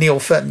like Neil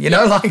Finn,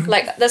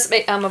 like this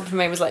album for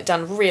me was like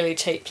done really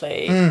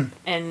cheaply,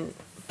 and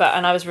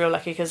I was real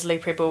lucky because Lee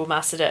Preble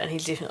mastered it, and he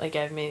definitely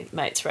gave me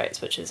mates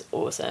rates, which is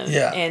awesome.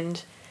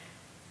 And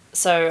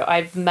so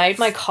I made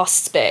my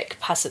costs back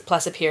plus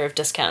a pair of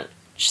discount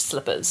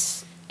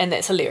slippers. And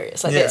that's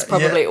hilarious. Like, that's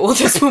probably all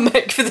this will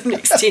make for the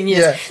next 10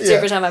 years. So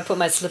every time I put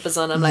my slippers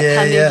on, I'm like,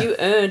 honey, you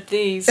earned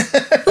these.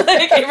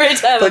 Like, every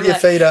time put your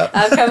feet up.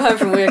 I'll come home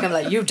from work, I'm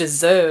like, you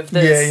deserve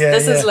this.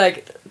 This is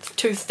like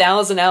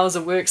 2,000 hours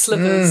of work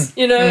slippers.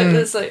 You know,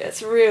 it's like,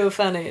 it's real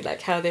funny,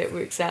 like, how that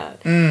works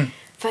out.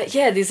 But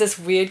yeah, there's this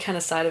weird kind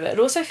of side of it. It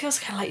also feels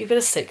kind of like you've got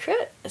a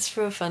secret. It's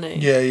real funny.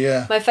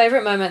 Yeah. My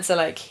favourite moments are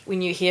like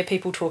when you hear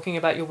people talking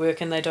about your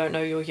work and they don't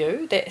know you're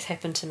you. That's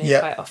happened to me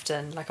quite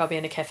often. Like I'll be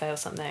in a cafe or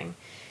something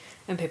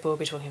and people will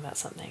be talking about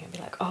something and be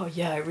like, oh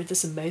yeah, I read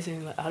this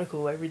amazing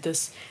article. I read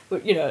this,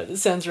 you know, it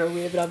sounds real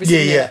weird, but I'll be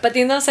saying that. But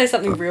then they'll say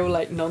something real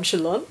like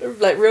nonchalant, or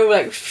like real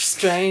like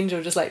strange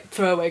or just like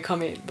throwaway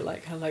comment. But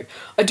like, kind of like,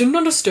 I didn't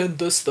understand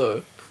this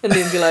though. And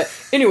then be like,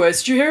 anyways,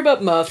 did you hear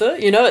about Martha?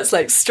 You know, it's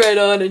like straight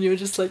on and you're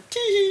just like,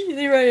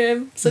 there I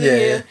am, sitting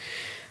here.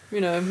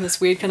 You know,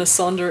 this weird kind of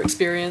Sonder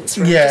experience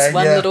from just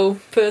one little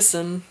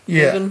person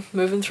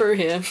moving through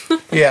here.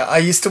 I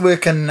used to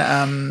work in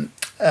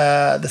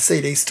the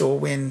CD store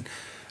when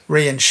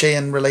Rian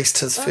Sheehan released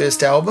his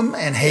first album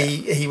and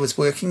he was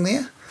working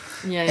there.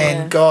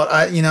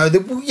 God,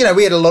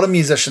 we had a lot of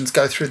musicians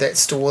go through that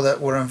store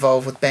that were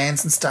involved with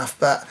bands and stuff,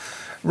 but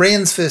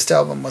Rian's first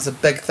album was a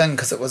big thing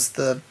because it was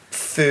the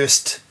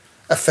first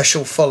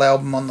official full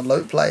album on the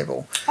Loop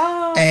label.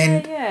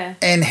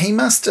 And he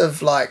must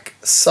have like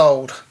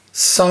sold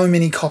so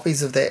many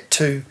copies of that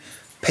to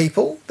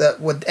people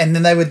and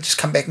then they would just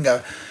come back and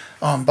go,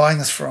 oh, I'm buying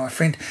this for my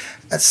friend.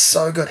 It's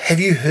so good. Have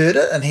you heard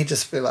it? And he'd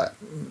just be like,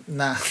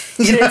 nah.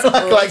 You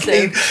know, like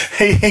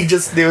he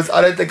just,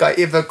 I don't think I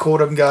ever caught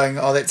him going,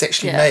 oh, that's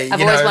actually me.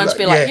 I've always wanted to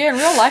be like, in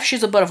real life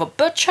she's a bit of a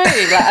bitch,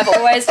 hey? Like, I've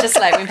always just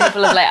like, when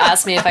people have like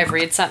asked me if I've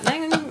read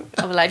something,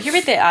 I'm like, you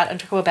read that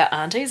article about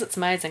aunties? It's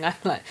amazing. I'm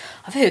like,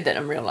 I've heard that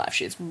in real life.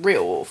 She's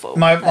real awful.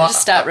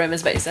 Just start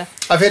rumours, Bisa.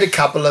 I've had a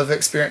couple of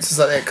experiences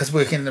like that because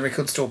working in the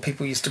record store,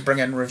 people used to bring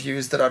in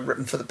reviews that I'd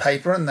written for the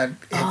paper and they'd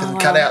have them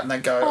cut out and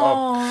they'd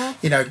go,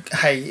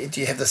 hey, do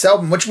you have this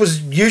album? Which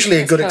was usually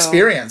a good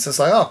experience. It's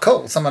like, oh,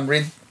 cool. Someone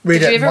read it.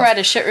 Did you ever write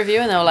a shit review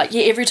and they were like,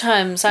 yeah, every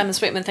time Simon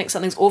Sweetman thinks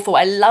something's awful,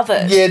 I love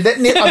it. Yeah, that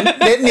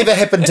never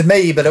happened to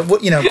me, but it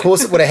would, of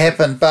course it would have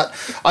happened. But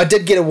I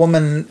did get a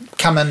woman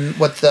come in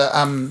with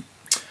the,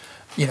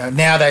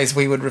 nowadays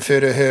we would refer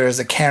to her as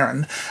a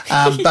Karen,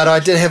 but I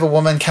did have a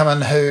woman come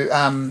in who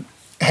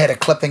had a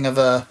clipping of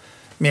a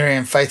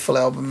Miriam Faithfull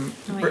album,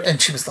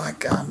 and she was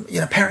like,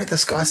 apparently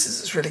this guy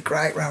says it's really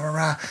great, rah, rah,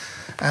 rah.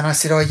 And I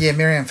said, oh yeah,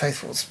 Miriam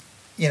Faithfull's,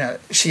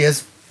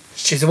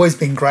 she's always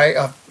been great.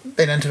 I've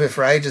been into her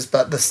for ages,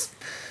 but this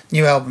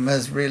new album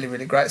is really,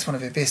 really great. It's one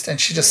of her best. And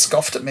she just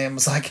scoffed at me and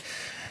was like,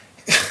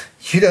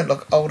 you don't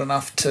look old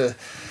enough to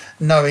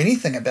know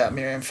anything about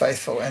Miriam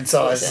Faithfull. And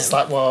so I was just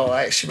like, well,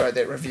 I actually wrote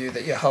that review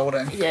that you're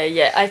holding.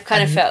 Yeah. I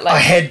kind of felt like... I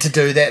had to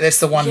do that. That's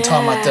the one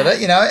time I did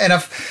it, and I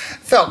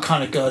felt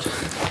kind of good.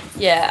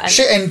 Yeah.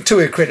 And to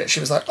her credit, she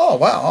was like, oh,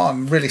 wow,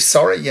 I'm really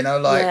sorry,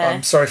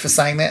 I'm sorry for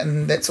saying that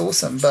and that's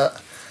awesome. But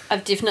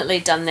I've definitely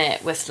done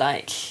that with,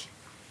 like,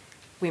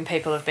 when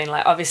people have been,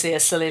 like, obviously a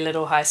silly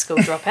little high school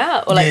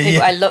dropout, or, like,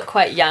 people, I look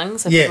quite young,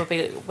 so people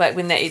be, like,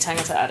 when that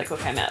Taonga article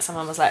came out,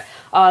 someone was like,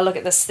 oh, look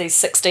at these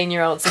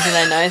 16-year-olds thinking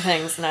they know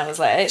things, and I was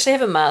like, I actually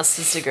have a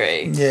master's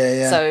degree.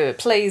 Yeah. So,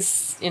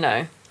 please,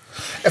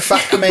 that's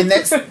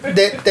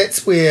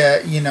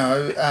where,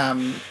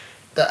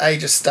 the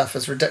ages stuff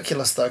is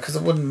ridiculous, though, because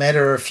it wouldn't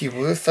matter if you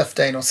were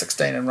 15 or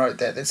 16 and wrote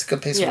that. That's a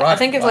good piece of writing. I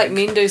think if, like,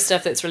 men do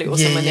stuff that's really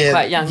awesome when they're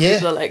quite young,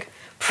 people are like,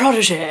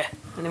 protege,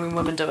 and then when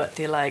women do it,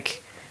 they're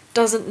like,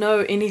 doesn't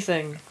know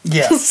anything.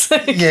 Yeah. It's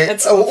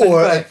it's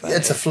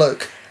a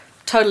fluke.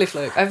 Totally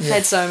fluke. I've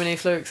had so many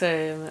flukes.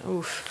 I'm like,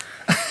 oof.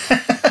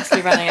 Must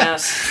be running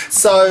out.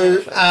 So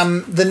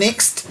the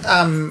next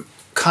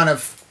kind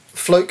of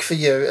fluke for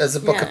you is a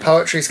book of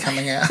poetry's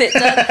coming out.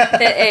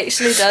 That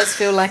actually does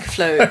feel like a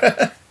fluke.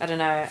 I don't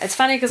know. It's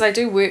funny because I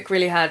do work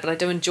really hard, but I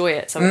do enjoy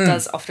it, so it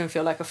does often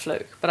feel like a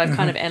fluke. But I've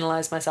kind of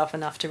analysed myself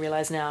enough to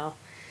realise now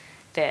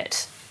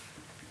that,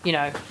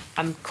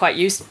 I'm quite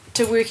used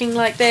to working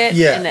like that,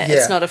 and that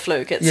it's not a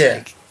fluke. It's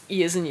like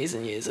years and years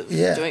and years of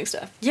doing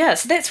stuff. Yeah,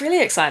 so that's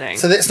really exciting.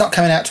 So that's not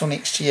coming out till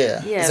next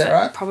year, is that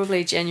right?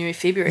 Probably January,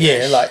 February.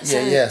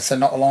 So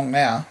not long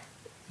now.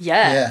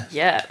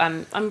 Yeah.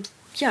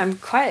 I'm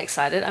quite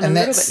excited. I'm a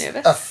little bit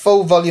nervous. A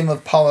full volume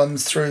of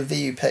poems through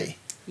VUP.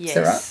 Yes. Is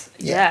that right?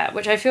 Yeah,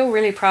 which I feel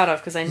really proud of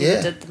because I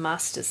never did the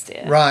masters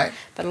there. Right.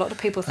 But a lot of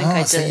people think I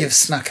did. So you've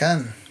snuck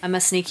in. I'm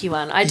a sneaky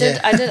one. I did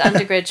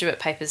undergraduate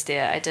papers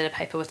there. I did a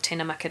paper with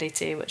Tina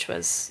Makariti, which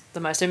was the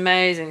most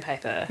amazing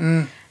paper,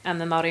 and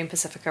the Māori and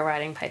Pacifica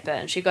writing paper.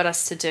 And she got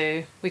us to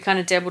do, we kind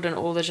of dabbled in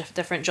all the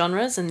different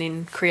genres and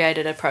then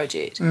created a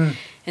project. And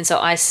so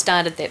I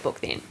started that book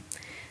then.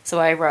 So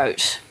I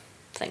wrote,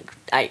 I think,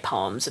 8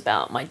 poems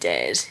about my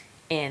dad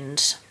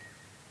and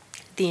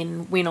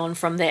then went on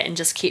from that and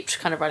just kept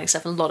kind of writing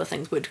stuff, and a lot of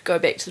things would go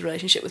back to the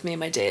relationship with me and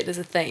my dad as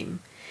a theme.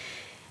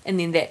 And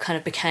then that kind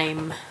of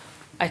became,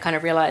 I kind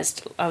of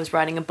realised I was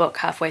writing a book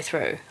halfway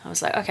through. I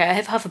was like, okay, I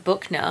have half a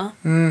book now.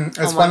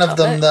 Is one of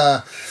them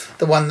the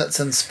one that's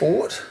in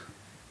sport?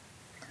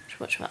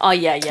 Which one? Oh,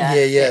 yeah.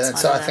 Yeah.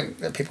 So I think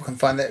that people can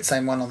find that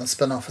same one on the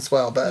spin-off as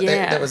well. But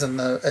that was in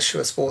the issue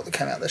of Sport that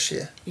came out this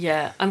year.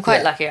 Yeah, I'm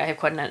quite lucky. I have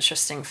quite an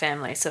interesting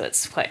family, so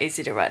it's quite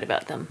easy to write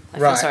about them. I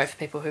feel sorry for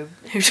people who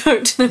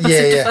don't.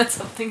 To find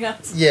something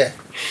else. Yeah.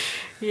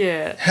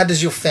 Yeah. How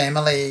does your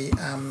family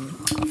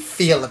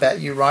feel about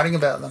you writing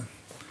about them?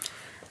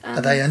 Are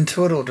they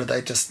into it, or do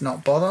they just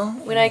not bother?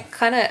 When I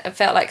kind of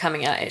felt like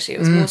coming out, actually, it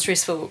was more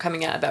stressful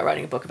coming out about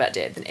writing a book about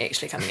Dad than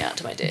actually coming out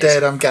to my dad.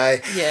 Dad, I'm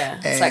gay.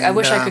 Yeah, it's like I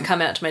wish I could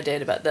come out to my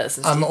dad about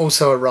this. I'm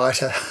also a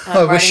writer.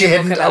 I wish you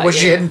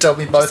hadn't told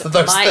me both of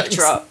those things. Mic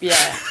drop.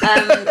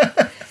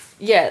 Yeah.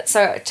 Yeah.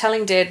 So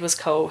telling Dad was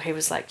cool. He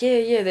was like,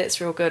 yeah, that's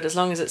real good as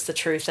long as it's the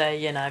truth.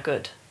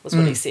 Good was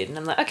what he said, and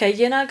I'm like, okay,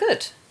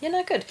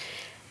 good.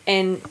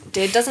 And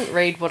Dad doesn't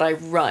read what I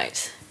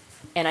write.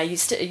 And it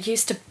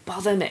used to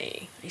bother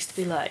me. I used to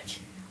be like,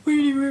 what do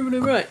you read when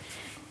I write?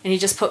 And he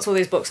just puts all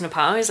these books in a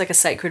pile. He's like a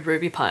sacred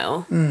ruby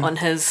pile on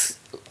his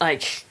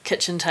like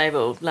kitchen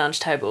table, lounge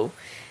table.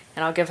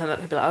 And I'll give him it.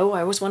 He'll be like, oh,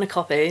 I always want a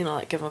copy. And I'll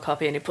like give him a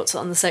copy, and he puts it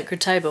on the sacred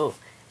table.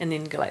 And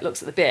then like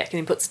looks at the back and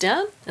then puts it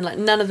down. And like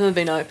none of them have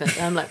been opened.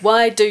 And I'm like,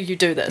 why do you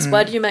do this?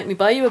 Why do you make me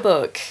buy you a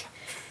book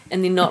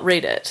and then not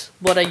read it?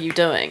 What are you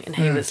doing? And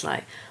he was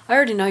like, I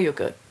already know you're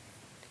good.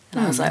 And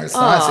I was like, it's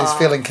nice. He's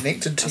feeling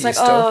connected to you like,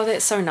 still. Oh,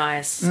 that's so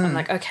nice. I'm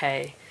like,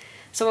 okay.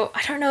 So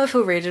I don't know if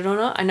he'll read it or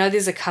not. I know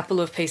there's a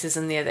couple of pieces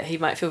in there that he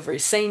might feel very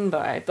seen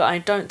by, but I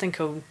don't think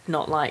he'll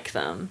not like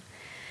them.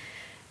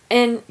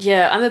 And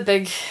yeah, I'm a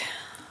big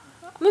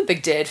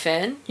Dad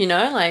fan, you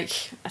know,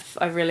 like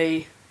I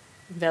really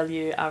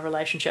value our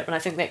relationship, and I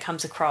think that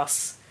comes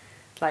across,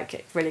 like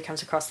it really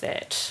comes across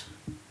that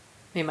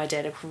me and my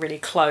dad are really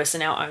close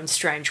in our own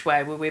strange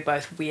way, where we're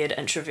both weird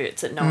introverts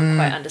that no one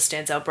quite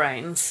understands our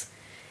brains.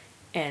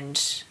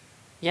 And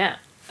yeah,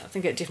 I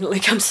think it definitely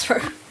comes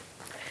through.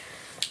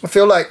 I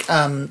feel like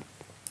I'm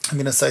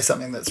going to say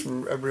something that's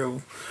a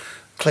real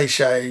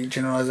cliche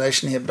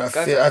generalisation here, but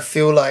I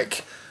feel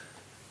like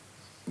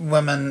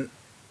women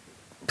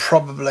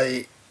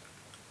probably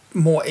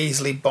more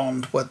easily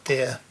bond with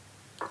their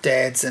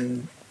dads,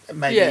 and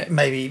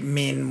maybe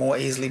men more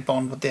easily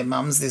bond with their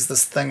mums. There's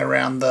this thing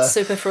around the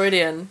super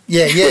Freudian.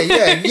 Yeah.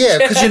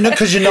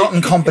 Because you're not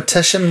in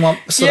competition,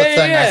 sort of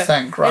thing. I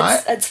think,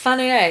 right? It's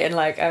funny, and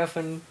like I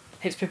often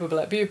hear people be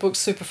like, "But your book's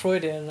super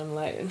Freudian," and I'm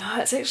like, "No,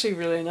 it's actually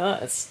really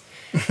not." It's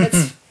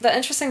the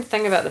interesting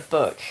thing about the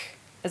book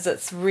is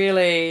it's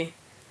really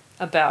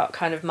about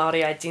kind of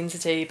Māori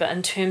identity, but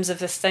in terms of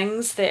the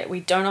things that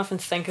we don't often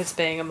think as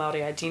being a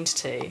Māori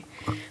identity,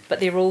 but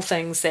they're all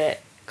things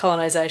that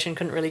colonisation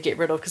couldn't really get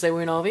rid of because they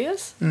weren't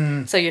obvious.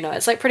 So, you know,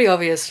 it's like pretty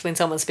obvious when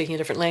someone's speaking a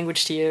different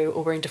language to you,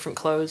 or wearing different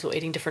clothes, or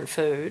eating different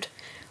food,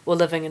 or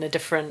living in a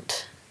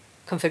different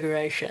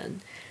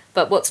configuration.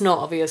 But what's not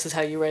obvious is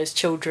how you raise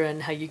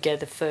children, how you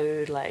gather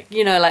food, like,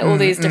 you know, like all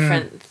these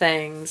different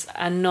things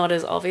are not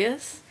as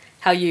obvious.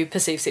 How you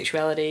perceive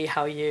sexuality,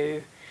 how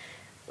you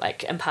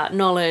like impart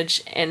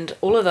knowledge, and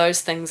all of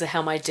those things are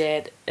how my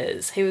dad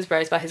is. He was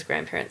raised by his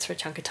grandparents for a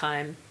chunk of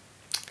time,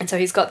 and so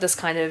he's got this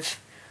kind of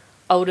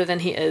older than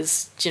he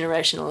is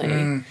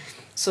generationally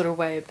sort of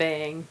way of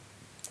being,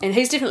 and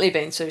he's definitely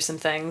been through some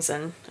things,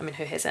 and I mean,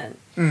 who hasn't?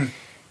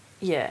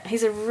 Yeah,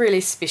 he's a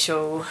really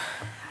special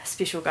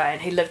guy,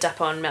 and he lived up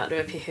on Mount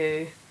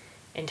Ruapehu,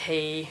 and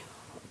he,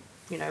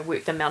 you know,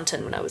 worked the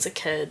mountain when I was a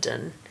kid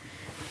and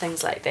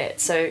things like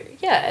that. So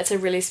yeah, it's a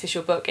really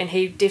special book, and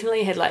he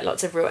definitely had like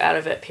lots of real out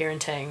of it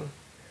parenting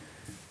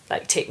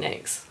like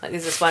techniques. Like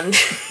there's this one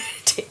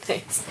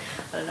techniques,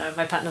 I don't know,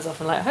 my partner's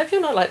often like, I hope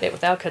you're not like that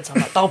with our kids. I'm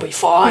like, they'll be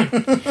fine.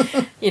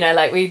 You know,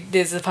 like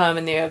there's a poem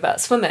in there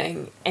about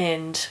swimming,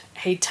 and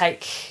he'd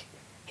chuck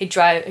a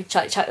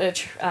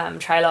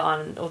trailer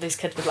on, all these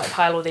kids would like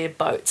pile all their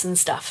boats and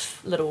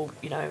stuff, little,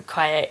 you know,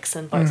 kayaks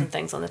and boats and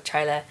things on the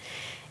trailer,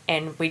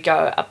 and we'd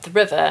go up the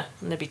river,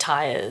 and there'd be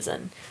tyres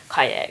and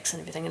kayaks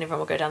and everything, and everyone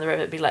would go down the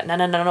river. It'd be like, no,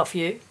 not for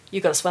you, you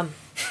gotta swim.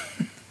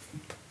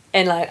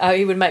 And like,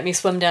 he would make me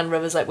swim down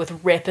rivers like with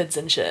rapids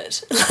and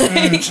shit.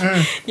 Like,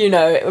 you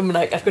know, I'm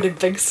like, I've got a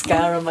big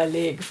scar on my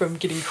leg from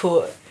getting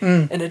caught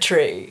in a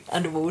tree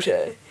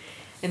underwater.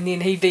 And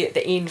then he'd be at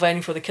the end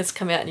waiting for the kids to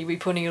come out, and he'd be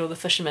pointing at all the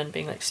fishermen,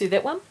 being like, see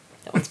that one?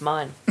 That one's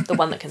mine. The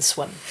one that can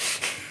swim.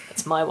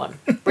 That's my one.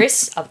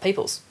 Breasts, other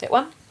people's. That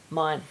one?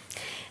 Mine.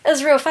 It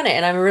was real funny,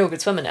 and I'm a real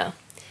good swimmer now.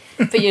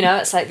 But, you know,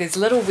 it's like there's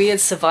little weird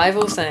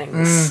survival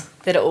things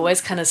that are always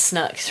kind of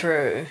snuck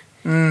through.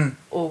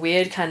 Or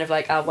weird kind of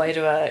like our way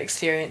to our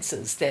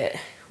experiences that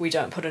we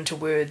don't put into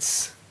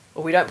words,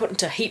 or we don't put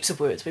into heaps of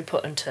words, we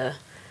put into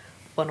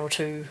one or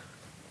two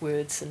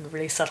words in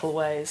really subtle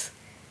ways.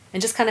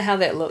 And just kind of how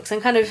that looks,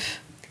 and kind of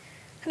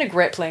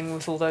grappling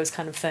with all those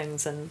kind of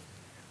things, and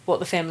what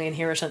the family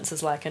inheritance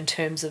is like in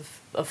terms of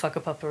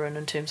whakapapa, and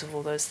in terms of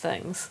all those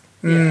things.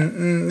 Yeah.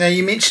 Now,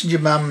 you mentioned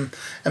your mum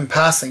in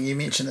passing. You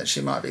mentioned that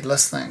she might be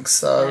listening.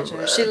 So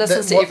she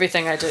listens to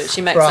everything I do. She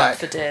makes up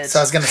for Dad. So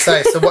I was going to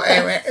say,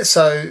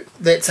 so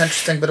that's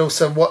interesting. But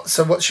also,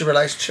 what's your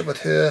relationship with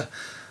her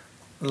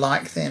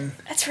like then?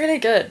 It's really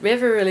good. We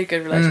have a really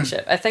good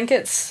relationship. I think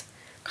it's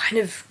kind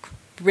of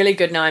really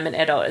good now I'm an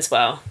adult as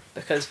well,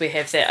 because we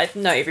have that. I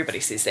know everybody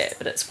says that,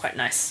 but it's quite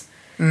nice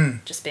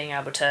just being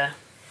able to.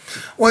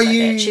 Well,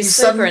 you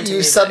suddenly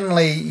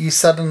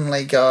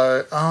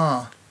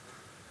go,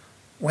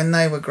 when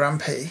they were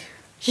grumpy.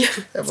 Yeah,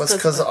 it was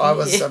because I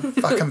was a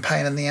fucking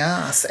pain in the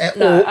ass,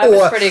 I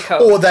was pretty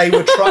cool. or they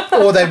were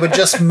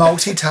just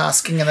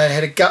multitasking and they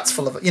had a guts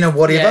full of it,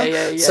 whatever.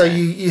 Yeah. So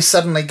you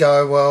suddenly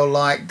go, well,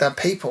 like they're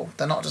people,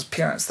 they're not just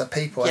parents, they're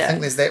people. I think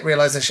there's that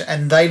realization,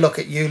 and they look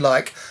at you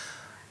like,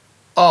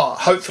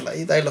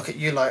 hopefully they look at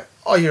you like,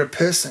 you're a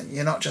person,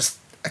 you're not just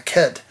a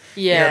kid,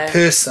 you're a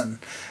person,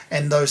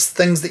 and those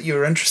things that you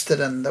were interested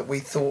in that we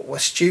thought were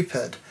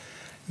stupid.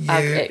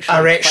 You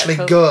are actually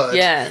good,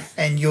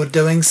 and you're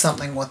doing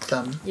something with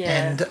them,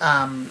 and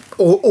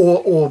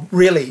or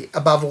really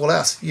above all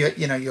else,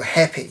 you're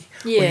happy,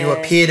 or you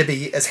appear to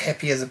be as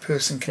happy as a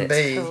person can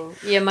be. Cool.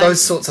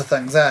 Those sorts of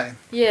things, eh?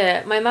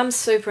 Yeah, my mum's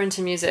super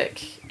into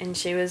music, and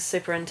she was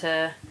super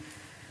into,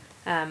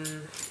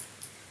 who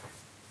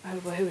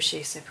was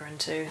she super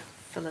into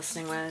for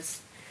listening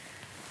wise?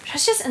 She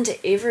was just into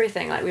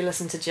everything. Like, we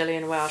listened to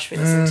Gillian Welsh, we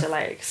listened to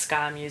like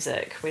ska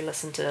music, we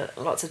listened to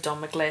lots of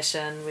Don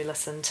McGlashan, we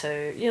listened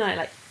to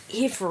like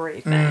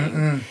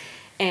everything,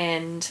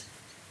 and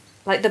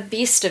like the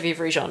best of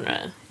every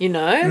genre,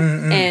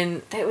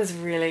 and that was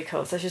really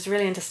cool. So she was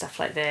really into stuff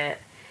like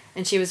that,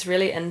 and she was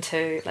really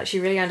into, like,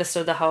 she really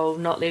understood the whole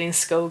not letting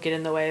school get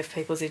in the way of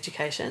people's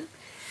education.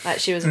 Like,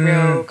 she was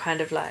real kind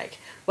of like,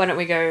 why don't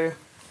we go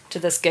to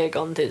this gig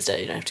on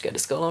Thursday, you don't have to go to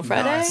school on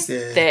Friday. Nice,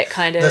 yeah. That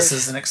kind of, this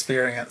is an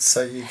experience,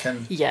 so you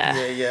can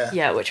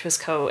which was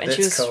cool. And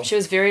she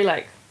was very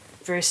like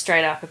very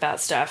straight up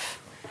about stuff.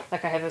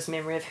 Like, I have this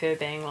memory of her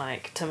being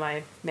like to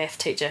my math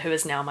teacher, who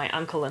is now my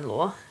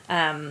uncle-in-law,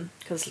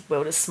 because the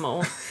world is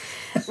small,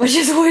 which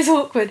is always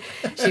awkward.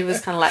 She was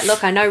kind of like,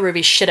 look, I know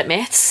Ruby's shit at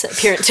maths at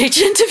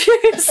parent-teacher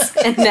interviews,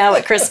 and now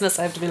at Christmas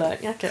I have to be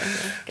like, okay.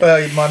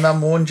 Well, my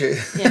mum warned you.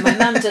 Yeah, my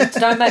mum did.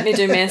 Don't make me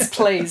do maths,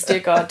 please, dear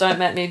God. Don't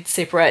make me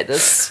separate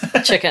this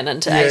chicken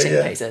into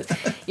 18 pieces.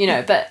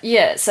 But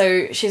yeah,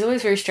 so she's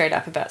always very straight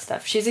up about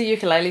stuff. She's a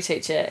ukulele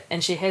teacher,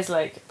 and she has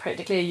like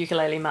practically a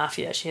ukulele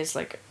mafia. She has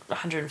like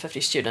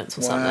 150 students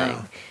or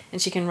something,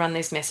 and she can run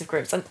these massive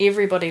groups, and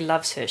everybody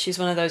loves her. She's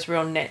one of those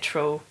real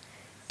natural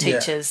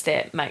teachers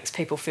that makes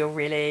people feel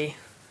really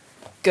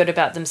good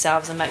about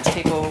themselves and makes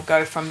people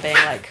go from being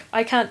like,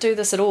 I can't do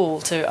this at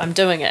all, to I'm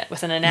doing it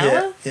within an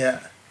hour.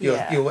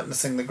 You're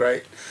witnessing the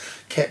great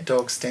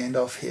cat-dog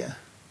standoff here.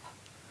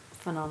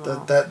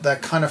 Phenomenal. They're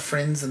kind of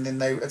friends, and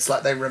then it's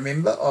like they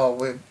remember,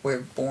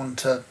 we're born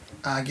to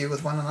argue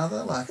with one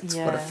another. Like, it's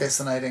quite a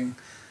fascinating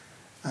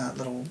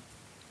little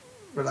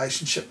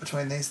relationship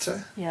between these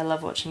two. Yeah, I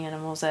love watching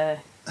animals.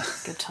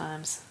 Good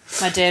times.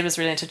 My dad was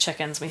really into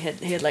chickens. He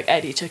had like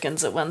 80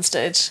 chickens at one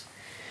stage,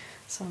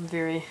 so I'm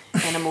very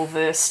animal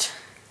versed.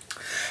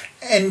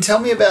 And tell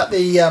me about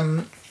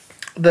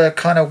the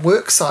kind of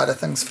work side of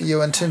things for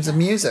you in terms of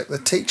music, the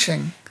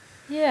teaching.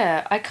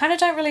 Yeah, I kind of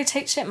don't really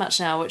teach that much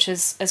now, which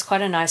is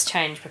quite a nice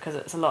change, because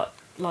it's a lot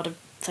of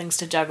things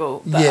to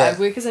juggle. But I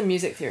work as a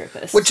music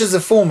therapist, which is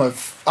a form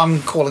of,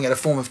 I'm calling it a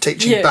form of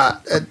teaching,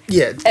 but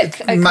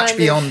it's much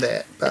beyond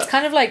that. But it's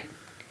kind of like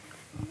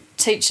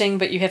teaching,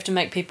 but you have to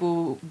make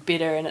people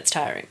better, and it's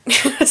tiring.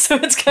 So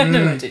it's kind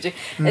of like teaching.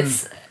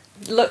 It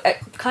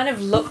kind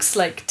of looks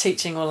like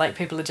teaching, or like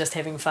people are just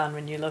having fun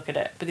when you look at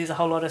it, but there's a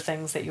whole lot of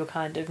things that you're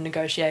kind of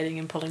negotiating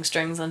and pulling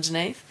strings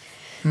underneath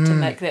to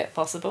make that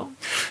possible.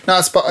 No,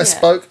 I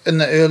spoke in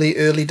the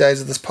early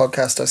days of this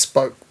podcast. I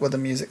spoke with a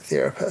music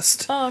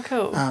therapist. Oh,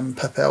 cool.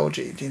 Pip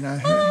Algie, do you know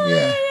her?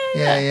 Oh,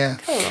 yeah.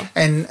 Cool.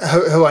 And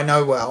who I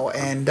know well,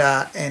 and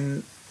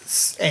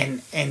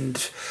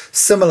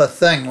similar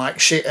thing, like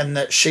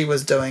she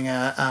was doing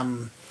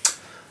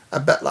a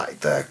bit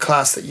like the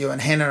class that you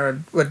and Hannah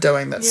were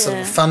doing, that sort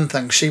of fun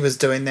thing. She was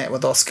doing that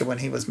with Oscar when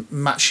he was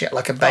much,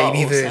 like a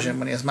baby version,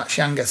 when he was much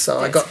younger. So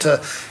I got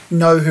to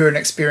know her and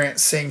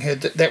experience seeing her.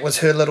 That was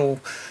her little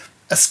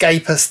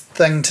escapist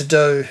thing to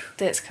do.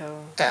 That's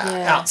cool.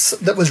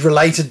 That was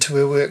related to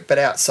her work, but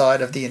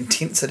outside of the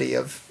intensity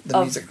of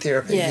the music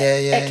therapy.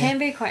 It can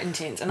be quite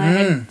intense. And I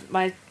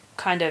had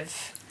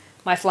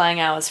my flying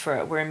hours for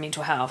it were in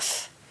mental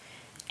health.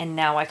 And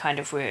now I kind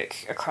of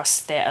work across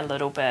that a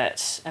little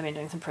bit. I've been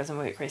doing some prison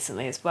work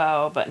recently as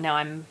well, but now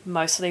I'm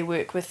mostly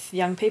work with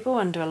young people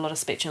and do a lot of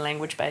speech and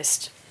language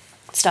based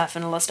stuff,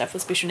 and a lot of stuff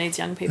with special needs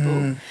young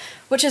people,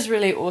 which is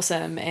really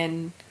awesome.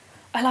 And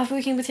I love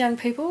working with young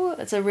people.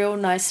 It's a real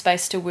nice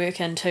space to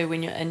work in too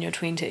when you're in your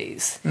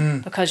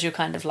 20s, because you're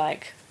kind of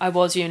like, I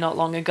was you not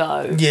long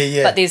ago.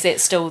 Yeah. But there's that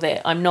still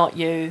there. I'm not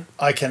you.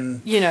 I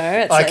can.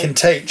 I can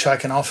teach. I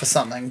can offer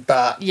something.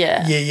 But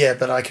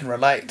but I can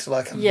relate.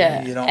 Like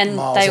you're not and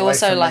miles they away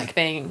also from like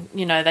me.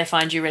 being. They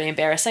find you really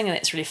embarrassing, and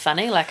that's really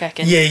funny. Like I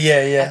can.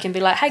 I can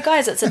be like, hey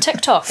guys, it's a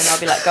TikTok, and I'll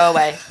be like, go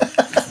away,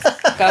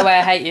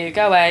 I hate you,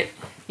 go away.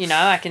 You know,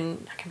 I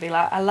can be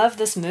like, I love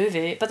this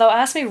movie, but they'll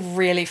ask me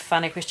really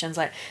funny questions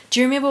like,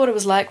 do you remember what it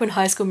was like when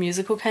High School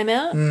Musical came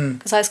out?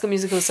 Because High School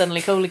Musical is suddenly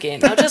cool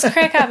again. I'll just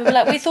crack up and be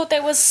like, we thought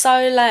that was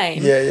so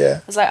lame. Yeah.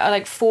 It's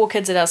like 4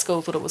 kids at our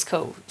school thought it was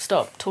cool.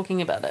 Stop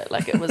talking about it.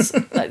 Like it was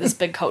like this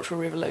big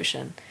cultural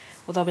revolution.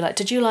 Or they'll be like,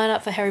 did you line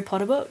up for Harry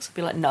Potter books? I'll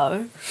be like,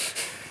 no.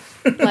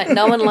 Like,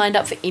 no one lined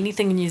up for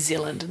anything in New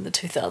Zealand in the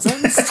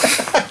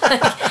 2000s.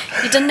 Like,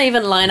 you didn't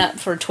even line up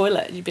for a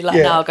toilet. You'd be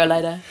like, no, I'll go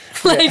later.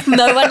 Like,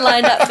 no one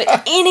lined up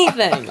for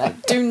anything.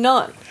 Like, do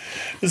not.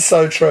 It's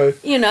so true.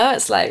 You know,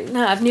 it's like,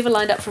 no, I've never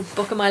lined up for a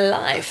book in my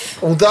life.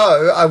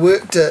 Although, I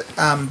worked at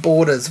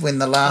Borders when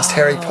the last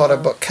Harry Potter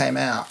book came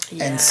out.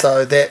 Yeah. And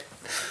so that,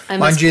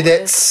 mind you,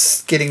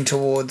 that's getting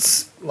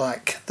towards,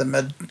 like,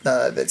 the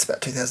that's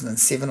about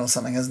 2007 or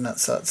something, isn't it?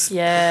 So it's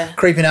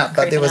creeping up.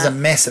 But there was a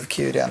massive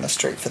queue down the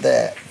street for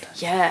that.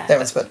 Yeah. That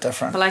was a bit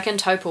different. But like in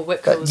Topol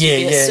Whitcombs,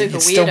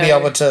 you'd still be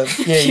able to,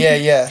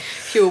 yeah.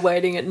 If you were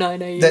waiting at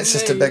 9 a.m. That's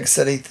just a big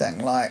city thing,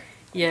 like,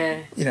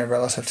 you know,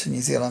 relative to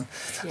New Zealand.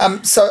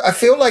 Yeah. So I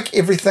feel like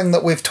everything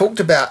that we've talked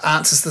about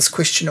answers this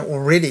question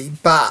already,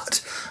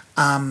 but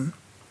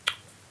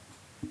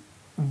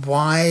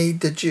why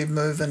did you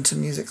move into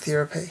music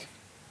therapy?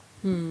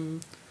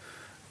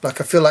 Like,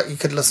 I feel like you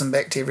could listen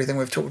back to everything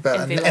we've talked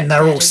about and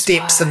they're all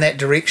steps in that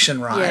direction,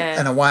 right?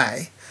 Yeah. In a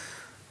way.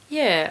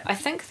 Yeah, I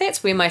think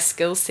that's where my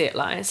skill set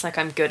lies. Like,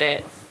 I'm good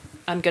at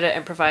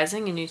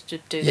improvising, and you need to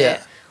do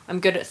that. I'm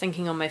good at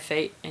thinking on my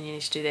feet, and you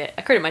need to do that.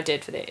 I credit my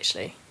dad for that,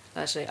 actually.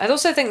 I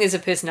also think there's a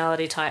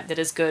personality type that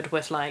is good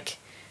with, like,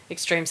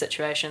 extreme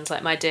situations.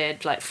 Like, my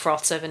dad, like,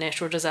 froths over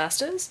natural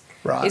disasters.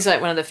 Right. He's,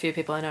 like, one of the few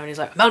people I know, and he's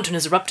like, a mountain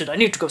has erupted, I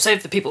need to go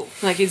save the people.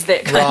 Like, he's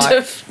that kind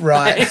of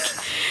like,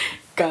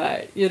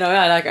 guy. You know,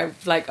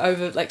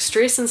 I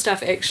stress and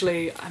stuff,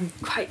 actually, I'm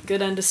quite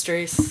good under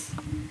stress.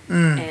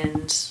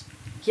 And...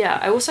 yeah,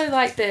 I also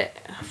like that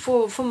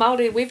for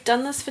Māori, we've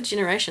done this for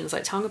generations,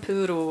 like Taonga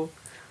puoro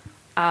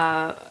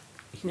are,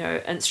 you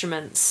know,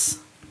 instruments,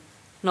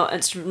 not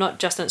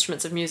just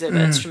instruments of music,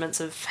 but instruments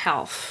of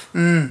health.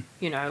 You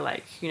know,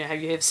 like, you know, how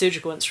you have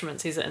surgical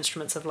instruments, these are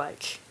instruments of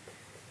like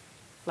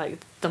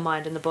the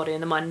mind and the body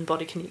and the mind and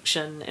body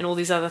connection and all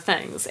these other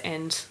things.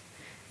 And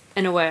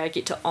in a way I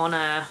get to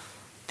honour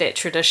that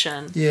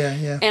tradition.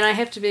 Yeah. And I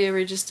have to be a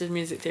registered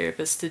music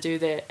therapist to do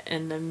that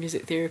in the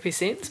music therapy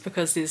sense,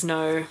 because there's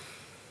no...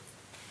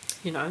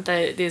 you know,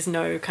 there's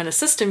no kind of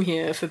system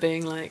here for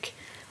being like,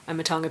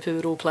 I'm a Taonga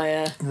puoro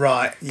player.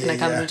 Right, yeah, Can I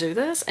come and do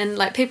this? And,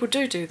 like, people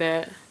do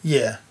that.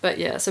 Yeah. But,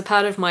 yeah, so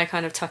part of my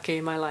kind of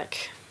taki, my,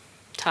 like,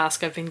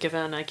 task I've been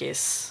given, I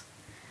guess,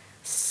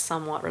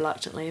 somewhat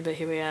reluctantly, but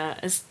here we are,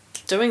 is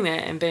doing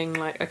that and being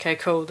like, okay,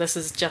 cool, this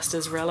is just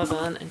as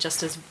relevant and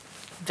just as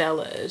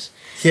valid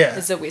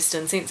as the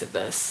Western sense of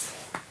this.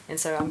 And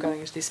so I'm going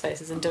into these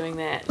spaces and doing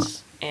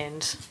that.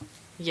 And,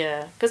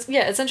 because,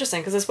 it's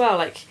interesting, because as well,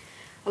 like,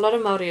 a lot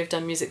of Māori have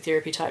done music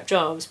therapy type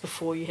jobs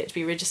before you had to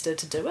be registered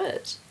to do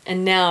it.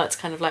 And now it's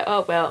kind of like,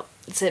 oh, well,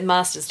 it's a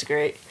master's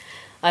degree.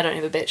 I don't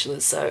have a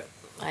bachelor's, so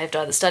I have to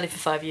either study for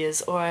 5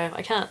 years or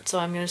I can't, so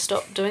I'm going to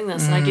stop doing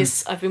this. And I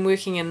guess I've been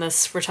working in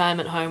this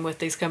retirement home with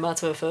these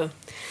kaumātua for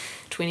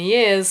 20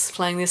 years,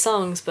 playing their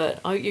songs,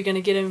 but, oh, you're going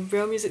to get a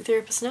real music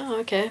therapist now?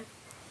 Okay.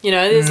 You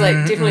know, there's, like,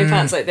 definitely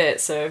parts like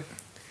that, so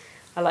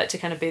I like to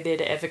kind of be there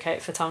to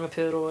advocate for Taonga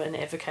puoro and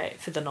advocate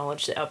for the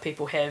knowledge that our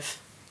people have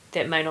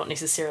that may not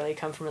necessarily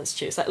come from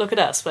institutes. Like, look at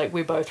us. Like,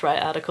 we both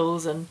write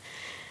articles and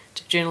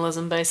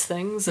journalism-based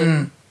things.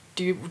 And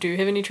do you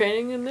have any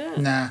training in that?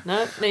 Nah.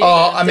 No.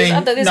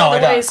 There's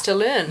other ways to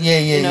learn.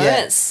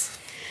 Yeah.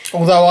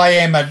 Although I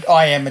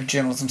am a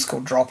journalism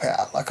school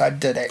dropout. Like, I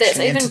did actually. That's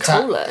even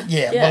cooler.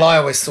 Yeah. Well, I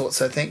always thought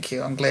so. Thank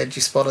you. I'm glad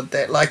you spotted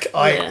that. Like,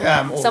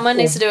 someone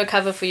needs to do a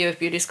cover for you of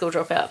beauty school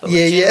dropout, but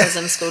with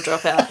journalism school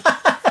dropout.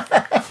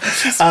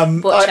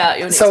 Watch out.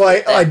 Your next so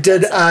I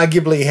did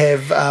arguably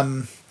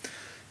have.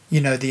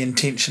 The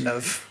intention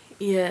of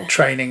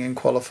training and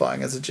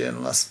qualifying as a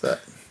journalist.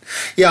 But,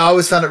 I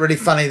always found it really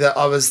funny that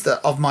I was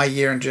of my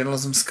year in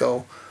journalism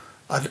school,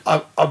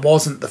 I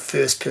wasn't the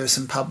first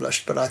person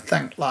published, but I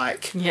think,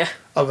 like,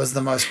 I was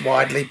the most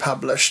widely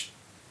published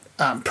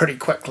pretty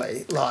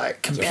quickly,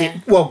 like,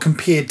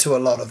 compared to a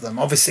lot of them.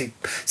 Obviously,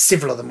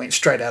 several of them went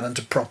straight out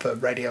into proper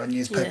radio and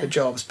newspaper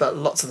jobs, but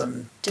lots of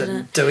them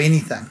didn't do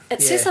anything.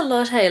 It says a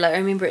lot, hey? Like, I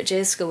remember at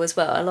jazz school as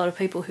well, a lot of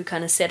people who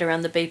kind of sat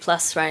around the B+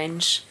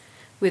 range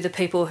were the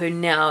people who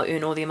now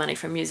earn all their money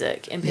from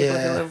music, and people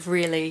who are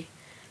really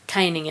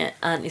caning it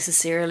aren't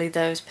necessarily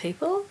those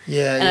people.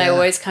 I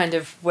always kind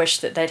of wish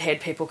that they'd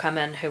had people come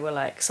in who were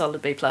like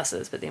solid B+,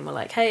 but then were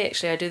like, hey,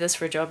 actually I do this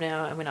for a job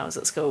now, and when I was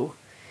at school.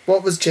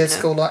 What was jazz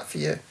school like for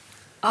you?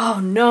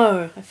 Oh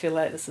no, I feel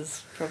like this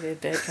is probably a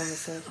bad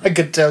conversation. I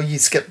could tell you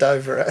skipped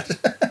over it.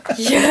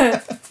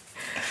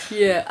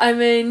 Yeah, I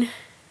mean,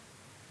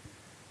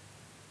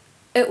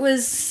 it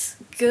was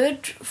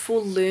good for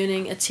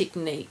learning a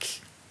technique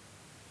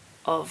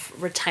of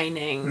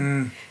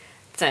retaining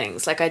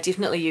things. Like, I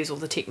definitely use all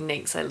the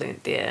techniques I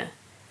learnt there,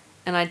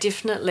 and I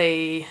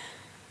definitely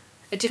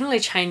it definitely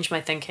changed my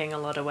thinking in a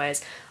lot of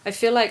ways. I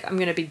feel like I'm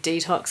going to be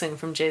detoxing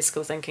from jazz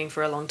school thinking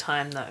for a long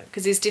time, though,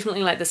 because there's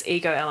definitely like this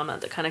ego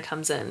element that kind of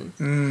comes in.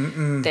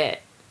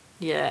 That,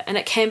 yeah, and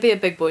it can be a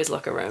big boys'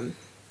 locker room,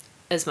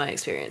 is my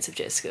experience of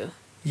jazz school.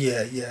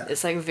 Yeah, yeah.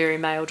 It's like a very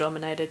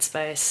male-dominated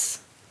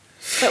space.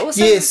 But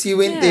also, yes, you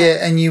went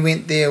there, and you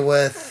went there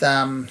with...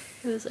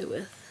 Who was I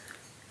with?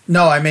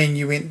 No, I mean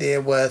you went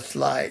there with,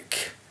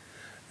 like,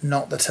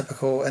 not the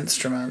typical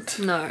instrument.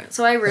 No,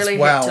 so I really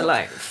had to,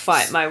 like,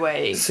 fight my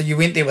way. So you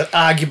went there with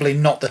arguably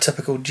not the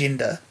typical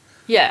gender.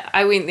 Yeah,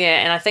 I went there,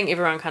 and I think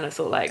everyone kind of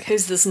thought, like,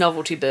 who's this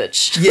novelty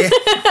bitch? Yeah.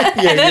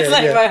 And that's,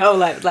 like, my whole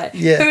life. Like,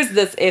 who's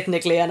this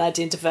ethnically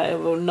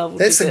unidentifiable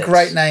novelty bitch? That's a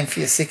great name for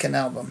your second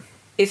album.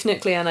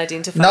 Ethnically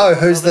unidentifiable. No,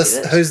 who's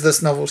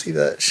this novelty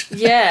bitch?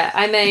 Yeah,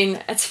 I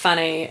mean, it's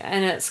funny,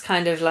 and it's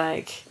kind of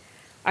like,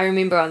 I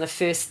remember on the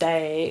first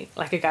day,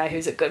 like a guy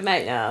who's a good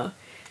mate now,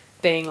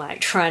 being like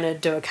trying to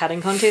do a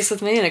cutting contest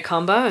with me in a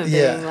combo, and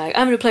being like,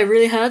 I'm going to play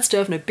really hard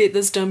stuff, and I bet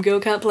this dumb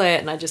girl can't play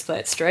it, and I just play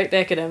it straight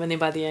back at him, and then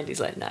by the end he's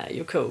like, nah,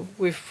 you're cool,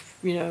 we've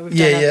done our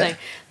thing.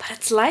 But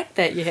it's like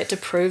that, you had to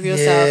prove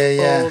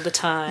yourself all the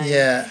time.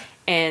 Yeah.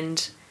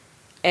 And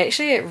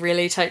actually it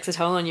really takes a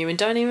toll on you, and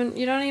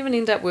you don't even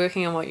end up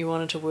working on what you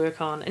wanted to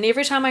work on. And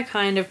every time I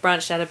kind of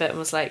branched out a bit and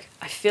was like,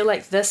 I feel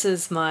like this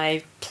is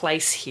my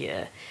place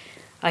here.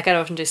 Like, I'd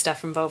often do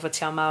stuff involved with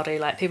Te Ao Māori,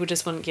 like people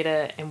just wouldn't get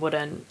it and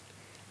wouldn't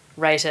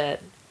rate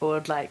it, or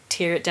would like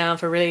tear it down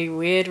for really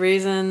weird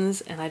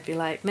reasons, and I'd be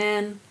like,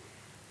 man,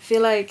 I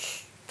feel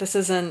like this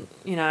isn't,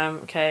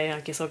 okay,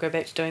 I guess I'll go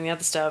back to doing the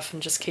other stuff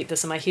and just keep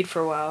this in my head for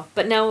a while.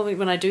 But now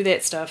when I do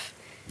that stuff,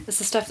 it's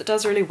the stuff that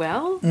does really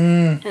well,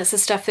 and it's the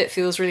stuff that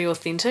feels really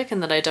authentic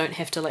and that I don't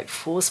have to like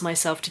force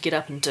myself to get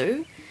up and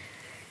do.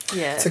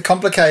 Yeah, it's a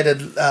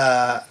complicated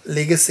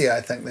legacy, I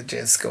think, the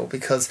jazz school,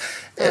 because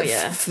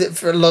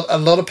for a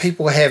lot of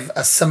people have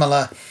a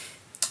similar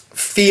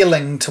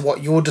feeling to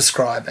what you're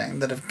describing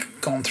that have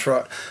gone through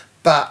it,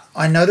 but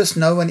I notice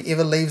no one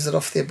ever leaves it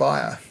off their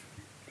bio.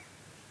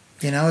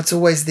 It's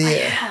always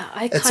there. Yeah,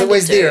 it's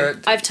always there.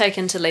 I've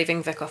taken to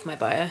leaving Vic off my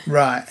bio.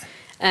 Right.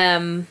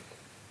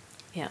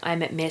 Yeah,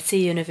 I'm at Massey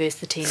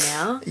University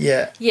now.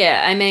 Yeah.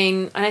 Yeah, I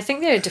mean, and I think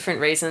there are different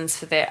reasons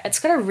for that.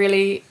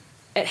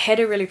 It had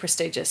a really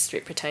prestigious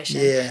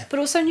reputation. Yeah. But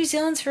also New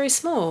Zealand's very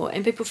small,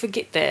 and people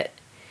forget that.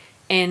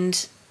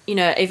 And,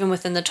 even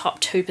within the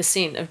top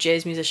 2% of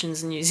jazz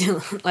musicians in New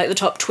Zealand, like the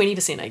top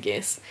 20%, I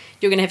guess,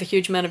 you're going to have a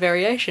huge amount of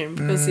variation,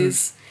 because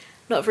there's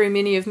not very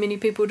many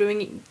people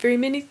doing very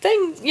many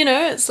things.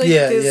 It's like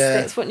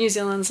that's what New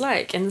Zealand's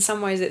like. And in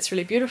some ways that's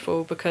really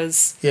beautiful,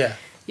 because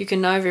you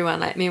can know everyone.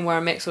 Like me and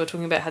Warren Maxwell were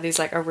talking about how there's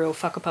like a real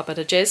whakapapa at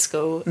a jazz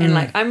school, and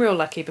like I'm real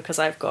lucky because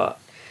I've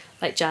got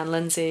like Jan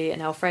Lindsay and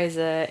Al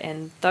Fraser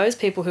and those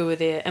people who were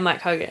there, and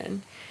Mike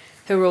Hogan,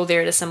 who were all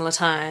there at a similar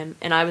time,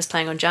 and I was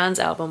playing on Jan's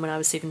album when I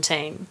was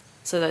 17.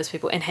 So those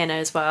people, and Hannah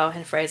as well,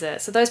 and Fraser.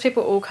 So those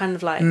people are all kind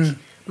of like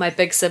my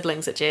big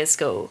siblings at jazz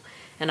school,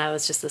 and I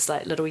was just this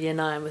like little year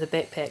 9 with a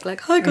backpack,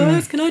 like, hi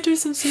guys, can I do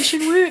some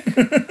session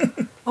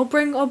work? I'll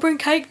bring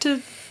cake to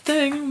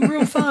thing,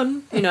 real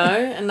fun,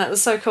 and that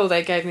was so cool.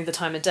 They gave me the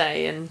time of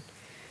day and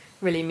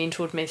really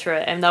mentored me through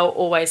it, and they were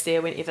always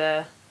there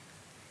whenever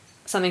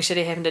something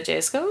shitty happened at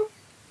jazz school,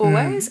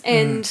 always.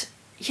 And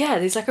yeah,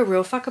 there's like a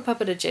real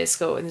whakapapa at jazz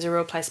school, and there's a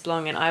real place to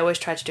belong, and I always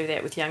tried to do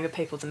that with younger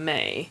people than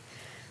me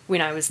when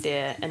I was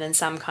there, and in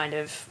some kind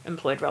of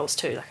employed roles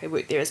too. Like I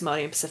worked there as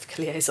Māori and Pacific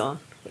liaison,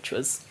 which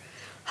was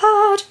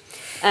hard.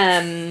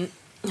 It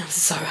was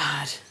so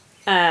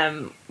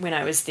hard when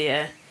I was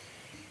there.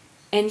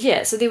 And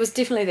yeah, so there was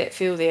definitely that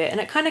feel there, and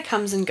it kind of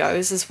comes and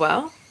goes as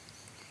well.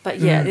 But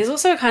yeah, there's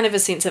also kind of a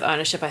sense of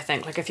ownership, I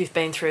think. Like if you've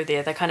been through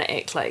there, they kind of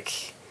act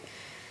like,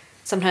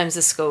 sometimes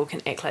the school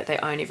can act like they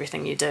own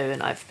everything you do,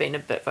 and I've been a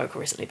bit vocal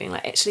recently being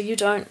like, actually you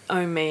don't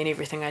own me and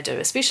everything I do,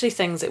 especially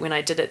things that when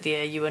I did it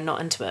there you were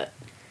not into it.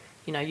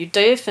 You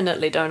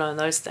definitely don't own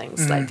those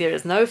things. Like there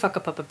is no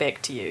whakapapa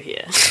back to you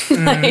here.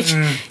 Like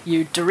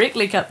you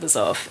directly cut this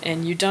off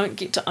and you don't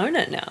get to own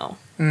it now.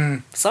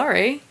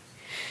 Sorry.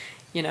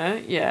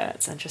 Yeah,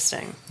 it's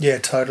interesting. Yeah,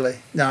 totally.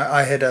 No,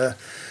 I had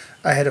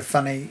a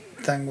funny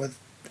thing with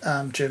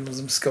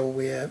journalism school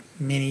where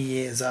many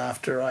years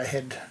after I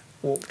had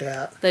walked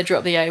out, they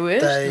dropped the A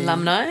word,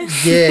 alumni.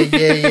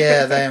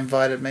 Yeah. They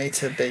invited me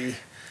to be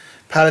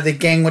part of the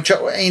gang, which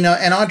and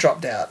I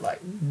dropped out like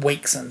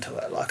weeks into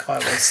it. Like I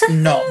was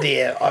not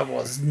there.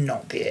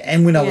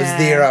 And when I was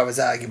there, I was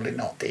arguably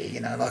not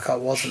there. Like I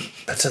wasn't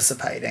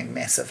participating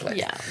massively.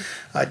 Yeah.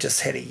 I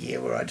just had a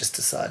year where I just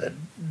decided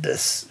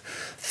this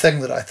thing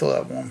that I thought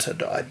I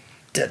wanted, I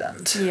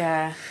didn't.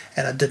 Yeah.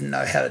 And I didn't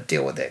know how to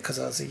deal with that because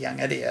I was a young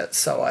idiot.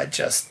 So I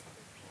just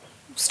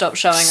stopped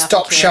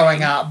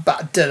showing up,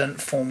 but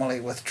didn't formally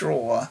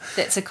withdraw.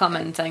 That's a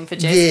common thing for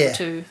jazz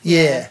too.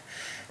 Yeah.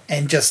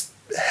 And just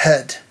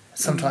hid.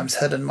 Sometimes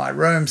hid in my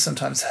room,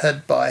 sometimes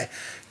hid by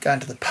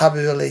going to the pub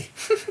early,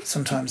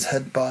 sometimes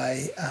hid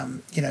by,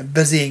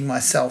 busying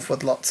myself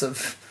with lots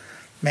of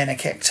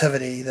manic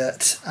activity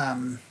that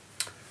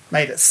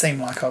made it seem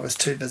like I was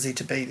too busy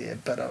to be there,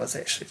 but I was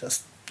actually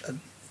just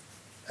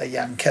a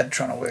young kid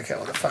trying to work out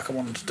what the fuck I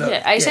wanted to do.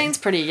 Yeah, 18's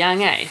pretty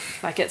young, eh?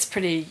 Like, it's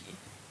pretty...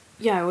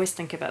 Yeah, I always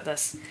think about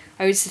this.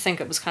 I used to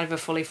think it was kind of a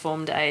fully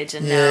formed age,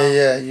 and now...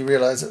 Yeah, you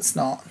realise it's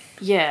not.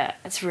 Yeah,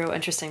 it's real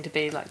interesting to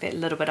be, like, that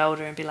little bit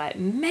older and be like,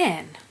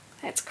 man,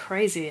 that's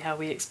crazy how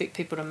we expect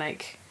people to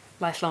make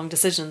lifelong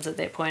decisions at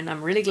that point.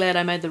 I'm really glad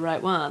I made the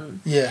right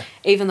one. Yeah.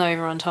 Even though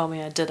everyone told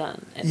me I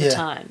didn't at the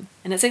time.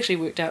 And it's actually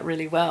worked out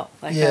really well.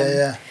 Like,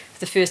 for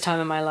the first time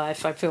in my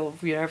life, I feel,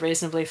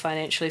 reasonably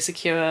financially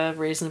secure,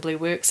 reasonably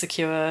work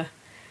secure.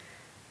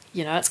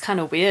 It's kind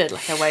of weird.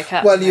 Like, I wake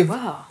up and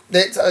wow.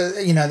 That's,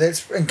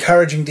 that's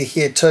encouraging to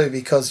hear too,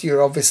 because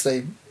you're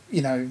obviously,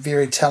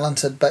 very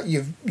talented, but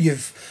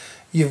you've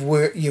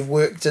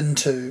worked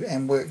into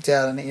and worked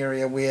out an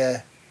area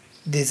where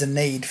there's a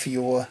need for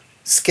your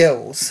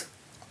skills.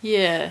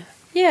 Yeah.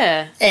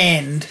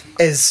 And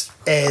as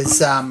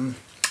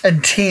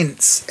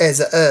intense as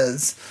it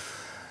is,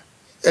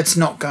 it's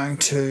not going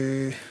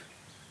to,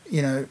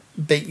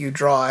 beat you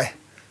dry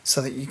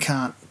so that you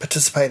can't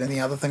participate in the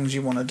other things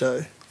you want to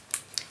do.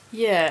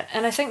 Yeah,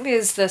 and I think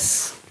there's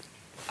this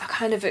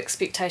kind of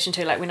expectation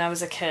too, like when I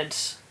was a kid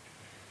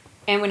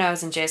and when I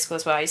was in jazz school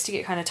as well, I used to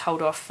get kind of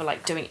told off for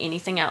like doing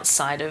anything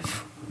outside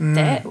of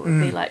that. It would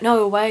be like,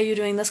 no, why are you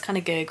doing this kind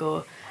of gig,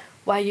 or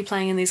why are you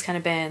playing in these kind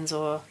of bands,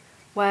 or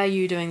why are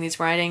you doing these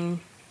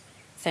writing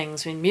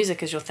things when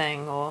music is your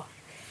thing, or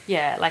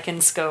like in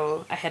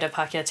school I had a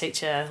Pākehā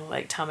teacher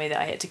like tell me that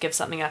I had to give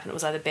something up and it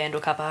was either band or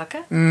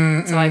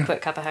kapahaka. So I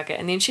quit kapahaka,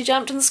 and then she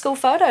jumped in the school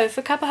photo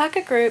for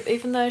kapahaka group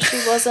even though she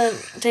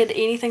had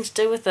anything to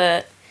do with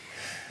it,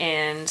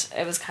 and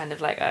it was kind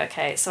of like,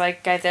 okay, so I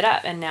gave that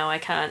up, and now I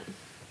can't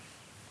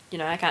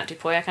I can't do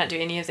poi, I can't do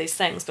any of these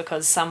things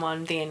because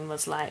someone then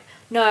was like,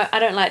 no, I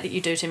don't like that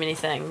you do too many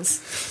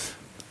things.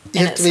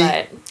 And it's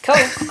like, cool,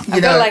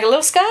 I've got like a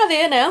little scar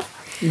there now.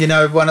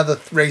 One of the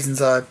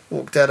reasons I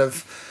walked out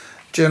of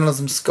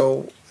journalism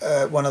school,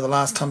 one of the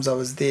last times I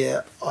was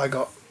there, I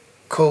got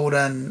called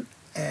in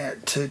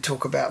to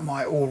talk about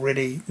my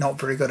already not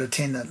very good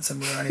attendance,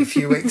 and we were only a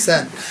few weeks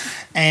in,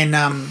 and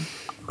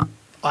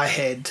I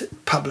had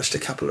published a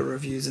couple of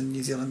reviews in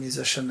New Zealand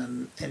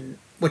Musician, and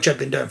which I'd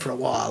been doing for a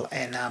while,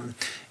 and I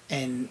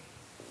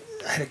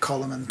had a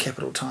column in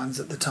Capital Times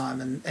at the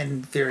time,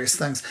 and various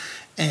things,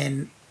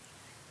 and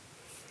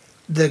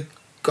the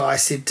guy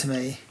said to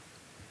me,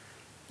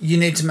 you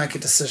need to make a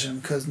decision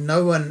because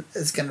no one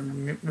is going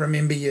to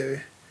remember you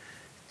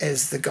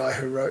as the guy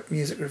who wrote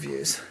music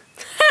reviews.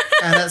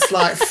 And it's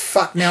like,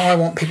 fuck, now I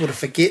want people to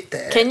forget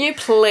that. Can you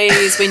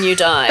please, when you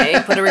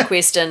die, put a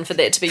request in for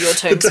that to be your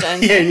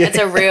tombstone? Yeah.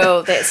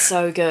 That's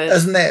so good.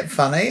 Isn't that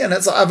funny? And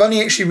it's like, I've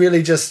only actually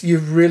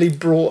you've really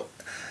brought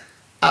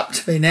up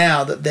to me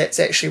now that that's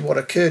actually what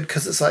occurred,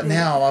 because it's like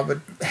now I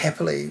would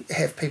happily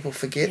have people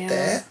forget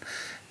that.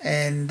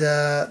 And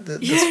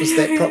this was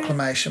that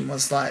proclamation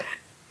was like,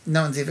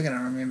 no one's ever going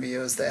to remember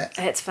you as that.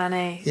 That's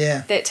funny.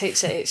 Yeah. That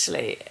teacher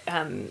actually,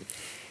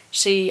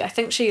 I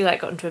think she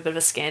like got into a bit of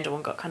a scandal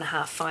and got kind of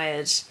half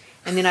fired.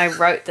 And then I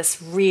wrote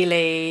this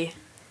really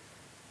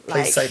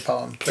Please say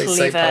poem.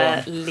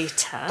 Clever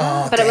letter.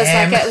 Oh, but it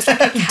was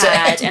like a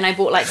card, and I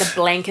bought like the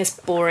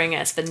blankest,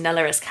 boringest,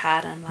 vanillast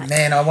card, and I'm like,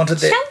 man, I wanted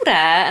that. Shoulder,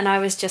 and I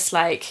was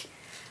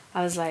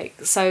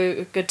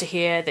so good to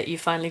hear that you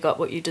finally got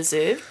what you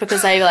deserved,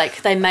 because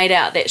they made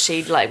out that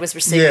she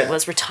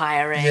was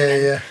retiring.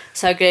 Yeah.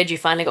 So glad you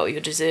finally got what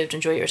you deserved.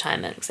 Enjoy your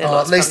retirement.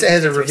 At least it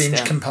has a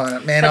revenge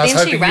component, man. I was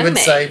hoping you would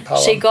say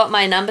poem. She got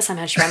my number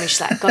somehow. She rang me.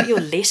 She's like, got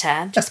your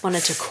letter. Just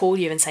wanted to call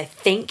you and say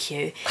thank you.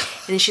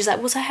 And then she's like,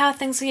 well, so how are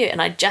things for you?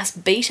 And I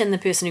just beaten the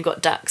person who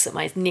got ducks at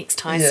my next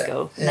high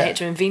school. And they had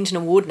to invent an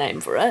award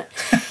name for it.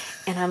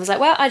 And I was like,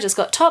 well, I just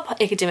got top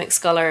academic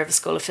scholar of a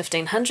school of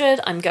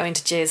 1,500. I'm going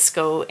to jazz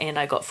school, and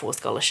I got 4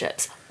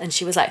 scholarships. And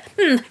she was like,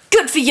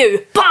 good for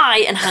you.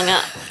 Bye, and hung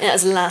up. And that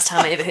was the last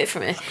time I ever heard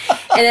from her.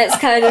 And it's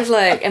kind of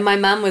like, and my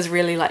mum was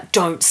really like,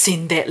 don't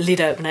send that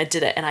letter when I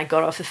did it. And I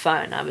got off the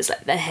phone. I was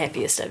like the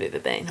happiest I've ever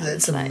been.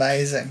 That's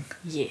amazing.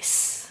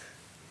 Yes.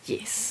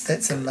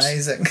 That's good.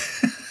 Amazing.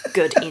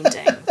 Good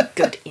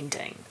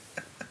ending.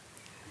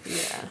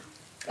 Yeah.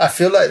 I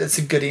feel like that's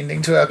a good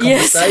ending to our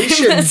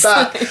conversation,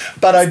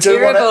 but I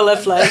do want to...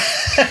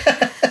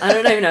 if I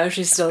don't even know if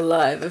she's still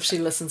alive. If she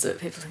listens to it,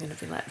 people are going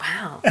to be like,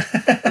 wow.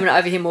 I'm going to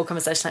overhear more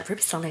conversation like,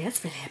 Ruby Solly,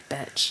 that's really a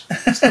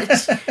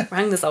bitch.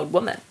 Rang this old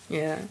woman.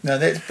 Yeah. No,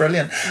 that's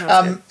brilliant.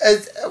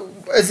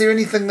 Is there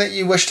anything that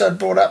you wished I'd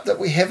brought up that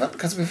we haven't?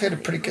 Because we've had a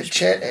pretty good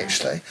chat,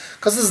 actually.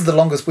 Because this is the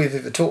longest we've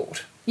ever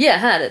talked.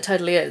 Yeah, it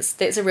totally is.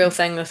 That's a real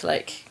thing with,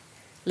 like,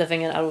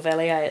 living in Idle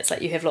Valley, it's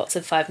like you have lots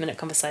of 5-minute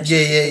conversations.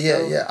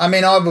 Yeah. I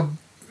mean, I would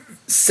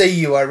see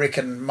you, I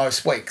reckon,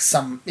 most weeks.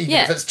 Even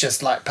if it's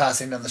just like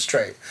passing down the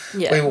street,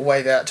 we will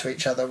wave out to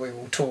each other. We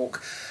will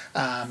talk,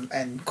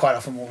 and quite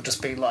often we'll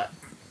just be like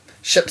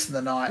ships in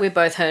the night. We're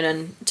both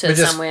hooning to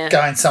somewhere. We're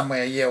just going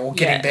somewhere, or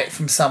getting back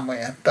from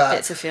somewhere. But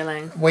that's a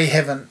feeling. We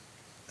haven't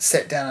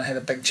sat down and had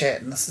a big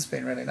chat, and this has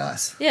been really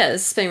nice. Yeah,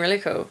 this has been really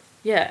cool.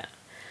 Yeah.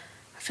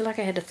 feel like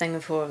I had a thing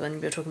before when we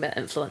were talking about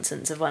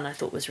influences of one I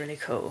thought was really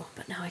cool,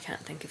 but now I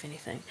can't think of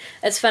anything.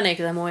 It's funny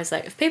because I'm always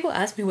like, if people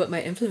ask me what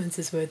my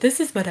influences were,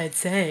 this is what I'd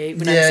say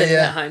when I'm sitting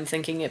at home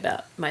thinking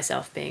about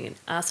myself being an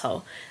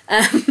asshole,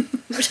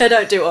 which I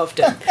don't do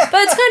often. But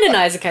it's kind of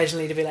nice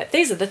occasionally to be like,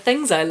 these are the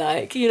things I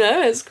like, you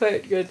know. It's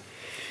quite good.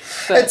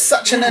 But, it's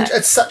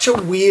such a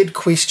weird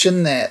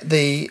question that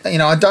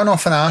I don't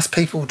often ask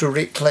people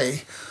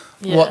directly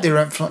what their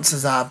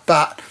influences are,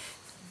 but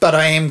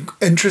I am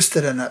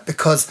interested in it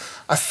because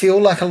I feel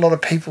like a lot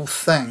of people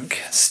think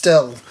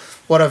still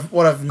what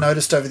I've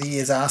noticed over the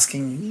years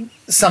asking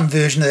some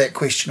version of that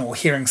question or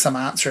hearing some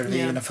answer of it,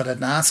 even if I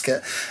didn't ask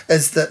it,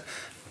 is that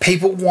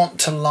people want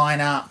to line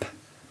up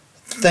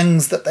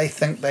things that they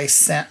think they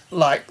sound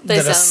like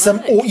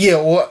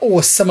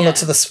or similar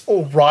to this,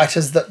 or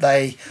writers that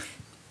they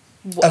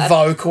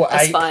evoke or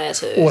aspire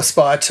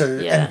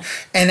to.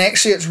 And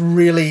actually it's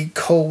really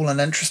cool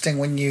and interesting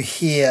when you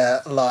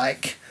hear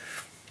like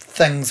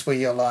things where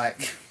you're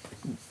like,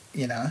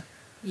 I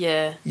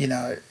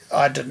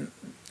didn't,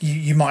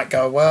 you might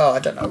go, well, I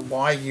don't know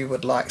why you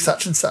would like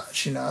such and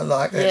such,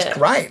 it's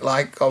great.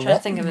 Like, I'm trying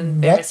to think of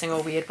embarrassing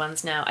or weird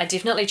ones now. I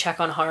definitely chuck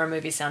on horror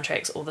movie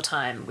soundtracks all the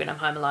time when I'm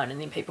home alone, and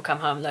then people come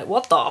home like,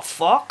 what the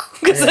fuck?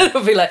 Because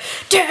it'll be like,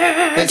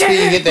 that's where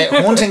you get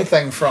that haunting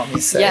thing from, you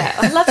see. Yeah,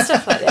 I love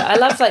stuff like that. I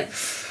love like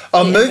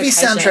movie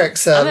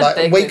soundtracks are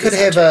like, we could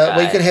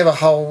have a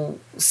whole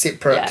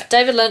separate. Yeah,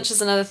 David Lynch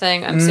is another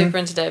thing. I'm super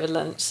into David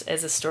Lynch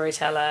as a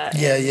storyteller.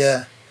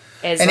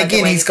 And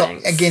again, he's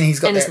got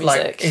that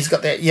like he's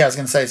got that. Yeah, I was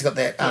going to say he's got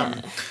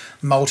that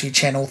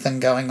multi-channel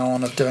thing going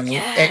on of doing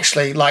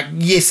actually like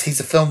he's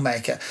a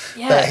filmmaker,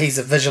 but he's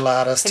a visual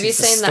artist. Have you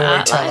seen the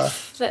Art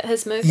Life? That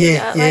his movie.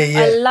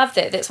 I love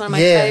that. That's one of my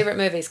favorite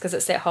movies because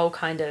it's that whole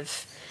kind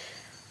of.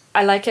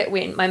 I like it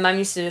when my mum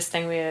used to do this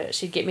thing where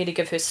she'd get me to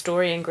give her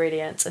story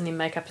ingredients and then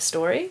make up a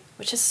story,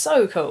 which is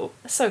so cool.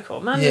 It's so cool.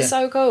 Mum is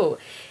so cool.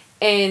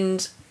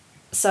 And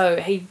so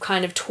he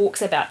kind of talks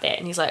about that,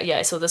 and he's like,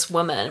 I saw this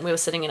woman, we were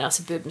sitting in our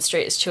suburban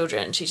street as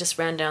children, she just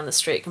ran down the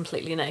street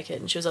completely naked,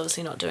 and she was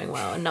obviously not doing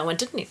well, and no one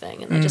did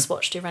anything, and they just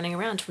watched her running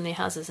around from their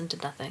houses and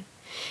did nothing.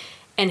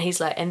 And he's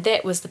like, and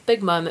that was the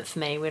big moment for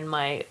me when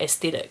my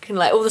aesthetic, and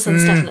like all this other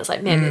stuff, and it's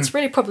like, man, it's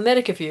really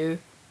problematic of you,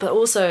 but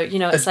also,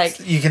 it's like,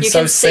 you can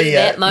see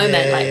that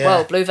moment,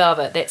 whoa, Blue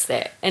Velvet, that's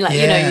that. And like,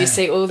 you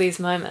see all these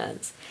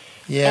moments.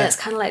 Yeah. And it's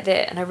kind of like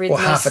that. And I read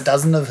half a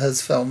dozen of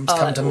his films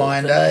come to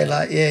mind,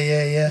 Like,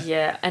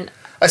 Yeah, and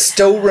I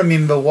still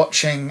remember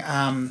watching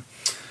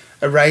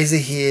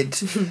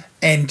Eraserhead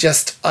and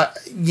just,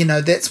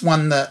 that's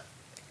one that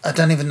I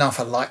don't even know if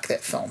I like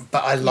that film,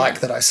 but I like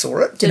that I saw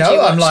it. Did you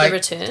watch The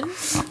Return?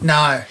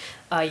 No.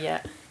 Oh,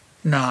 yeah.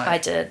 No. I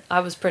did. I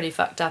was pretty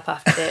fucked up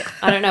after that.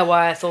 I don't know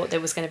why I thought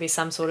there was going to be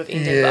some sort of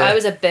ending, but I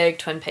was a big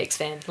Twin Peaks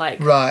fan. Like,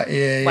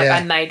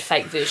 I made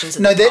fake versions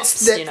of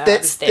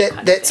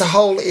that's a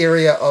whole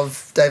area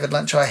of David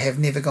Lynch I have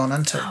never gone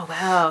into. Oh,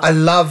 wow. I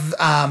love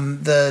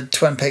the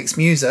Twin Peaks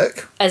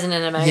music. Isn't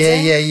it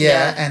amazing?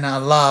 Yeah. And I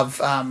love,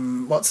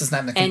 what's his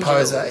name, the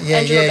composer.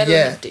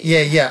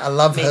 I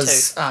love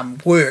his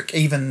work,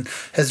 even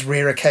his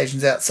rare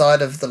occasions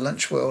outside of the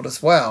Lynch world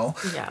as well.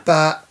 Yeah.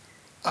 But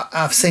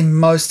I've seen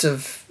most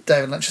of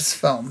David Lynch's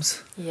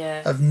films.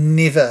 Yeah. I've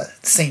never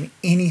seen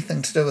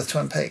anything to do with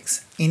Twin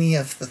Peaks. Any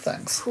of the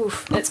things.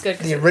 Oof, that's good.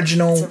 The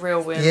original. It's a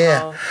real wormhole.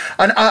 Yeah.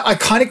 And I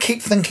kind of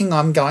keep thinking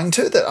I'm going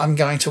to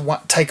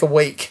take a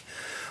week,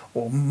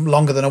 or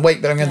longer than a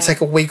week, but I'm going to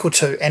take a week or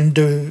two and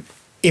do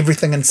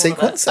everything in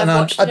sequence. And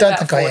I don't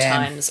think I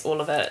am. I've watched it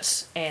all of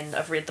it, and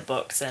I've read the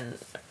books and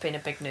been a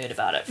big nerd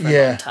about it for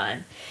a long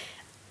time.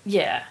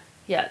 Yeah.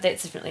 Yeah,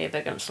 that's definitely a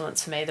big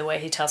influence for me, the way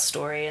he tells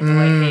story and the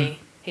way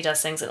he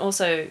does things. And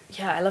also,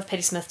 I love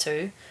Patti Smith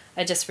too.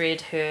 I just read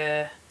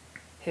her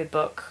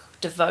book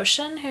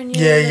Devotion, her new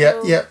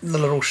the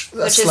little which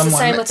is the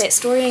same with that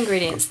story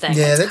ingredients thing.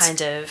 Yeah, that's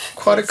kind of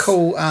quite a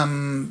cool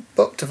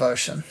book,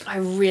 Devotion. I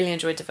really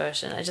enjoyed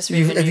Devotion. I just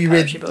read Have you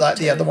read like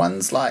the other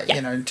ones, like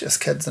just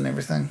kids and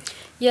everything?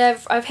 Yeah,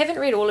 I haven't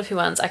read all of her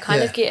ones. I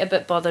kind of get a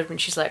bit bothered when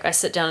she's like, I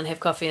sit down and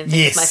have coffee and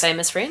think of my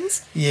famous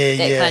friends.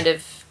 That kind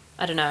of,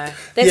 I don't know.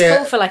 That's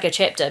cool for like a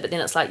chapter, but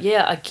then it's like,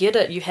 I get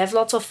it. You have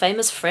lots of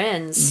famous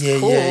friends.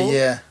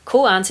 Cool.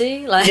 Cool,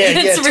 auntie. Like,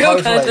 it's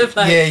real kind of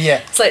like,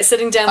 it's like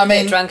sitting down with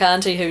that drunk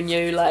auntie who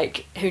knew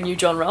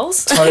John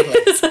Rawls.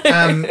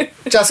 Totally.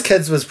 Just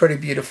Kids was pretty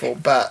beautiful,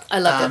 but I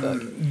love that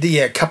book.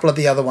 A couple of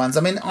the other ones.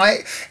 I mean,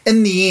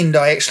 in the end,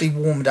 I actually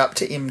warmed up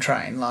to M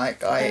Train.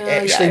 Like,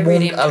 I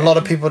warmed. A lot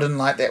of people didn't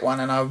like that one,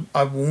 and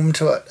I warmed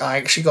to it. I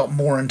actually got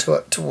more into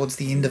it towards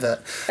the end of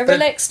it. It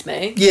relaxed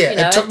me.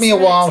 Yeah, it took me a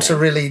while to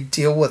really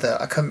deal with it.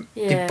 I couldn't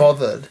be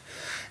bothered,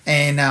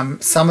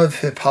 and some of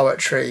her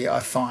poetry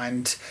I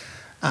find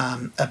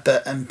a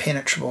bit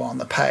impenetrable on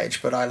the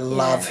page, but I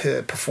love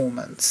her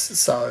performance.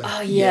 So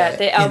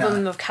the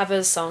album of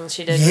covers songs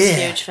she did was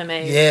huge for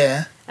me.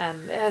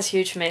 It was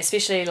huge for me,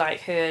 especially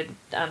like her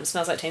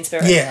Smells Like Teen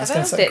Spirit cover.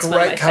 That's one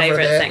of my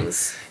favourite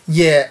things.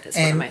 Yeah, it's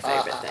one of my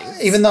favourite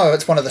things. Even though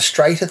it's one of the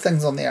straighter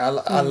things on there,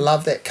 I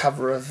love that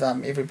cover of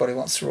Everybody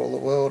Wants to Rule the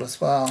World as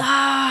well.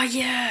 Ah,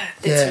 yeah,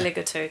 that's really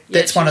good too. Yeah,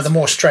 that's one of the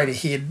more straight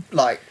ahead,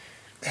 like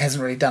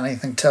hasn't really done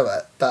anything to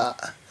it,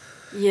 but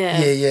yeah.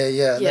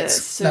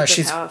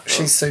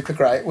 She's super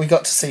great. We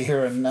got to see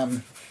her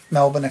in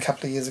Melbourne a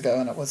couple of years ago,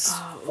 and it was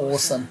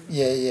awesome.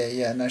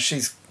 Yeah. No,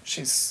 she's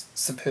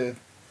superb.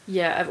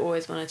 Yeah, I've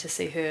always wanted to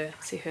see her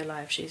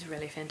live. She's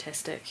really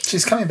fantastic.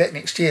 She's coming back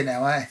next year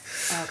now, eh?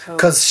 Oh, cool.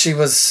 Because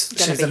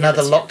she's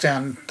another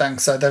lockdown thing,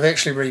 so they've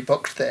actually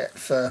rebooked that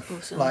for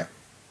like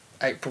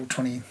April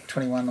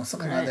 2021 or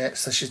something like that.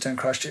 So she's doing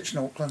Christchurch in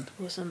Auckland.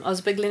 Awesome. I was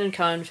a big Leonard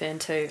Cohen fan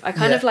too. I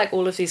kind of like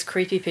all of these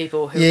creepy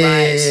people who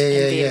write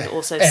and then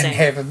also sing. And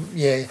have them,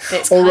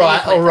 That's all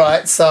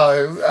right.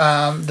 So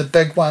the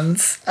big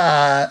ones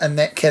in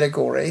that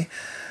category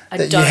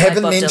that you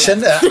haven't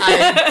mentioned, Bob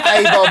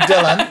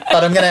Dylan,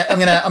 but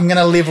I'm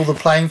gonna level the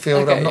playing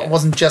field. I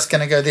wasn't just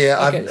gonna go there.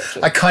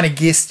 I kind of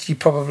guessed you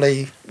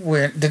probably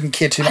didn't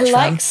care too much for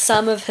him.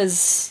 Some of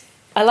his.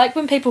 I like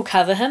when people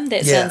cover him.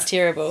 That sounds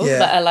terrible,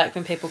 but I like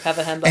when people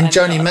cover him. But and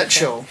Joni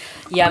Mitchell.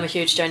 Yeah, I'm a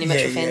huge Joni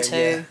Mitchell fan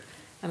too.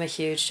 I'm a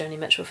huge Joni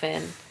Mitchell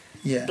fan.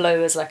 Yeah.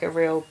 Blue was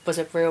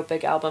a real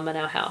big album in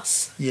our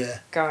house. Yeah.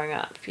 Growing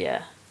up,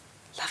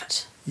 love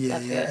it.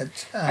 Yeah.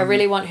 I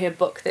really want her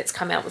book that's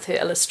come out with her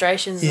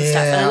illustrations and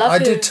stuff. And I love I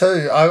do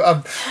too.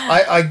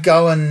 I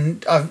go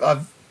and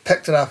I've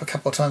picked it up a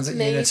couple of times at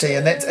Unity,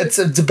 and it's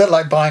a bit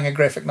like buying a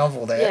graphic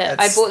novel there. Yeah,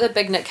 I bought the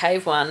Big Nick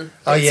Cave one.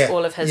 It's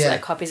all of his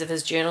copies of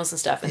his journals and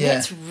stuff, and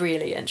that's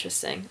really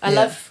interesting. I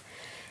love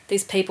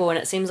these people, and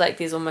it seems like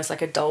there's almost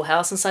like a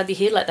dollhouse inside their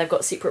head. Like they've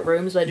got separate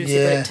rooms where they do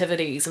separate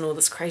activities and all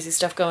this crazy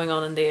stuff going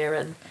on in there,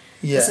 and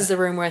this is the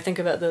room where I think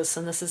about this,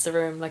 and this is the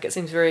room. Like it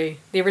seems they're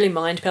really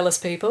mind palace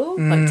people.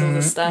 Like all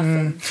this stuff.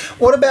 And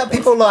what about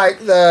people like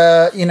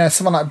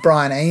someone like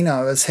Brian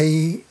Eno? Is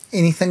he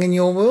anything in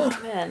your world?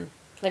 Oh man.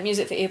 Like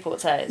music for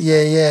airports, eh?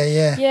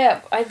 Yeah.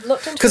 Yeah, I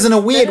looked into. Because in a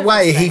weird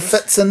way, he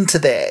fits into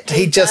that.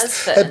 He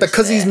just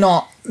because he's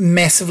not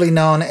massively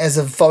known as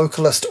a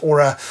vocalist or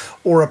a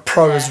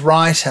prose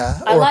writer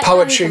or a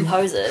poetry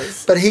composer,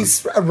 but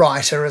he's a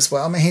writer as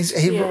well. I mean,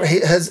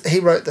 he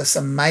wrote this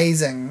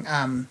amazing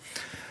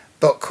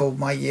book called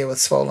My Year with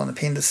Swollen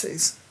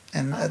Appendices.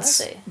 And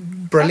it's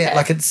brilliant. Okay.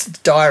 Like it's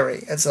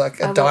diary. It's like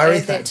a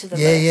diary thing.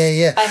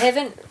 Yeah.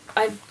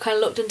 I kind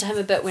of looked into him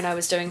a bit when I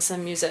was doing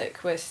some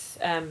music with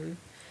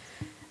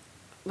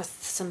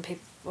some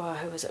people. Well,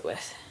 who was it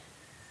with?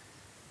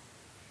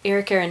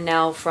 Erica and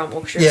Nell from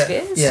Orchestra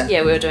Spheres.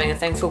 Yeah, we were doing a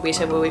thing for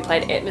Weta where we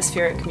played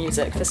atmospheric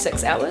music for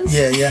 6 hours.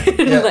 Yeah.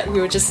 Like we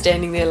were just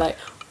standing there like,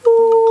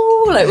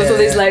 ooh, like with all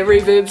these like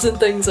reverbs and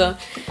things on.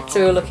 So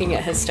we were looking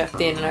at his stuff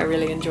then, and I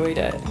really enjoyed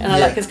it. And I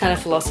like his kind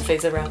of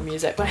philosophies around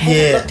music, but I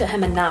haven't looked at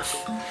him enough.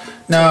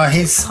 No,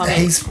 he's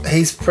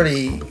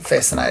pretty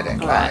fascinating.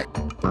 Right.